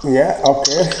well. Yeah,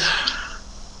 okay.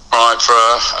 Right, for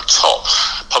a top,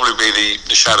 probably be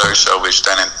the Shadow Selvage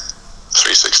Denim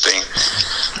 316.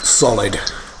 Solid.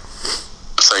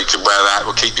 So you could wear that.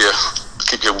 Will keep you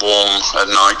warm at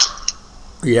night.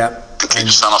 Yeah. And keep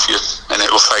the sun off you, and it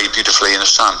will fade beautifully in the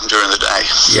sun during the day.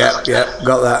 Yeah,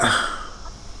 got that.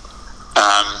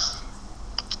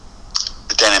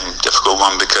 Denim, difficult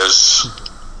one, because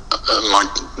my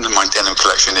denim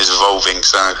collection is evolving.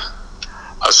 So I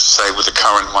would say with the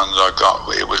current ones I've got,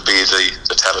 it would be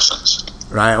the Tellisons.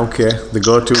 Right, okay. The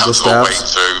go-to Comfortable way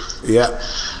Gustavs. through. Yeah.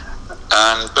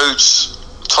 And boots,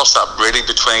 toss up really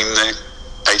between the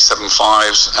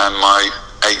 875s and my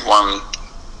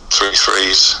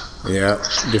 8133s. Yeah,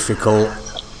 difficult.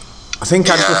 I think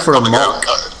I'd go for a mock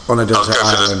on a desert island.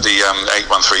 I'll go for the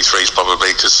 8133s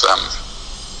probably, because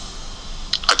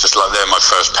I just love, they're my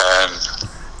first pair, and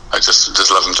I just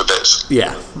love them to bits.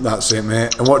 Yeah, that's it,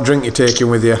 mate. And what drink you taking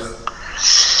with you?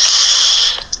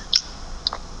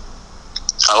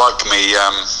 I like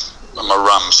my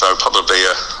rum, so probably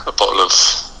a bottle of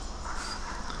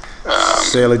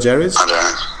Sailor Jerry's? I don't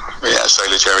know. Yeah,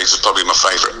 Sailor Jerry's is probably my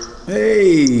favourite.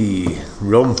 Hey,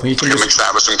 rum. You can mix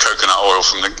that with some coconut oil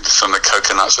from the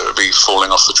coconuts that would be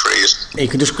falling off the trees. You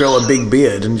can just grow a big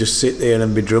beard and just sit there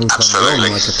and be drunk Absolutely. on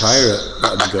rum like a pirate.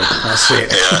 That'd be good. That's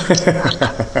it.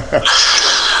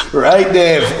 Yeah. Right,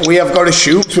 Dave. We have got to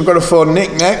shoot. We've got to phone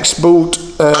Nick next. Boot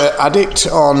Addict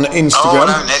on Instagram. Oh,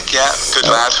 no, Nick. Yeah, good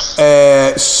lad.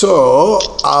 So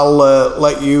I'll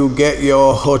let you get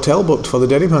your hotel booked for the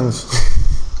Denim Hangs.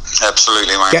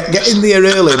 Absolutely, mate. Get in there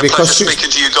early, because pleasure speaking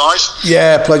to you guys.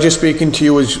 Yeah, pleasure speaking to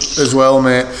you as well,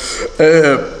 mate.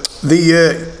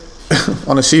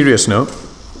 On a serious note,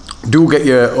 do get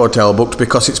your hotel booked,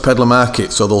 because it's Pedlar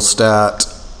Market, so they'll start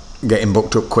getting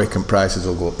booked up quick and prices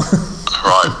will go up.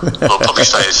 Right, we'll probably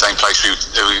stay at the same place we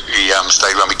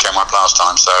stayed when we came up last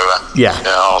time, so yeah,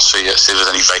 I'll see if there's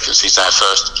any vacancies there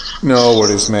first. No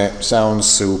worries, mate. Sounds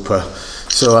super.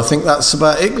 So I think that's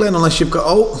about it, Glenn, unless you've got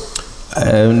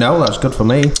no, that's good for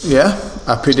me. Yeah,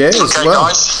 happy days. Okay, well,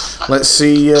 guys. Let's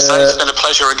see. So it's been a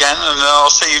pleasure again, and I'll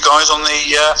see you guys on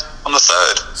the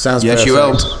 3rd. Sounds yes, perfect. you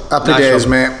will. Happy days,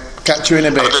 mate. Catch you in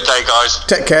a bit. Have a good day, guys.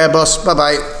 Take care, boss.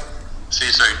 Bye-bye. See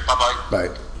you soon. Bye-bye. Bye.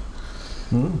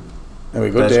 There we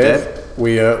go, Dave.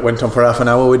 We went on for half an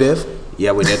hour with Dave.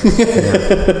 Yeah, we did.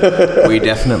 Yeah. We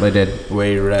definitely did.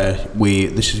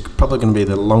 This is probably going to be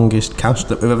the longest cast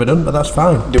that we've ever done, but that's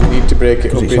fine. Do we need to break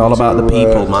it up? It's all about the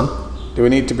people, man. Do we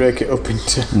need to break it up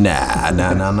into? Nah.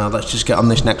 Let's just get on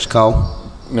this next call.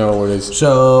 No worries.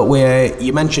 So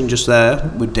you mentioned just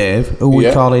there with Dave. Who are we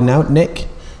calling now? Nick.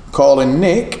 Calling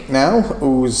Nick now,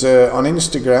 who's on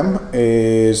Instagram.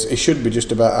 He should be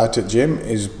just about out at gym.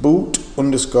 Is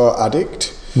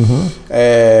boot_addict.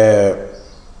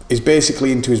 He's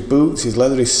basically into his boots, his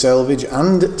leather, his selvage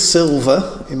and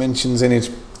silver. He mentions in his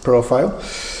profile.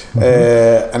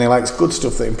 and he likes good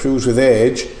stuff that improves with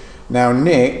age. Now,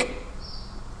 Nick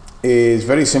is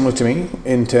very similar to me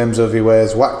in terms of he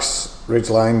wears wax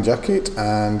Ridgeline jacket,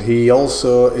 and he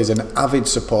also is an avid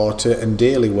supporter and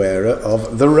daily wearer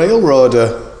of the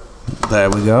Railroader. There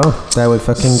we go. There we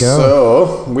fucking go.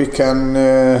 So we can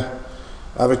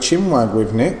have a chinwag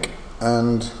with Nick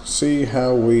and see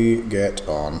how we get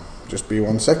on. Just be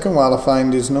 1 second while I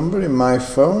find his number in my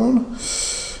phone.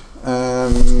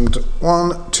 And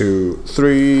 1, 2,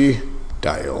 3,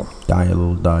 dial.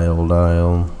 Dial.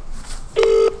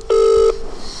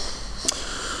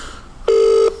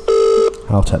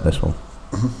 I'll take this one.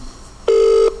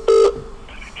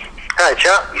 Hey,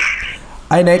 chap.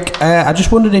 Hey, Nick. I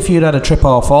just wondered if you'd had a trip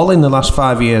or fall in the last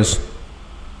 5 years.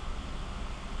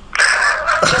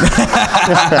 You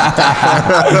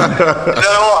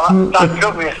know what? That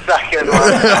took me a second.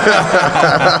 I've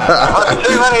had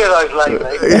too many of those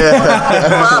lately.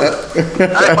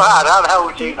 And if I had, how the hell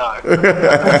would you know?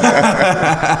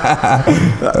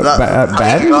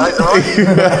 Ben? Guys, all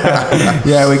right?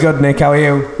 Yeah, we're good, Nick. How are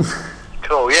you?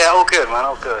 Cool. Yeah, all good, man.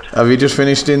 All good. Have you just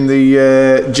finished in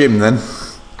the gym then?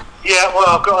 Yeah, well,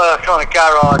 I've got a kind of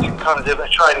garage and kind of do a bit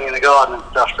of training in the garden and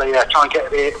stuff. So yeah, try and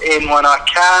get it in when I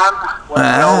can. When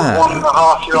the old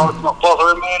 1.5-year-old's not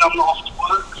bothering me and I'm not off to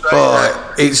work.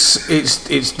 So,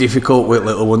 it's difficult with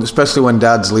little ones, especially when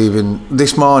Dad's leaving.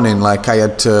 This morning, like I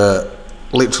had to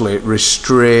literally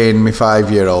restrain my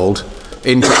 5-year-old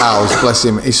into house. Bless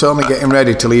him. He saw me getting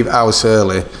ready to leave house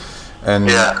early, and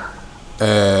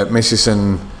Mrs.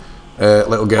 and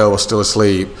little girl was still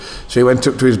asleep, so he went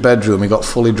up to his bedroom. He got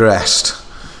fully dressed,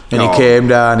 and he came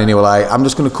down and he was like, "I'm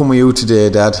just going to come with you today,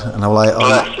 Dad." And I was like,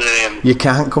 "Oh, you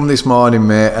can't come this morning,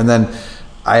 mate." And then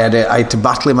I had to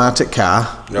battle him out at car.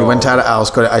 He went out of the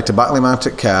house, I had to battle him out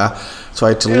at car, so I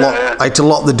had to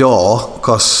lock the door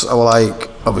because I was like,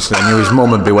 obviously I knew his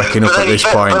mum would be waking up at this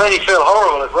point. But then you feel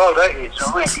horrible as well, don't you? So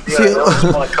I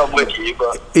just want to come with you,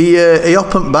 but he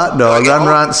opened back door, ran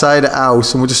round side of the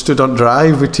house, and we just stood on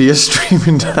drive with tears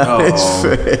streaming down his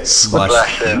face.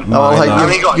 Bless him. You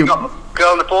got a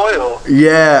girl and a boy, or?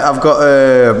 Yeah, I've got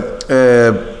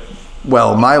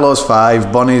Milo's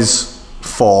 5, Bonnie's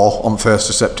 4 on 1st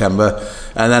of September,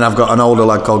 and then I've got an older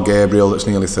lad called Gabriel that's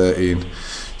nearly 13.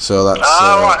 So that's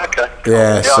right, okay. Cool.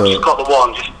 Yeah, so I've just got the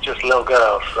one, just a little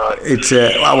girl. So it's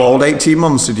how old? 18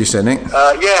 months, did you say, Nick?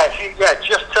 She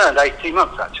just turned 18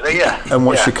 months actually. Yeah. And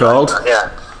what's she called?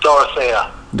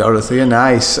 Dorothea. Dorothea,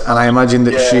 nice. And I imagine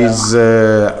that she's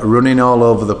running all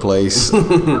over the place.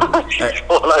 She's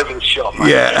all over the shop, man.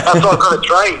 Yeah. That's why I've got to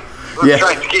train. I'm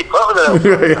trying to keep up with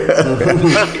her.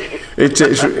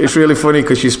 It's really funny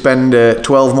because you spend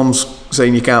 12 months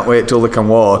saying you can't wait till they can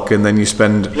walk, and then you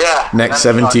spend next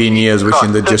 17 years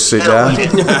wishing they'd just sit down. Not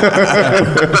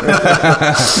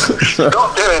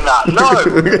doing that, no.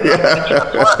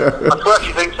 I swear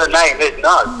she thinks her name is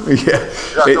No. Yeah.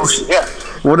 That's all she gets.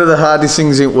 One of the hardest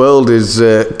things in the world is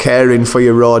caring for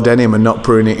your raw denim and not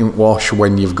putting it in wash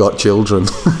when you've got children.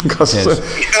 Because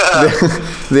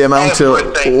the amount of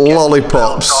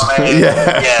lollipops.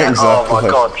 Exactly. Oh my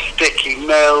God, sticky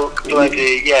milk,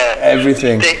 bloody,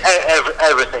 everything.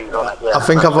 Everything's on it. Yeah. I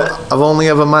think I've only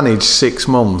ever managed 6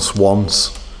 months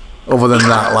once. Other than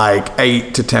that, like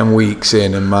 8 to 10 weeks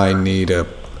in, and mine need a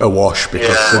wash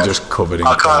because they're just covered in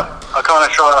crap. I kind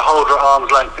of try to hold her at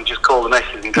arm's length and just call the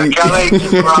missus and go, Kelly, just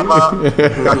grab her.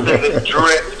 That's it, this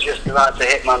drip just about to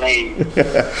hit my knee.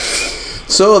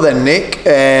 So then, Nick,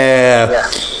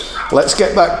 let's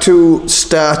get back to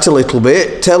start a little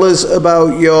bit. Tell us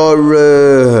about your...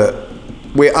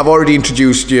 I've already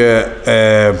introduced your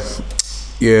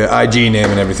IG name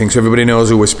and everything, so everybody knows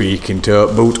who we're speaking to,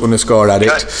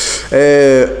 Boot_Addict.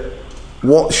 Okay.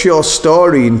 What's your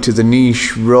story into the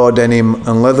niche raw denim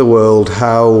and leather world?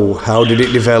 How did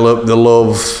it develop? The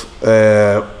love,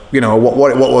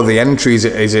 what were the entries?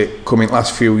 Is it coming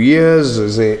last few years?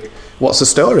 What's the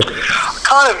story?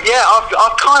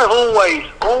 I've kind of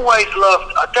always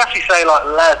loved. I'd definitely say like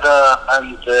leather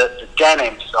and the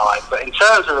denim side, but in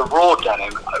terms of the raw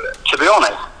denim, to be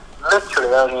honest,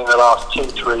 literally only in the last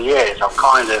 2-3 years I've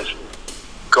kind of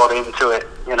got into it,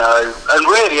 and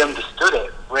really understood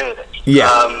it. Really. Yeah.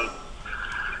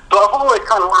 But I've always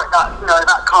kind of liked that,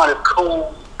 that kind of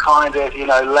cool kind of,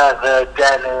 leather,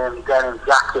 denim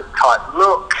jacket type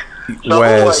look. So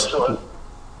I've always sort of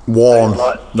worn,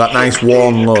 that nice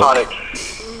worn look. Kind of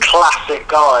classic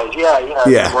guys,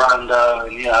 Brando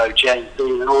and, James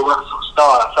Dean and all that sort of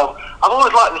style. So I've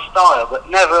always liked the style, but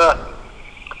never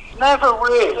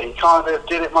really kind of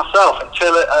did it myself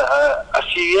until a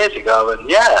few years ago, and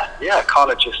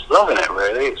kind of just loving it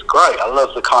really. It's great. I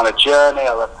love the kind of journey,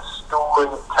 I love the story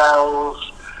it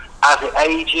tells, as it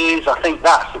ages. I think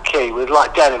that's the key with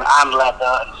like denim and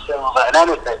leather and silver and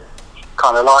anything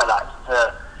kind of like that.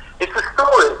 It's the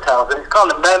story it tells, and it's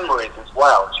kind of memories as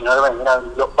well. Do you know what I mean? You know, when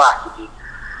you look back and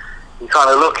you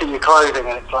kind of look at your clothing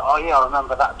and it's like, oh yeah, I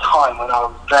remember that time when I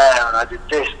was there and I did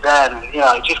this then, and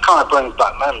it just kind of brings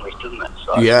back memories, doesn't it?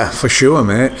 So, yeah, for sure,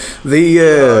 mate.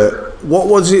 What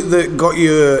was it that got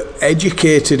you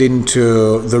educated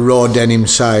into the raw denim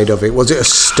side of it? Was it a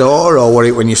store, or was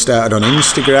it when you started on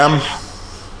Instagram?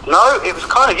 No, it was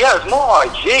kind of, it was more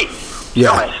IG, to be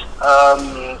honest.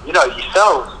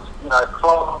 Yourselves,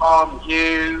 from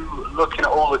you looking at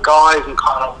all the guys and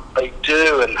kind of what they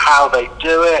do and how they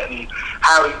do it and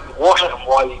how you wash it and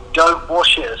why you don't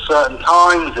wash it at certain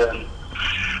times and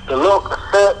the look, the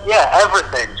fit,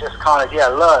 everything. Just kind of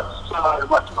learned so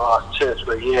much in the last 2 or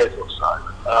 3 years or so.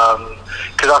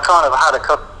 Because I kind of had a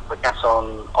couple of accounts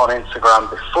on Instagram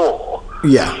before.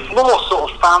 Yeah. More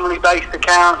sort of family-based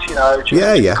accounts,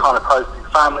 just kind of posting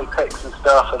family pics and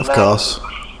stuff. And of course.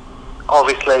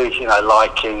 Obviously,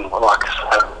 liking, like I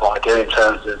said, what I do in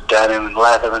terms of denim and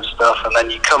leather and stuff, and then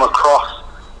you come across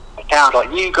accounts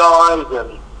like you guys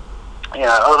and,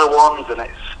 other ones, and it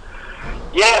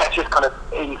just kind of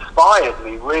inspired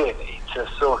me, really, to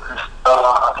sort of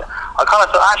start. I kind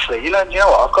of thought, actually, you know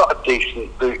what, I've got a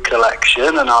decent boot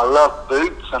collection, and I love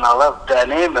boots, and I love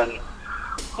denim, and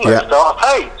I'm going to start a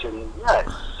page, and,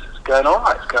 it's going all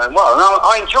right, it's going well, and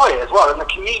I enjoy it as well, and the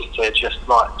community is just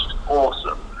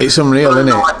awesome. It's unreal, isn't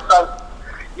it?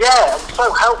 It's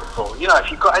so helpful. If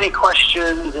you've got any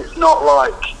questions, it's not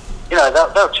like,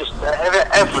 they'll just,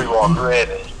 everyone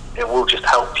really, it will just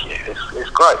help you. It's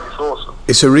great, it's awesome.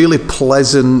 It's a really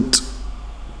pleasant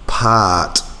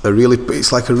part,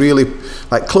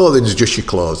 like clothing's just your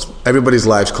clothes. Everybody's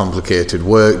life's complicated,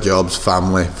 work, jobs,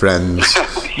 family, friends,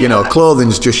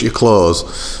 clothing's just your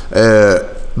clothes.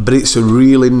 But it's a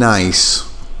really nice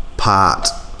part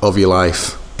of your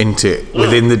life, isn't it?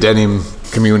 Within the denim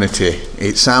community.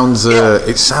 It sounds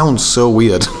so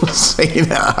weird saying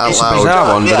it out loud. It's a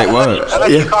bizarre one, but it works. And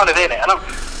then you're kind of in it. And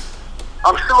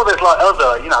I'm sure there's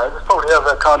other, there's probably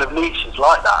other kind of niches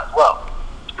like that as well.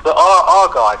 But our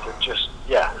guys are just,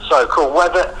 so cool.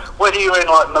 Whether you're in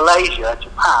Malaysia,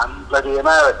 Japan, bloody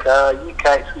America, UK,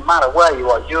 it doesn't matter where you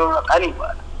are, Europe,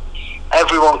 anywhere.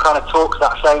 Everyone kind of talks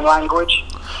that same language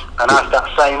and has that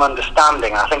same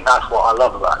understanding. I think that's what I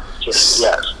love about it. Just,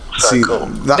 it's so cool.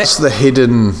 That's the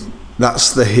hidden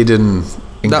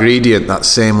ingredient, that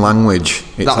same language.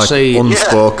 It's that's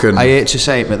unspoken. I hate to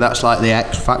say it, but that's like the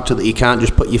X factor that you can't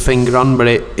just put your finger on, but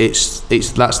it's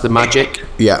that's the magic.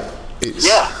 That's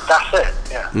it.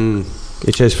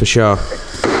 It is for sure.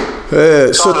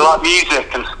 It's kind of like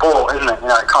music and sport, isn't it?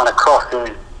 It kind of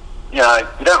crosses. You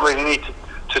don't really need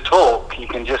to talk. You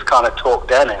can just kind of talk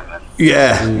denim.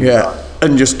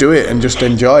 And just do it and just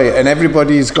enjoy it. And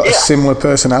everybody's got a similar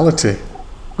personality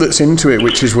that's into it,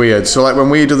 which is weird. So like when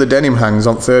we do the denim hangs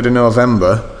on 3rd of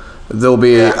November,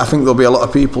 I think there'll be a lot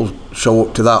of people show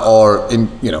up to that, or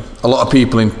a lot of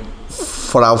people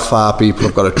for how far people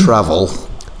have got to travel.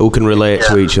 Who can relate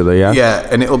to each other,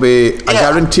 and it'll be, I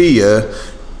guarantee you,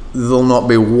 there'll not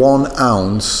be 1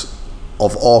 ounce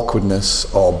of awkwardness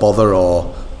or bother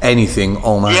or anything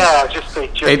all night.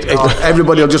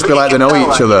 Everybody will just be like they know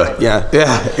each other. Even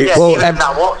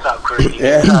that WhatsApp group,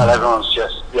 everyone's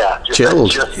just chilled.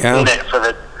 Just in it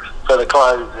for the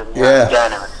clothes and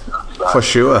denim and stuff. So. For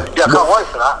sure. I can't wait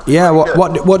for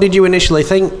that. What did you initially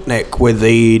think, Nick, with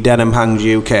the Denim Hangs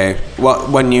UK?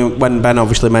 When Ben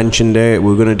obviously mentioned it,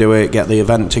 we were going to do it, get the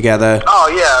event together. Oh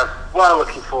yeah, well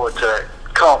looking forward to it.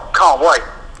 Can't wait.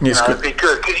 It'd be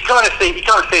good because you kind of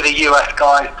see the US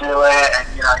guys do it, and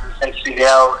you see the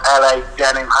LA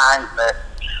Denim Hangs,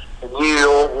 the New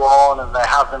York one, and they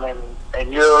have them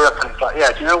in Europe, and it's like,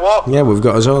 do you know what? Yeah, we've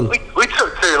got us on. We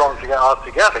took too long to get ours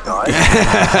together, guys.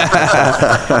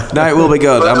 No, it will be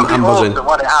good. I'm buzzing.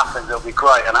 When it happens, it'll be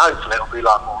great, and hopefully it'll be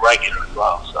more regular as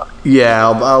well. So.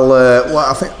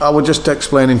 I think I was just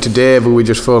explaining to Dave, who we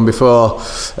just phoned before.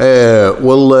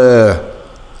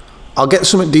 I'll get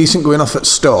something decent going off at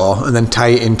store and then tie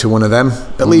it into one of them.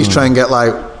 At least try and get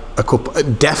a couple,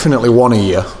 definitely one a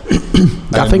year.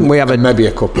 I think we have maybe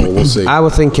a couple, we'll see. I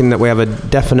was thinking that we have a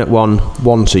definite one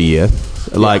once a year,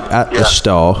 at the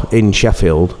store in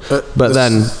Sheffield. But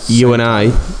then you and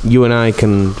I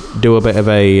can do a bit of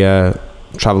a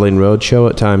travelling road show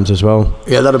at times as well.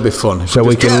 Yeah, that'd be fun. So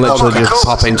we can literally just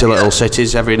pop into little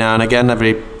cities every now and again,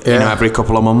 every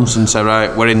couple of months, and say,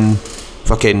 right, we're in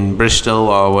fucking Bristol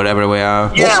or wherever we are.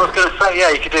 I was going to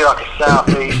say, you could do a south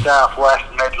east, south west,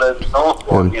 Midlands, north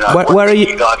one. Where are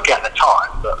you guys get the time?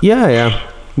 But. Yeah,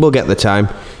 we'll get the time.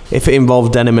 if it involves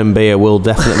denim and beer, we'll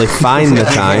definitely find the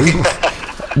time.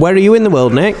 Where are you in the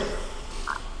world, Nick?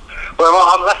 Well,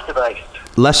 I'm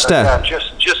Leicester-based. Leicester? So, yeah,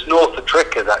 just north of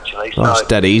Trickers, actually. So, it's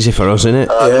dead easy for us, isn't it?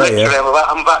 Literally,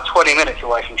 I'm about 20 minutes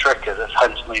away from Trickers. That's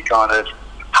hence me kind of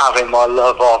having my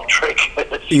love of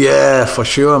Trickers. Yeah, for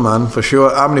sure, man, for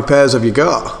sure. How many pairs have you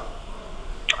got?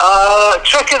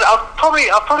 Trickers, I've probably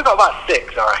got about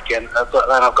 6, I reckon. But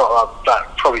then I've got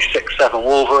about probably 6, 7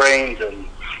 Wolverines and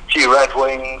a few Red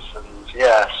Wings, and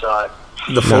so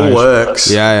the full works.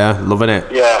 Yeah, loving it.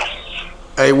 Yes.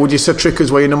 Hey, would you say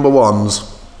Trickers were your number ones?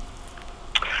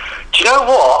 Do you know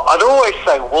what? I'd always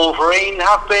say Wolverine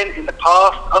have been in the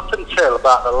past, up until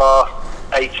about the last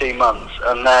 18 months,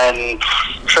 and then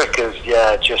Trickers,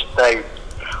 I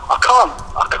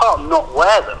can't not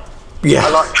wear them. Yeah. I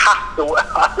have to wear,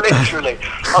 I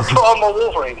put on my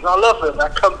Wolverines and I love them, they're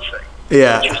comfy.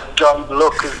 Yeah. They just don't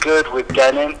look as good with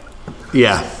denim.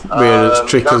 Yeah, whereas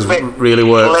Trickers really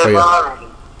work for you.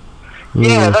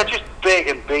 Yeah, they're just big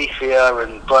and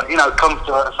beefier, but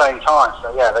comfortable at the same time.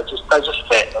 So yeah, they just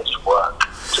fit. They just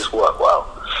work well.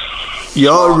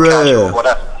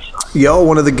 You're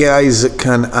one of the guys that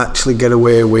can actually get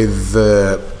away with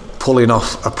pulling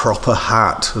off a proper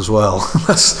hat as well.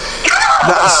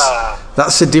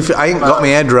 That's a different. I ain't got my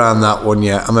head around that one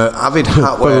yet. I'm an avid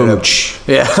hat wearer. But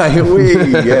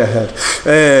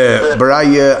I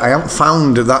haven't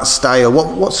found that style.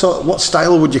 What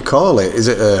style would you call it? Is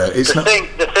it? The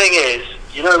thing is,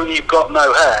 when you've got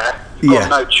no hair, you've got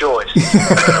no choice.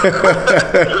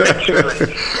 Literally,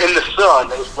 in the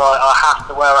sun, it's like I have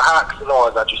to wear a hat because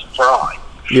otherwise I just fry.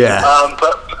 Yeah.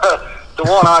 But the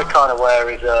one I kind of wear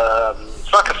is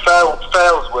it's like a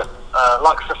Failsworth.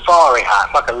 Like a safari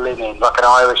hat, like a linen, like an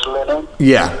Irish linen.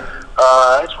 Yeah.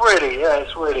 It's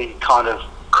really kind of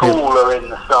cooler in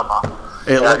the summer.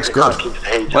 It looks good. Kind of keeps the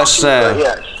heat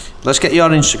off. Let's get your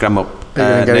Instagram up. You're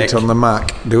going to get it on the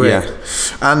Mac, do it. Yeah.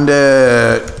 And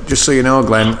just so you know,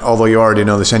 Glenn, although you already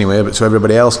know this anyway, but so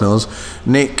everybody else knows,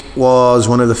 Nick was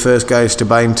one of the first guys to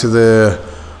buy into the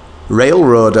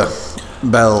Railroader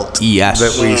belt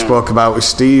that we spoke about with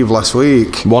Steve last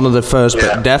week. One of the first,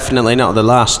 but definitely not the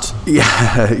last.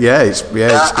 It's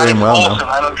doing well awesome.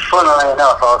 now. And funnily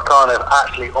enough, I was kind of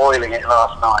actually oiling it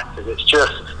last night because it's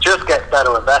just gets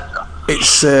better and better.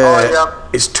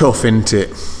 It's tough, isn't it?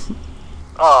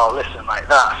 Oh, listen, mate,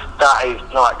 that is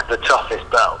like the toughest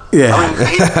belt. Yeah. I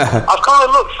mean, I've kind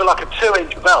of looked for like a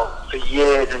 2-inch belt for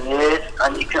years and years,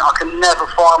 and I can never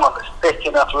find one that's thick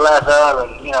enough leather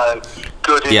and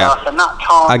good enough. And that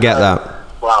Tarnzo, I get that.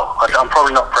 Well, I'm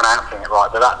probably not pronouncing it right,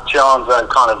 but that Tarnzo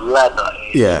kind of leather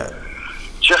is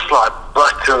just like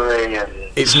buttery and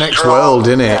it's next world,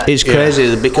 isn't it? It's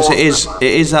crazy because it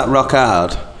is that rock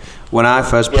hard. When I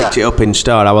first picked it up in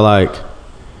store, I was like,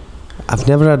 I've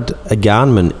never had a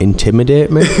garment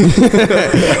intimidate me.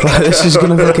 This is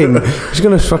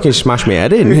gonna fucking smash my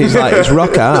head in. It's like, it's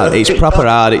rock hard, it's proper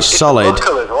hard, it's solid. The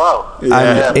buckle as well.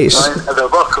 And the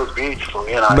buckle's beautiful,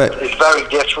 but it's very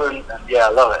different, and I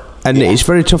love it. And it's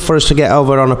very tough for us to get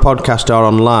over on a podcast or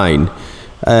online,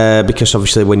 because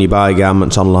obviously when you buy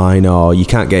garments online or you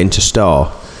can't get into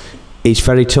store, it's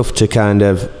very tough to kind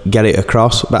of get it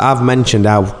across. But I've mentioned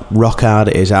how rock hard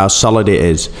it is, how solid it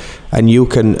is, and you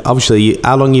can obviously.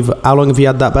 How long have you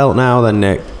had that belt now, then,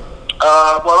 Nick?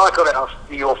 Well, I got it off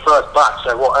your first batch,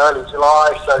 so early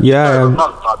July. So a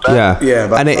month, I bet.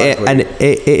 And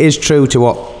it is true to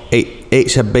what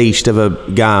it's a beast of a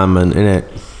garment, isn't it?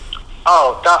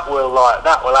 Oh, that will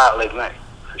outlive me.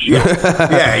 Sure.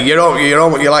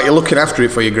 You're looking after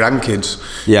it for your grandkids.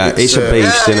 Yeah, it's a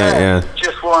beast, isn't it? Yeah.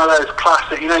 Just one of those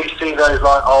classic. You see those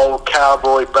like old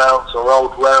cowboy belts or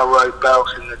old railroad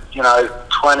belts in the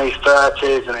 20s,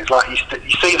 30s, and it's like you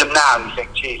see them now and you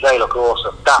think, geez, they look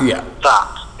awesome.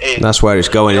 That's where it's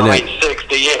going, isn't it?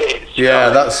 60 years. Yeah,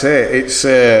 that's it. It's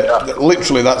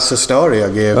literally that's the story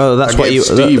I gave. Well, that's what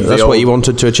you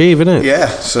wanted to achieve, isn't it? Yeah.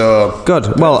 So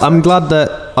good. Well, I'm glad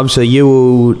that obviously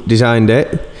you designed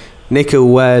it, Nick who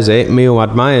wears it, me who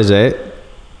admires it.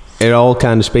 They're all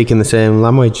kind of speaking the same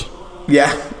language.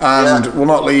 Yeah, and we'll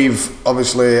not leave.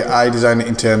 Obviously, I designed it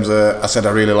in terms of. I said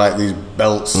I really like these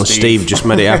belts. Well, Steve just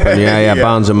made it happen. Yeah.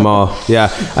 Barnes and More. Yeah.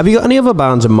 Have you got any other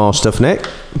Barnes and More stuff, Nick?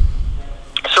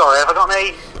 Sorry, have I got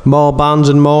any more Barnes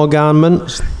and More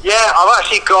garments? Yeah, I've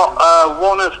actually got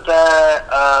one of their.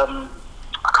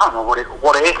 I can't remember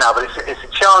what it is now, but it's a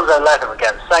Tarnzo leather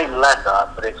again, same leather,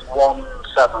 but it's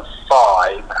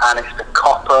 175, and it's the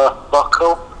copper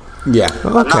buckle. Yeah.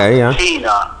 Okay.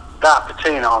 That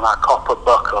patina on that copper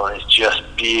buckle is just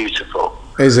beautiful.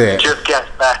 Is it? Just gets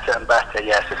better and better.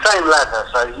 Yeah, it's the same leather,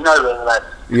 so the leather.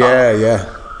 Yeah.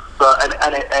 But and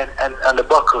the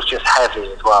buckle's just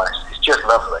heavy as well. It's just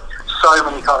lovely. So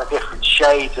many kind of different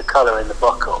shades of colour in the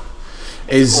buckle.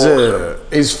 His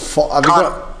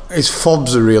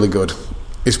fobs are really good.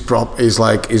 His brass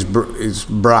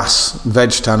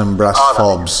veg tan and brass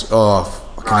fobs. Oh,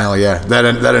 fucking hell, yeah.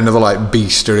 They're another like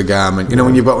beast of a garment. You know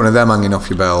when you've got one of them hanging off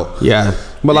your belt. Yeah.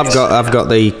 Well, I've got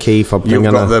the key fob thing. You've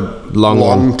got the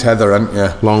long tether, haven't you?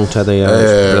 Long tether, yeah.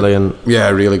 It's brilliant.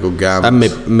 Yeah, really good garment.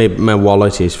 And my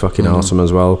wallet is fucking awesome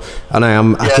as well. And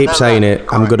I keep saying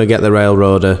it. I'm gonna get the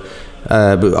Railroader,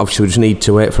 but obviously we just need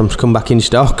to wait for them to come back in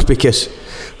stock because,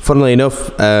 funnily enough,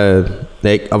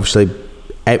 obviously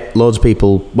loads of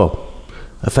people, well,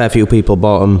 a fair few people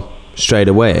bought them straight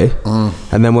away,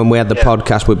 and then when we had the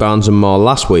podcast with Barnes and More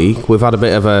last week, we've had a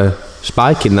bit of a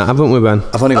spike in that, haven't we, Ben?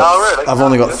 I've only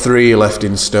got 3 left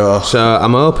in store. So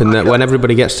I'm hoping that when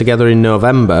everybody gets together in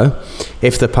November,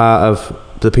 if they're part of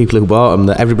the people who bought them,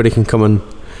 that everybody can come and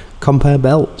compare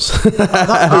belts.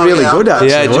 That'd be really good, actually.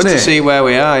 Yeah, just to see where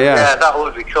we are. Yeah, that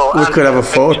would be cool. We could have a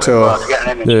photo.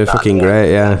 They're fucking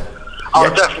great. Yeah. I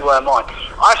would definitely wear mine.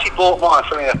 I actually bought mine.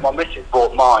 Funny enough, my missus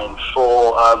bought mine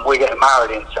for we're getting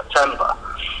married in September,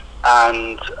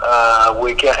 and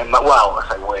we're getting I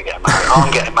say we're getting married. I'm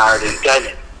getting married in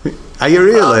denim. Are you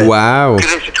really? Wow.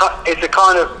 Because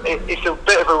it's a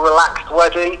bit of a relaxed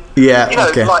wedding. Yeah. You know,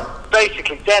 okay. like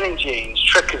basically denim jeans,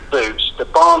 Trickers boots, the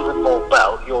Barnes and More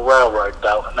belt, your Railroad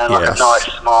belt, and then like a nice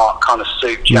smart kind of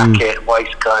suit jacket and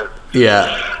waistcoat.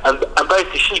 Yeah. And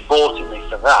basically she bought it me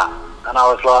for that. And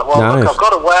I was like, well, look, I've got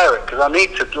to wear it because I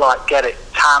need to like get it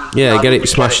tanned. Yeah, get it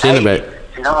smashed in a bit.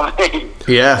 You know what I mean?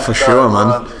 Yeah, for sure,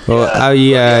 man. Well, I'm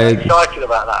excited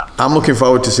about that. I'm looking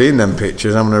forward to seeing them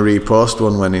pictures. I'm going to repost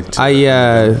one when it.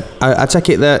 I take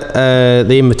it that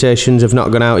the invitations have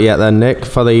not gone out yet, then, Nick,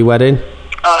 for the wedding.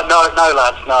 No,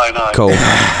 lads, no. Cool.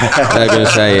 They're going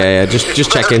to say, yeah,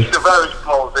 just checking. It's a very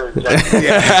small thing.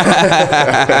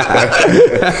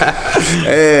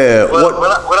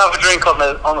 We'll have a drink on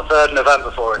the 3rd of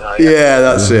November for it, though. Yeah,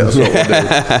 that's it. That's what we'll do.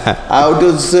 How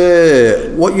does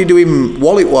what you doing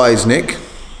wallet-wise, Nick?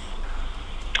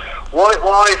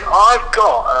 Wallet-wise, I've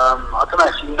got I don't know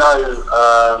if you know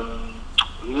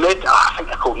I think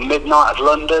they're called Midnight of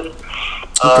London.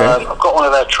 I've got one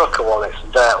of their trucker wallets,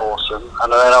 they're awesome.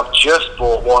 And then I've just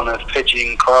bought one of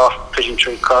Pigeon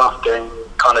Tree Crafting,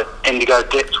 kind of indigo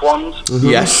dipped ones. Mm-hmm.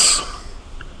 Yes.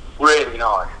 Really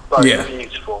nice.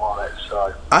 Beautiful wallets.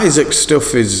 So. Isaac's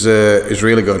stuff is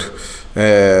really good.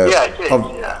 It is,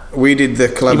 we did the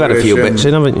collaboration. You've had a few bits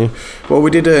in, haven't you? Well,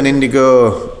 we did an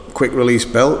indigo quick release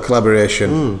belt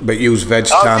collaboration, but used veg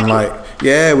tan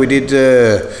we did.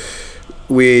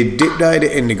 We dip dyed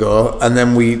it indigo, and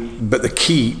then we did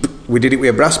it with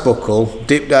a brass buckle,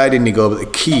 dip dyed indigo, but the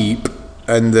keep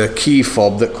and the key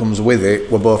fob that comes with it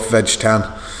were both veg tan.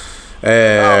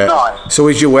 Nice. So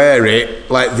as you wear it,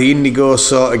 like the indigo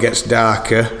sort of gets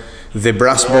darker, the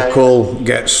brass buckle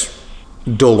gets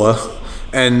duller,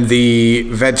 and the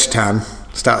veg tan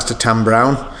starts to tan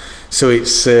brown. So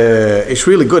it's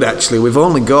really good actually. We've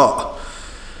only got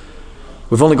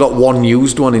one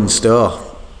used one in store.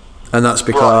 And that's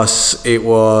because it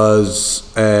was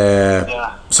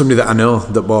somebody that I know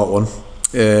that bought one.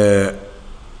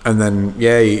 And then,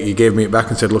 he gave me it back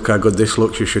and said, look how good this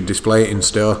looks, you should display it in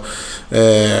store.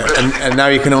 And now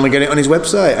you can only get it on his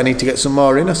website. I need to get some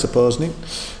more in, I suppose, Nick.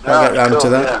 I'll get round to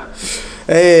that.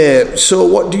 Yeah. So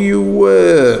what do you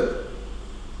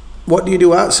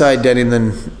do outside denim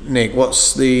then, Nick?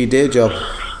 What's the day job?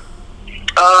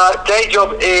 Day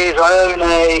job is I own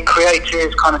a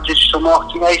creative kind of digital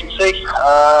marketing agency.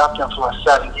 I've done for like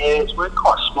 7 years. We're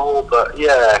quite small, but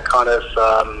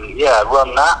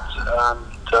run that.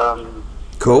 And,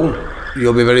 cool.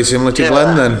 You'll be very similar to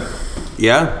Glenn then.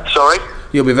 Yeah. Sorry?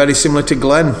 You'll be very similar to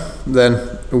Glenn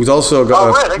then, who's also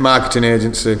got a marketing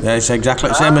agency. Yeah, it's exactly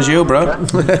the same as you, bro.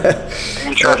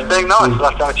 Interesting. Nice. We'll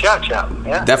have to have a chat.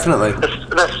 Yeah. Definitely.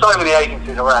 There's so many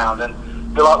agencies around, and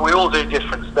we all do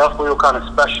different stuff. We all kind of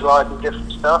specialise in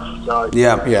different stuff. So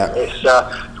it's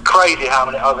crazy how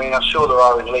many. I mean, I'm sure there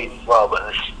are in Leeds as well, but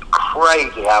it's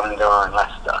crazy how many there are in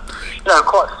Leicester.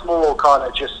 Quite small, kind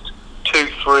of just 2,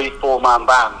 3, 4 man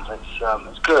bands.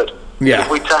 It's good. Yeah.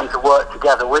 We tend to work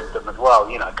together with them as well,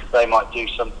 because they might do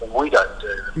something we don't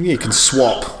do. You can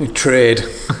swap, you trade.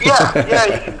 Yeah,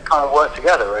 you can kind of work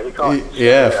together, really, can't you?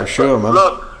 Yeah, for sure, man.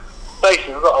 Look,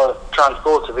 basically, we've got a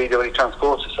transporter, VW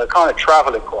transporter, so kind of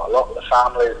travelling quite a lot with the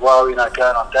family as well,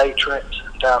 going on day trips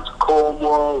down to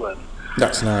Cornwall. And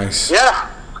that's nice.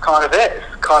 Yeah, that's kind of it.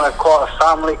 It's kind of quite a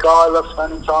family guy. I love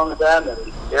spending time with them,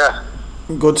 and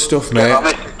good stuff, mate. My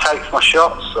missus takes my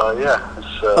shots, so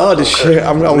it's Oh, the shit!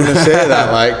 I'm going to say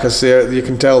that, like, because you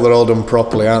can tell they're all done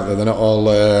properly, aren't they? They're not all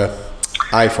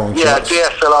iPhone shots.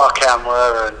 DSLR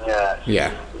camera, and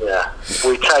yeah.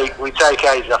 We take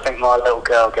ages. I think my little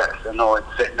girl gets annoyed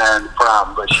sitting there in the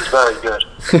pram, but she's very good.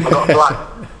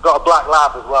 I've got a black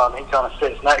lab as well, and he kind of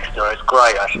sits next to her. It's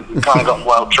great. We've kind of got him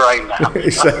well trained now.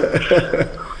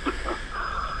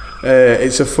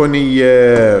 It's a funny.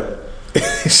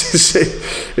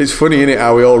 It's funny, isn't it,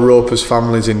 how we all rope as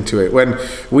families into it. When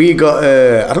we got,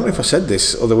 I don't know if I said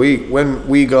this other week, when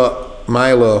we got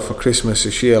Milo for Christmas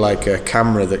this year, like a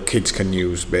camera that kids can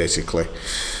use, basically.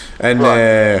 And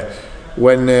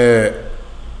when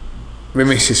my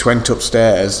missus went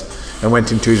upstairs and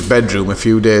went into his bedroom a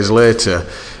few days later,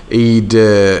 he'd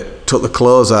took the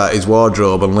clothes out of his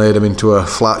wardrobe and laid them into a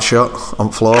flat shot on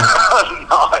the floor. Nice.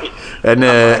 And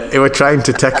he were trying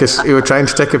to take a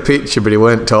picture, but he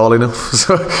weren't tall enough.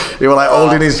 So he were like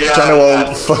trying to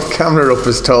hold the camera up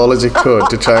as tall as he could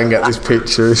to try and get this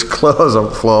picture. His clothes on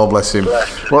the floor, bless him.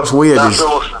 What's weird is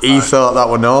awesome, he thought that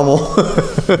were normal.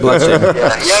 Bless him.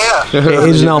 It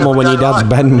is normal when your dad's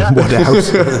Ben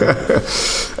Woodhouse.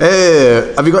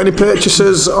 Have you got any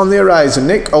purchases on the horizon,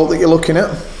 Nick? All that you're looking at?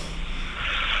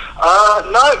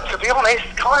 No, to be honest,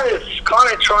 kind of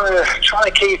trying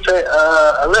to keep it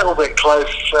a little bit close.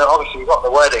 Obviously, we've got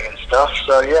the wedding and stuff,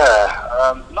 so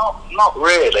not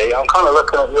really. I'm kind of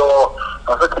looking at your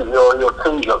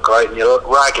tees look great, and your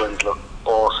raglans look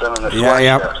awesome, and the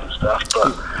sweatshirts and stuff.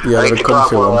 But I need to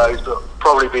grab one of those, but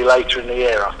probably be later in the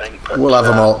year, I think. But, we'll have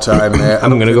them all time, mate.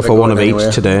 I'm going to go for one of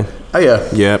each today. Oh yeah.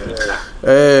 Yep.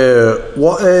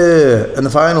 And the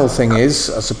final thing is,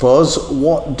 I suppose,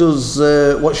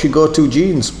 what's your go-to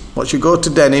jeans? What's your go-to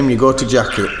denim? Your go-to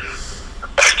jacket? Do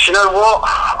you know what?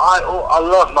 I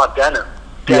love my denim.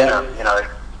 You know,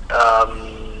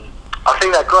 I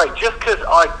think they're great. Just because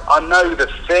I know the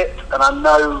fit, and I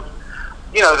know,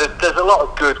 you know, there's a lot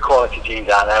of good quality jeans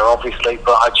out there, obviously,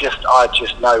 but I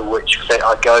just know which fit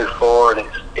I go for, and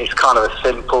it's kind of a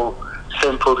simple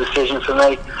decision for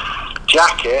me.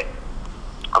 Jacket,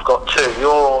 I've got two.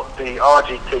 The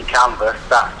RGT canvas,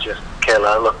 that's just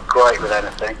killer. Look great with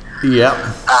anything. Yeah.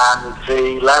 And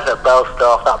the leather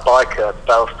Belstaff, that biker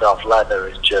Belstaff leather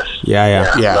is just I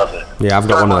love it. Yeah, I've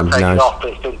got one of them. Nice. Off,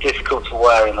 but it's been difficult to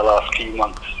wear in the last few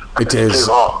months. It is.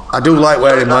 I do like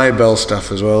wearing my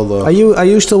Belstaff as well, though. Are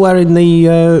you still wearing the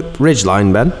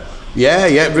Ridgeline, Ben? Yeah,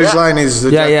 Ridgeline is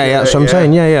the jacket. That's what I'm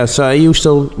saying. Yeah. So are you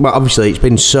still? Well, obviously it's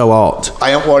been so hot.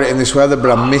 I haven't worn it in this weather,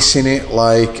 but I'm missing it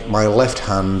like my left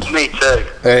hand. Me too.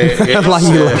 Like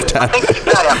your left hand. I think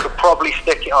today I could probably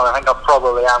stick it on. I think I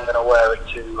probably am going to wear it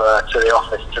to the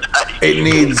office today. It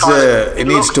needs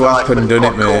to happen, doesn't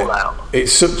it, mate?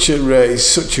 It's such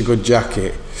a good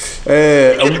jacket.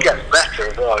 It just gets better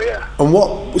as well, yeah. And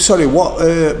what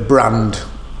brand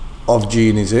of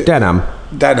jean is it? Denham.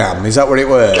 Is that what it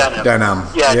was? Denham.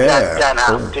 Yeah.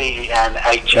 Denham. Cool.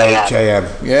 DENHAM.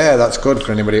 Yeah, that's good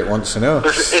for anybody that wants to know.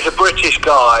 There's a British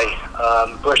guy,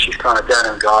 British kind of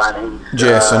denim guy, and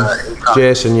Jason.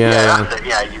 Jason, Yeah,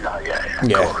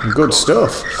 good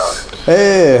stuff.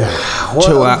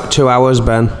 2 hours,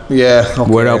 Ben. Yeah, okay.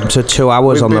 We're up to 2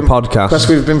 hours on the podcast. Because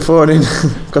we've been phoning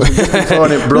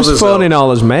brothers. Just phoning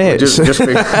all his mates. Just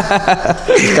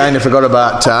kind of forgot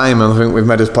about time, and I think we've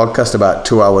made this podcast about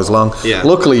 2 hours long. Yeah.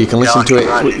 Luckily, you can listen to it.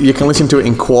 You can listen to it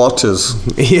in quarters.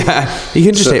 Yeah, you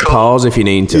can just hit pause if you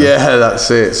need to. Yeah, that's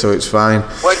it. So it's fine.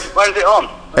 Where's it on?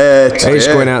 It's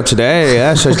going out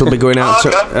today, so it'll be going out.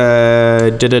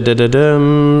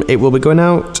 It will be going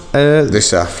out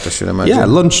this after, should I imagine? Yeah,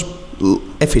 lunch.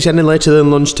 If it's any later than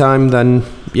lunchtime, then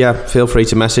feel free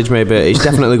to message me. But it's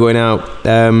definitely going out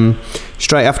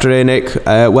straight after here, Nick.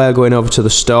 We're going over to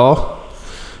the store.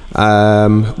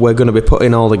 We're going to be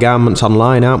putting all the garments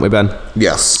online, aren't we, Ben?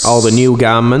 Yes. All the new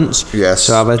garments. Yes.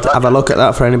 So have a look at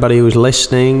that for anybody who's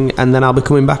listening, and then I'll be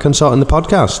coming back and sorting the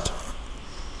podcast.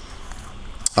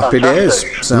 Happy days.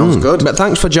 Sounds good. But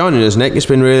thanks for joining us, Nick. It's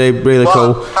been really, really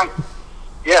cool.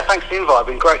 Thanks for the invite. It's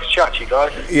been great to chat to you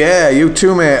guys. Yeah, you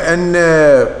too, mate. And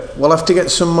we'll have to get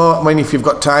some more. I mean, if you've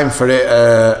got time for it,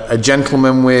 a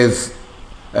gentleman with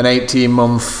an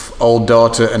 18-month-old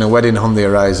daughter and a wedding on the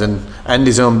horizon and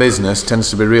his own business tends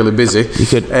to be really busy. We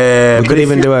could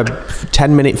even do a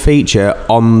 10-minute feature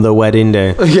on the wedding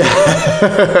day.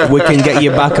 Yeah. We can get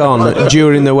you back on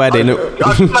during the wedding.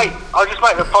 I I'll just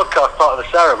make the podcast part of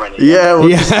the ceremony. Yeah,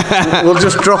 we'll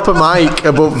just drop a mic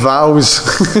above vows.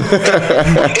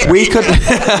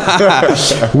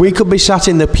 we could be sat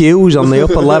in the pews on the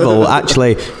upper level.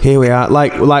 Actually, here we are,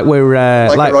 like we're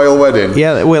like a royal wedding.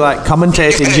 Yeah, we're like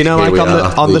commentating. Do you know, like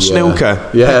on the snooker?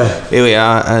 Yeah. Here we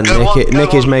are, and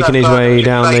Nick is making his way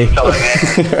down the.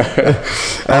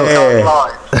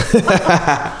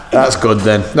 That's good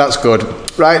then. That's good.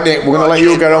 Right, Nick, we're going to let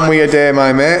you get on with your day,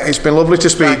 my mate. It's been lovely to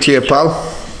speak to you, pal.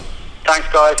 Thanks,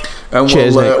 guys. And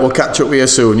cheers, we'll catch up with you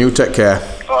soon. You take care.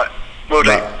 All right, will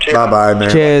do. Cheers. Bye-bye,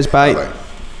 mate. Cheers, bye. Bye-bye.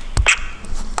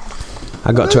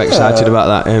 I got too excited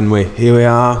about that, and here we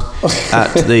are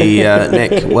at the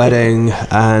Nick wedding,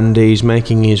 and he's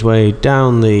making his way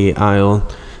down the aisle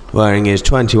wearing his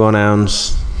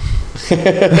 21-ounce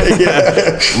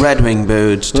Red Wing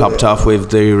boots, topped off with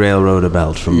the railroader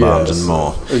belt from Barnes and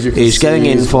Moore. He's getting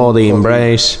in for the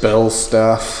embrace. Bell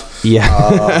staff. Yeah.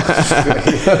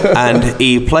 And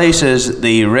he places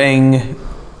the ring,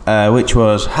 which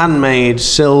was handmade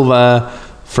silver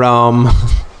from...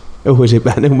 Who was it,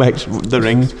 Ben? Who makes the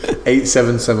ring?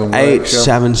 877 Workshop.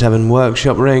 877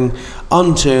 Workshop ring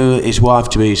onto his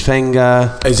wife-to-be's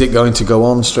finger. Is it going to go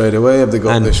on straight away? Have they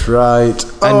got this right?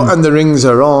 And the rings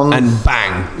are on. And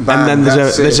bang. And then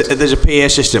there's a PA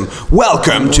system.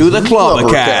 Welcome to the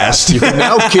Clobbercast. You can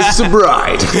now kiss the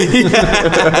bride.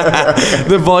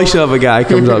 The voiceover guy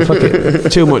comes on. Fuck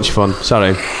it. Too much fun.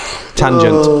 Sorry.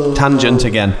 Tangent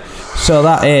again. So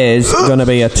that is going to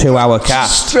be a 2-hour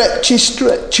cast. Stretchy.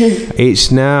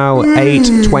 It's now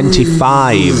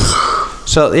 8:25.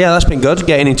 So yeah, that's been good.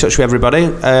 Getting in touch with everybody.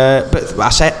 But I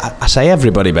say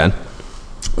everybody, Ben.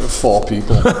 4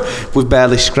 people. We've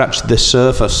barely scratched the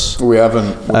surface. We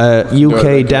haven't.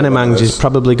 UK Denim Hangs is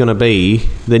probably going to be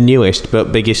the newest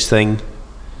but biggest thing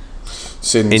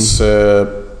since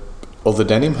other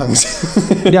denim hangs.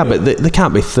 Yeah, but there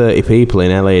can't be 30 people in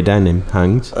LA Denim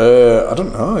Hangs. I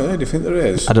don't know. Yeah, do you think there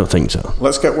is? I don't think so.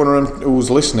 Let's get one of them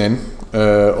who's listening,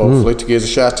 hopefully, to give us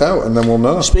a shout out, and then we'll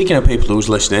know. Speaking of people who's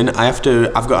listening, I've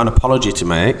got an apology to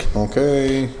make.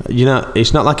 Okay. You know,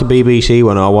 it's not like a BBC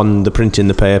one or one the print in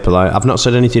the paper. Like, I've not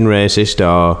said anything racist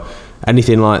or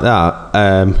anything like that.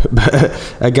 But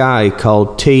a guy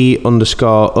called T_up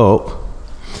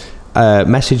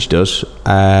messaged us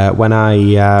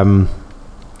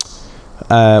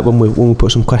when we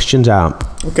put some questions out.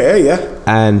 Okay, yeah.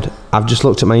 And I've just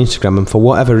looked at my Instagram, and for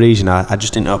whatever reason, I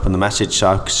just didn't open the message, so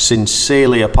I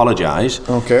sincerely apologise.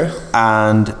 Okay.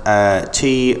 And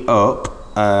T_up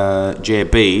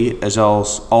JB has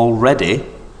already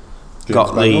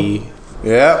got the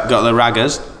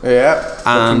raggers. Yeah.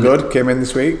 And looking good. Came in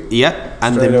this week. Yeah.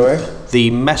 And straight away. The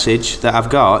message that I've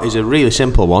got is a really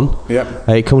simple one. Yep.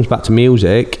 It comes back to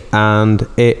music, and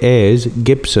it is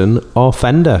Gibson or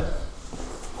Fender.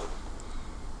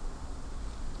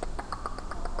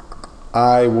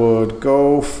 I would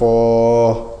go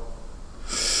for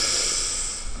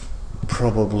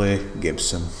probably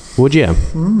Gibson. Would you?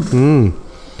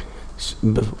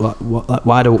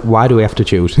 Why do we have to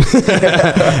choose?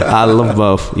 I love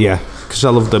both. Yeah, because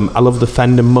I love them. I love the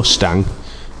Fender Mustang.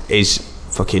 Is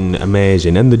fucking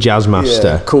amazing, and the Jazzmaster.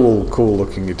 Yeah, cool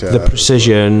looking guitar. The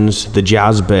Precisions, the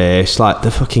jazz bass, like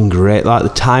they're fucking great. Like the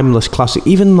timeless classic.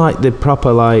 Even like the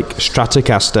proper like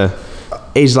Stratocaster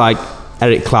is like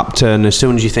Eric Clapton. As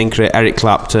soon as you think of Eric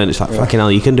Clapton, it's like fucking hell.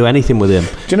 You can do anything with him.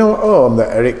 Do you know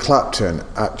that Eric Clapton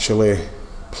actually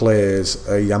plays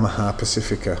a Yamaha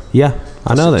Pacifica? Yeah,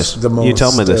 I know this. You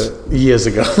told me this years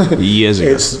ago. Years ago.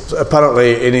 It's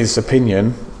apparently, in his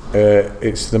opinion,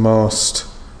 it's the most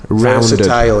rounded.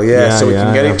 Versatile, so we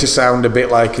can get him to sound a bit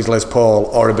like his Les Paul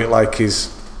or a bit like his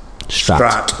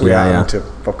Strat. To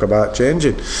fuck about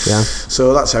changing. Yeah.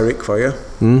 So that's Eric for you.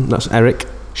 That's Eric.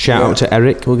 Shout out to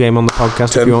Eric. We'll get him on the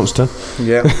podcast if he wants to.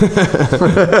 Yeah.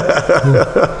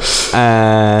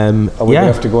 Are we going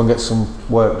to have to go and get some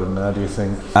work done now, do you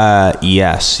think?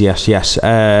 Yes.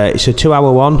 It's a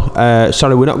 2-hour one.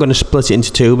 Sorry, we're not going to split it into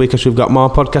 2 because we've got more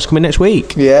podcasts coming next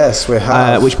week. Yes, we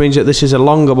have. Which means that this is a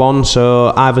longer one,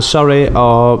 so either sorry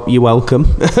or you're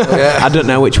welcome. I don't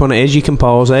know which one it is. You can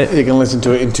pause it. You can listen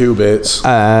to it in 2 bits.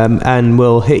 And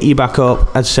we'll hit you back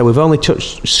up. As I said, we've only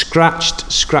scratched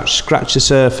the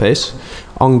surface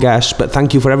on guests, but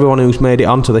thank you for everyone who's made it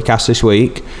onto the cast this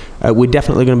week. We're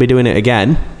definitely going to be doing it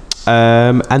again,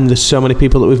 and there's so many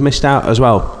people that we've missed out as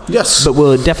well. Yes, but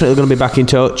we're definitely going to be back in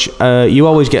touch. You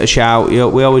always get a shout.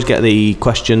 We always get the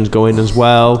questions going as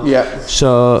well. Yeah,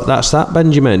 so that's that,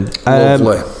 Benjamin.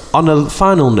 Lovely. On a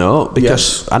final note,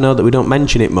 because I know that we don't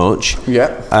mention it much.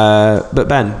 Yeah. But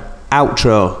Ben,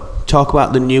 outro. talk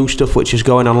about the new stuff which is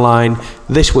going online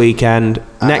this weekend,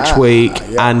 next week,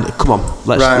 and come on,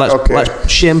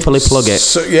 let's shamefully plug it.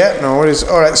 So, no worries.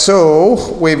 All right,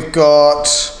 so we've got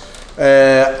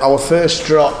our first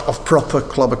drop of proper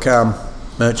Clobber Calm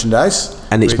merchandise,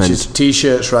 and it's which is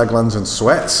t-shirts, raglans, and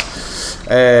sweats.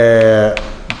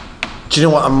 Do you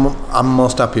know what I'm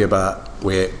most happy about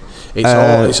with it?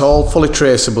 It's all fully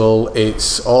traceable.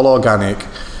 It's all organic.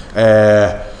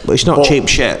 But it's not cheap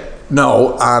shit.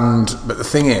 No, but the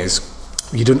thing is,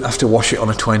 you don't have to wash it on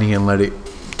a 20 and let it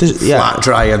flat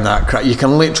dry and that crap. You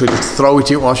can literally just throw it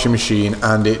in the washing machine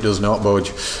and it does not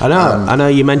budge. I know.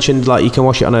 You mentioned like you can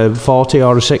wash it on a 40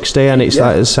 or a 60 and it's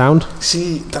like a sound.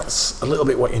 See, that's a little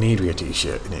bit what you need with your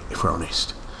t-shirt, isn't it? If we're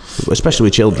honest. Especially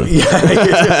with children. So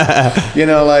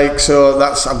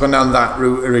I've gone down that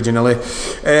route originally.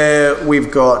 We've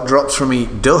got drops from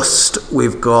Eat Dust.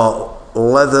 We've got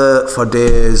Leather for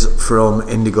Days from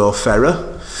Indigo Ferrer.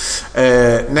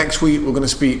 Next week we're going to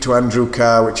speak to Andrew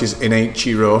Carr, which is in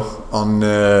Ichiro on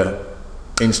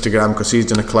Instagram, because he's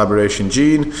done a collaboration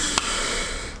gene.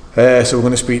 So we're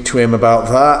going to speak to him about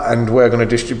that, and we're going to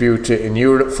distribute it in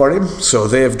Europe for him. So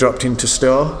they've dropped into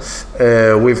store.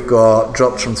 We've got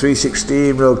drops from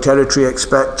 316, Rogue Territory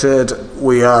expected.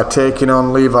 We are taking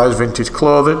on Levi's Vintage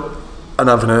Clothing and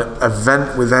having an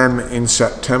event with them in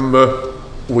September.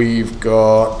 We've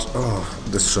got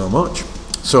there's so much.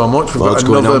 We've got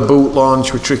another boot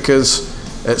launch with Trickers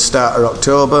at start of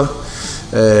October.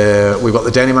 We've got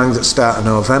the Denim Hangs at start of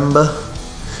November.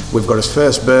 We've got his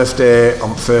first birthday on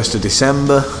 1st of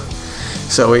December.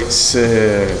 So it's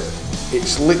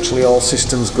literally all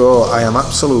systems go. I am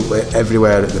absolutely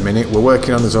everywhere at the minute. We're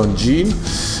working on his own gene.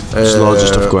 There's loads of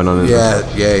stuff going on, isn't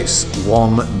there? Yeah, it's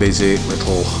one busy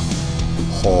little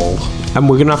haul. And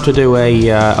we're going to have to do a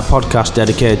podcast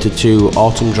dedicated to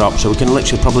autumn drops, so we can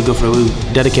literally probably go through,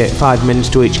 dedicate 5 minutes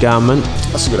to each garment.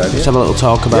 That's a good idea. Just have a little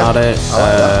talk about it,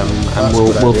 and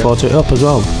we'll photo it up as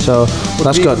well. So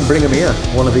that's good. Bring them here,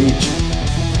 one of each,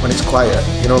 when it's quiet.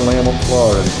 Lay them on the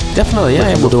floor. And definitely,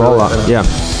 we'll do all that. Yeah.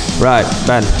 Right,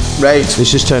 Ben. Right.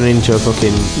 This is turning into a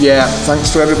fucking... Yeah,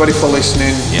 thanks to everybody for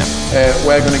listening. Yeah.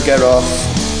 We're going to get off.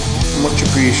 Much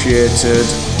appreciated.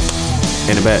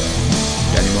 In a bit.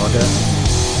 Any more, Dad?